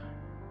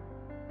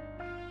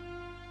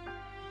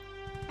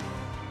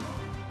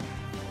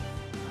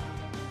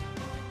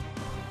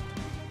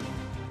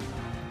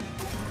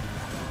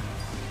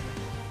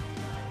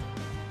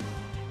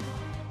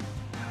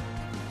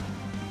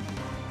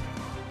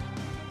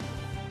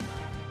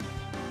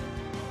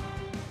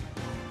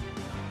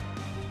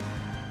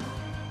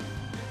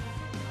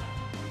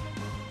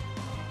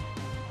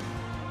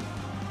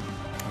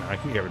 I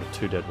can get rid of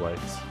 2 dead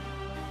weights.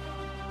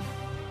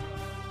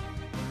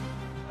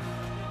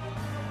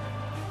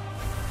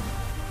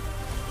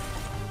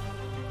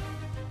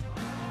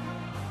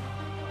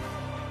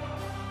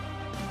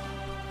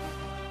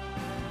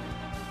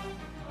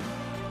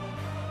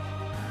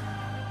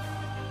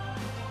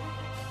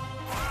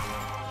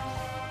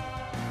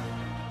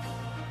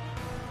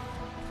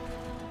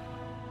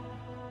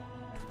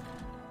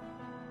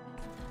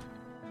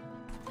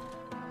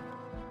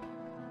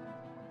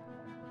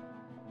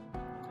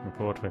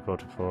 Report 24,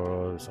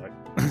 24, it's like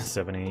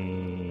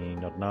 70,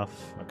 not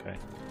enough, okay.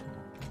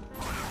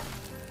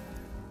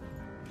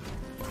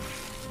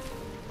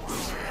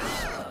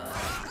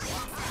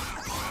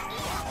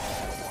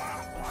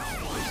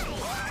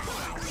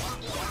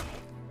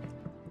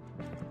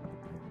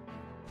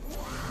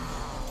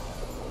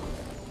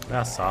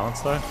 Now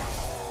silence though.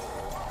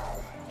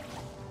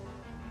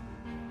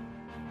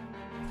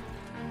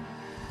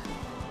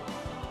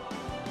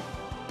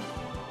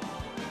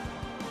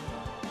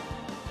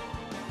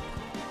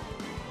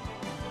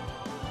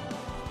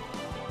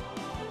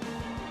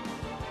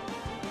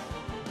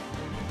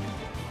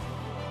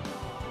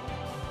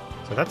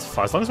 So that's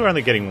fine. As long as we're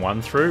only getting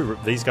 1 through,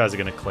 these guys are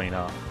going to clean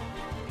up.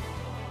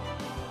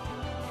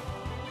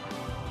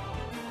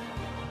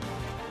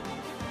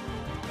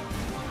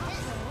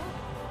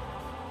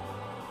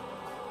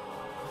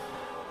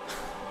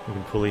 We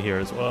can pulley here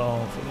as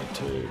well if we need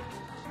to.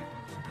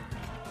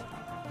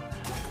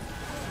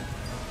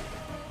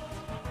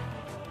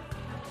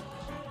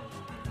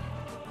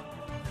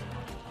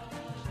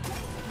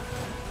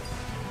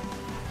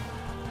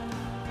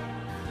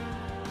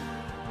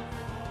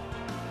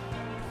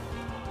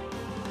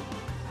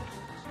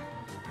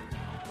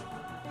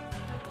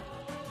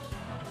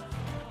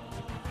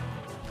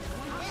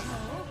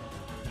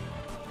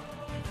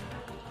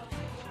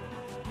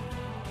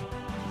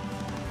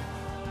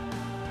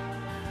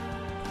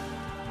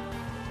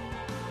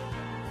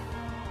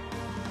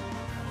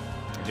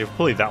 If you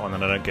pulley that one,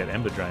 then I don't get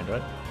Ember Drained,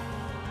 right?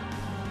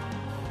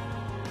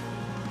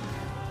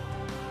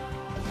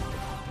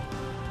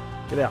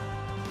 Get out.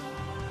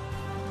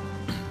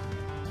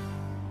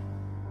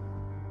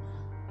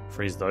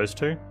 Freeze those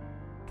 2.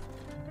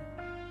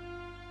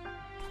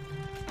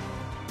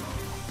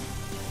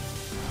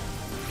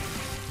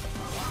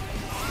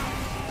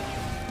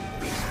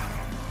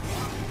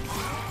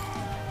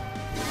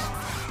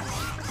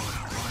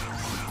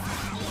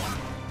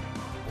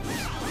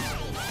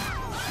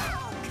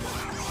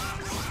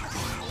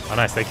 Oh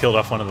nice, they killed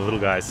off one of the little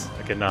guys.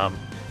 I can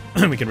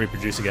we can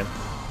reproduce again.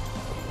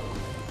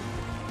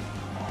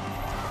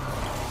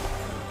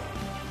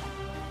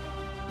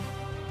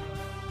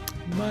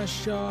 My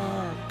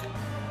shark.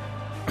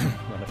 I'm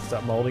gonna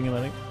start molding him,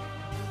 I think.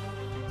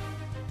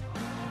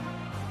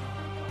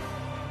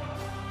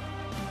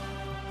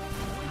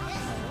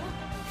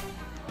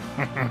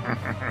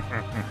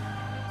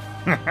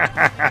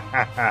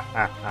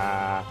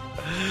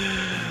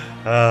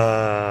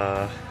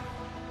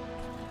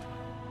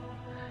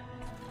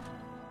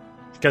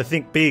 Gotta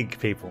think big,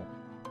 people.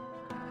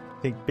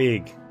 Think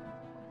big.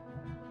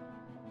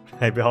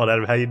 Hey, behold,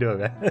 Adam, how you doing,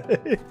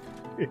 man?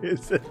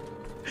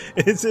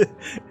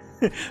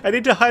 I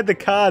need to hide the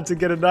cards and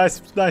get a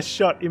nice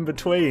shot in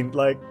between,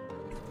 like.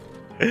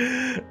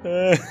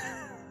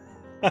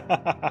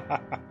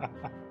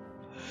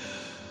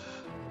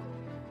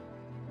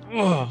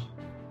 Oh.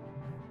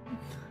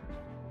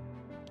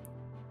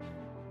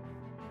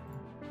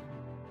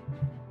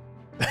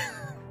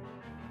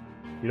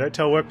 You don't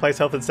tell workplace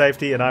health and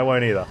safety, and I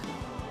won't either.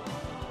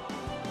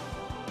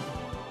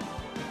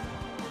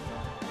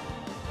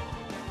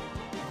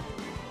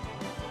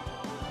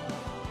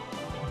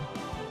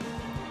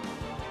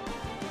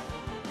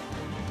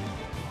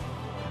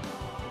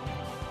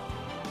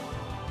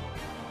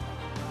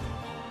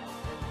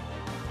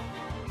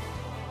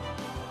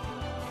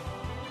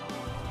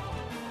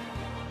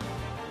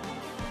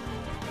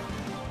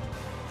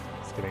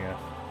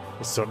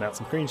 Just sorting out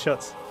some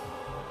screenshots.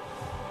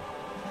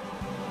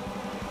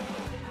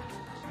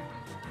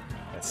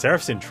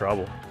 Seraph's in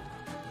trouble.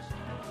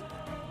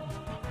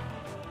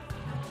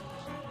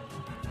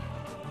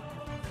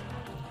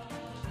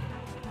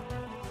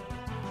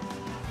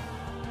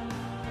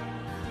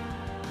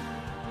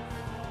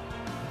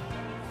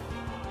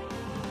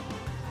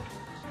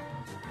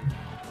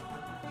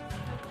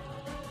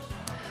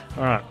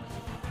 Alright.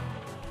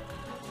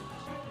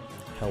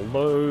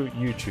 Hello,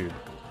 YouTube.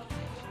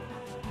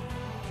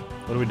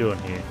 What are we doing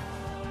here?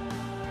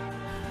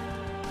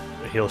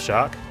 A heal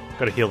shark?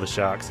 Got to heal the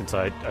shark since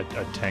I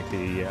tank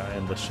the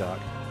endless shark.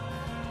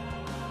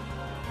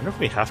 I wonder if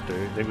we have to.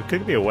 There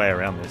could be a way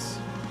around this.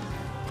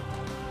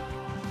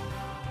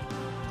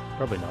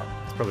 Probably not.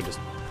 Let's probably just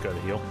go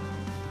to heal.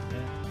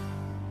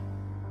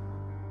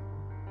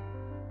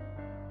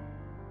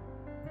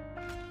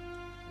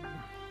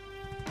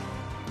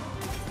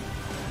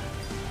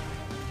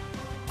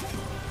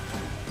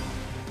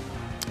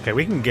 Okay,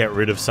 we can get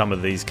rid of some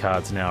of these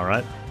cards now,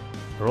 right?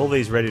 Are all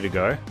these ready to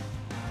go?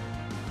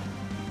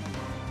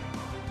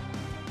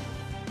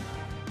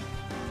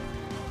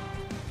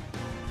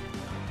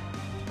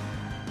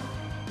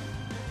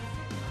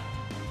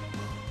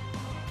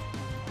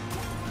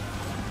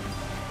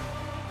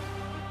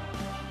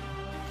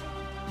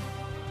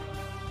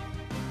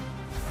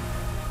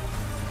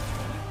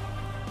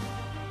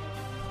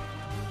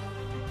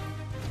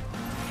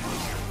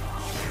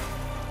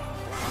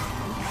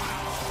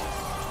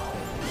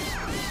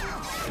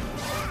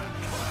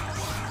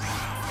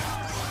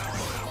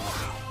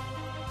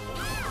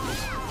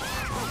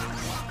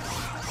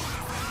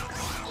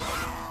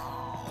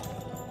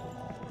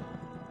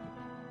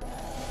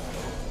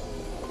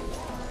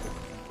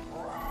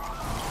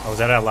 Oh, is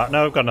that our last?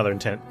 No, I've got another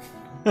intent.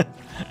 I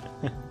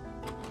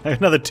have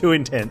another 2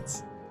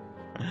 intents.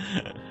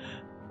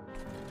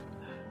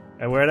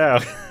 And we're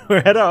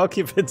at our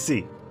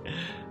occupancy.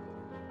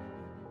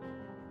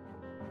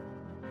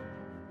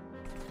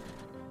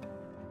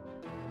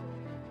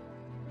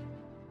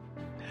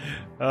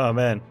 Oh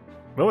man,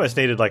 we almost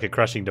needed like a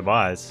crushing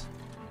demise.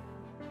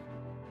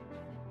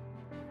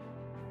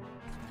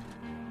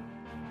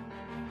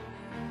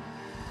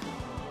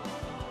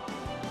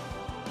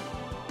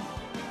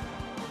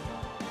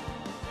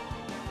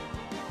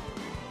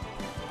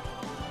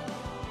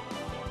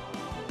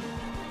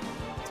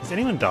 Is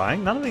anyone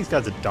dying? None of these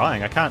guys are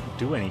dying. I can't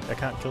do any. I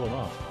can't kill them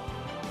off.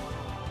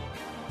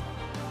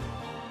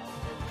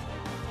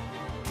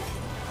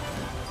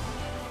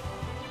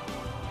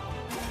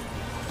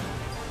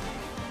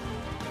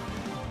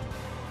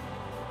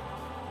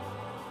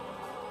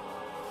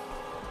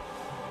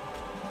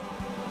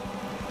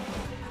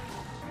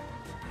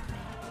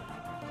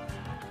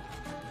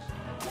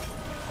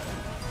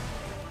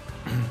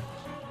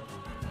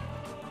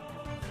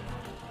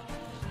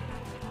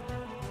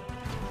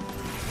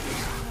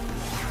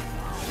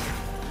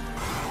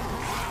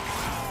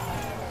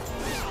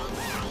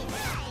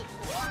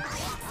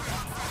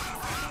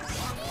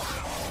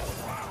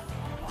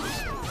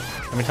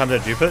 How many times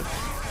did I dupe it?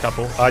 A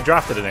couple. I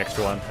drafted an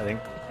extra one, I think,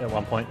 at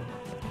one point.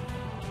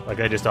 Like,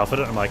 I just offered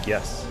it, I'm like,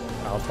 yes,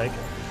 I'll take it.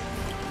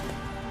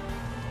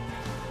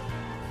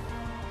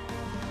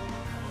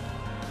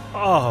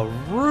 Oh,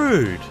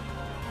 rude!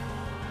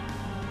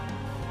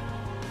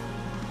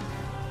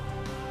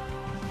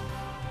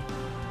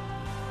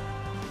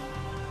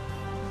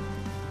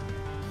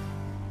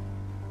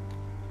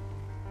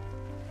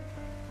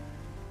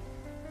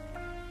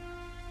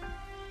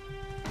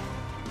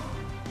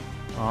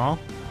 Aw.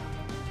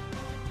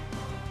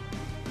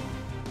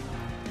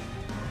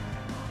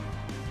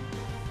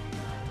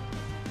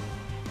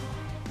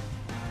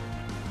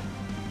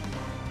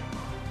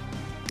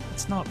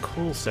 not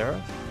cool,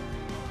 Seraph.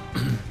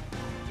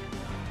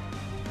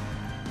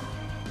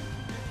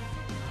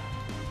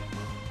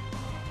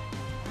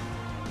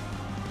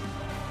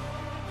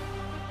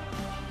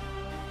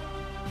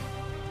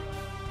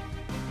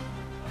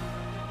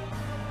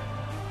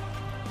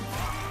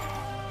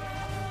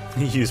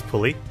 Use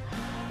pulley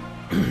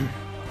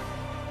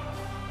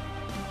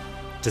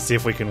to see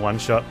if we can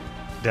one-shot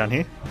down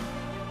here.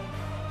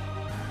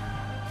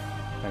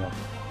 Hang on.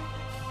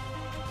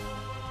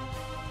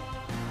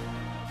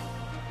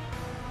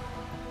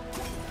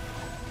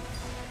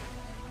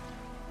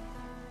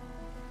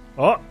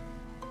 Oh!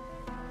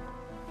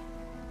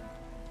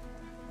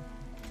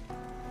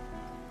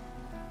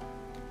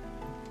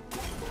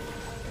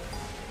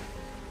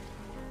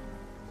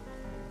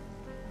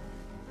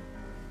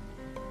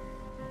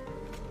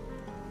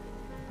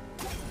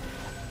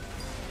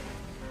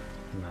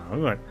 No,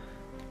 we won't.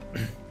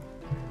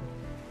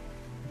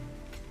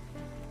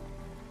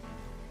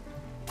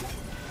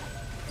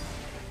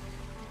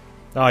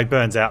 Oh, he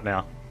burns out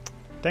now.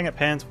 Dang it,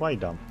 Panz. Why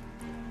dumb?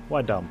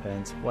 Why dumb,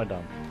 Panz? Why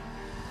dumb?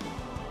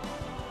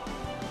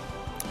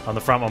 On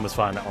the front one was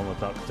fine, that one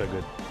was not so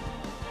good.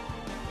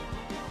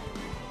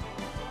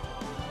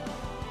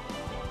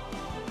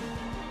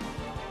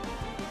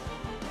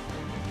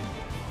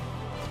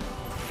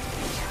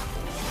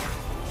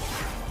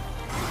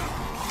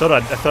 I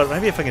thought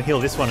maybe if I can heal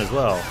this one as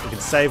well, we can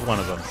save one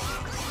of them.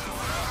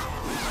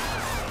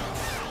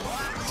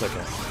 It's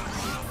okay.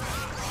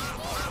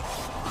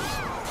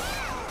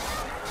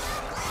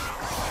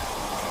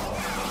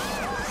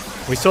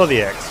 We saw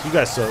the X. You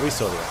guys saw it. We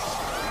saw the X.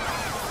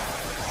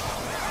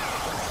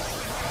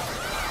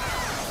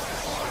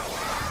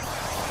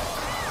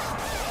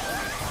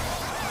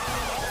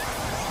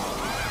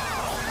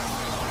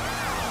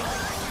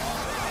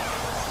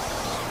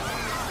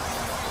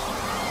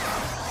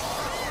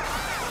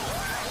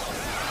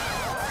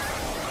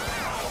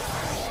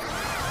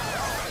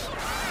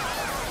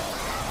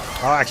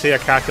 Oh, actually, I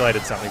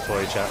calculated something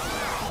for you, chat.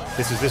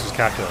 This was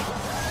calculated.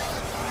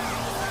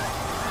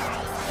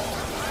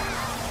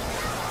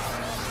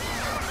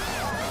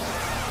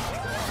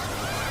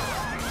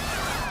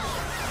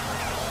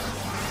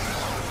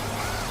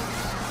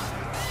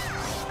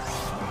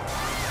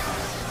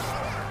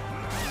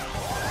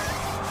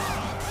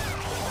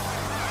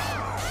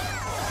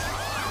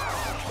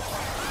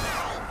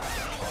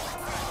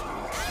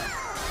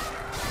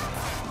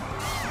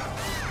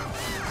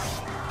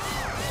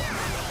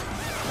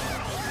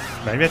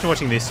 Maybe after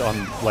watching this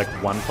on like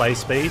one play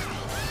speed,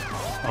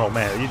 oh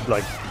man,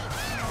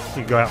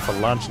 you'd go out for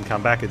lunch and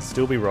come back, it'd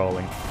still be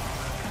rolling.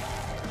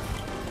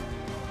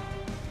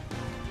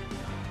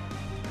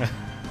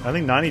 I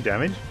think 90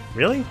 damage.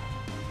 Really?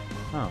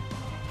 Oh,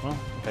 well,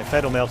 okay.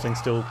 Fatal melting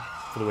still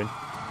for the win.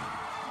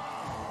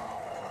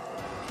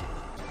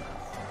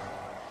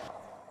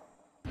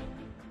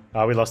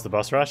 Oh, we lost the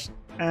boss rush.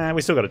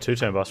 We still got a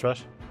 2-turn boss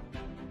rush.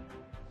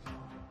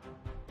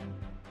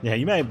 Yeah,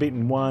 you may have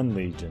beaten one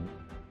legion.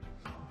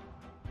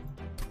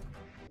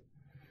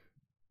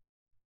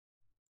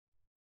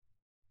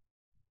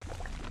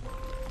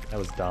 That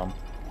was dumb.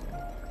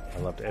 I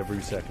loved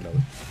every second of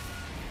it.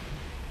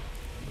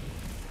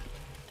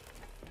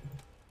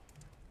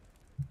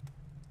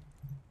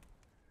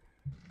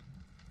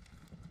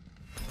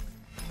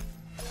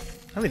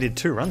 I only did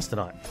 2 runs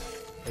tonight.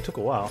 It took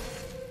a while.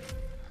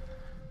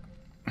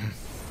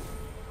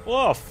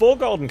 Whoa, 4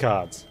 golden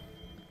cards!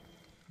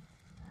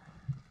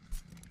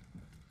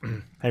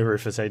 Hey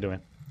Rufus, how you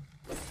doing?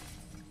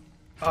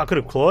 Oh, I could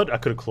have clawed. I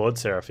could have clawed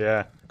Seraph,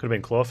 yeah. Could have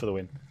been claw for the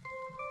win.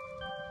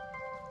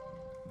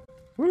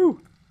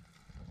 Woo!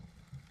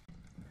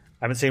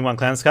 I haven't seen one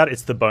Clown's card.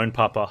 It's the Bone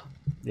Pupper.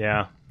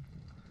 Yeah.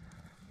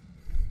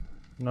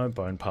 No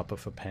Bone Pupper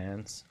for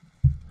Panz.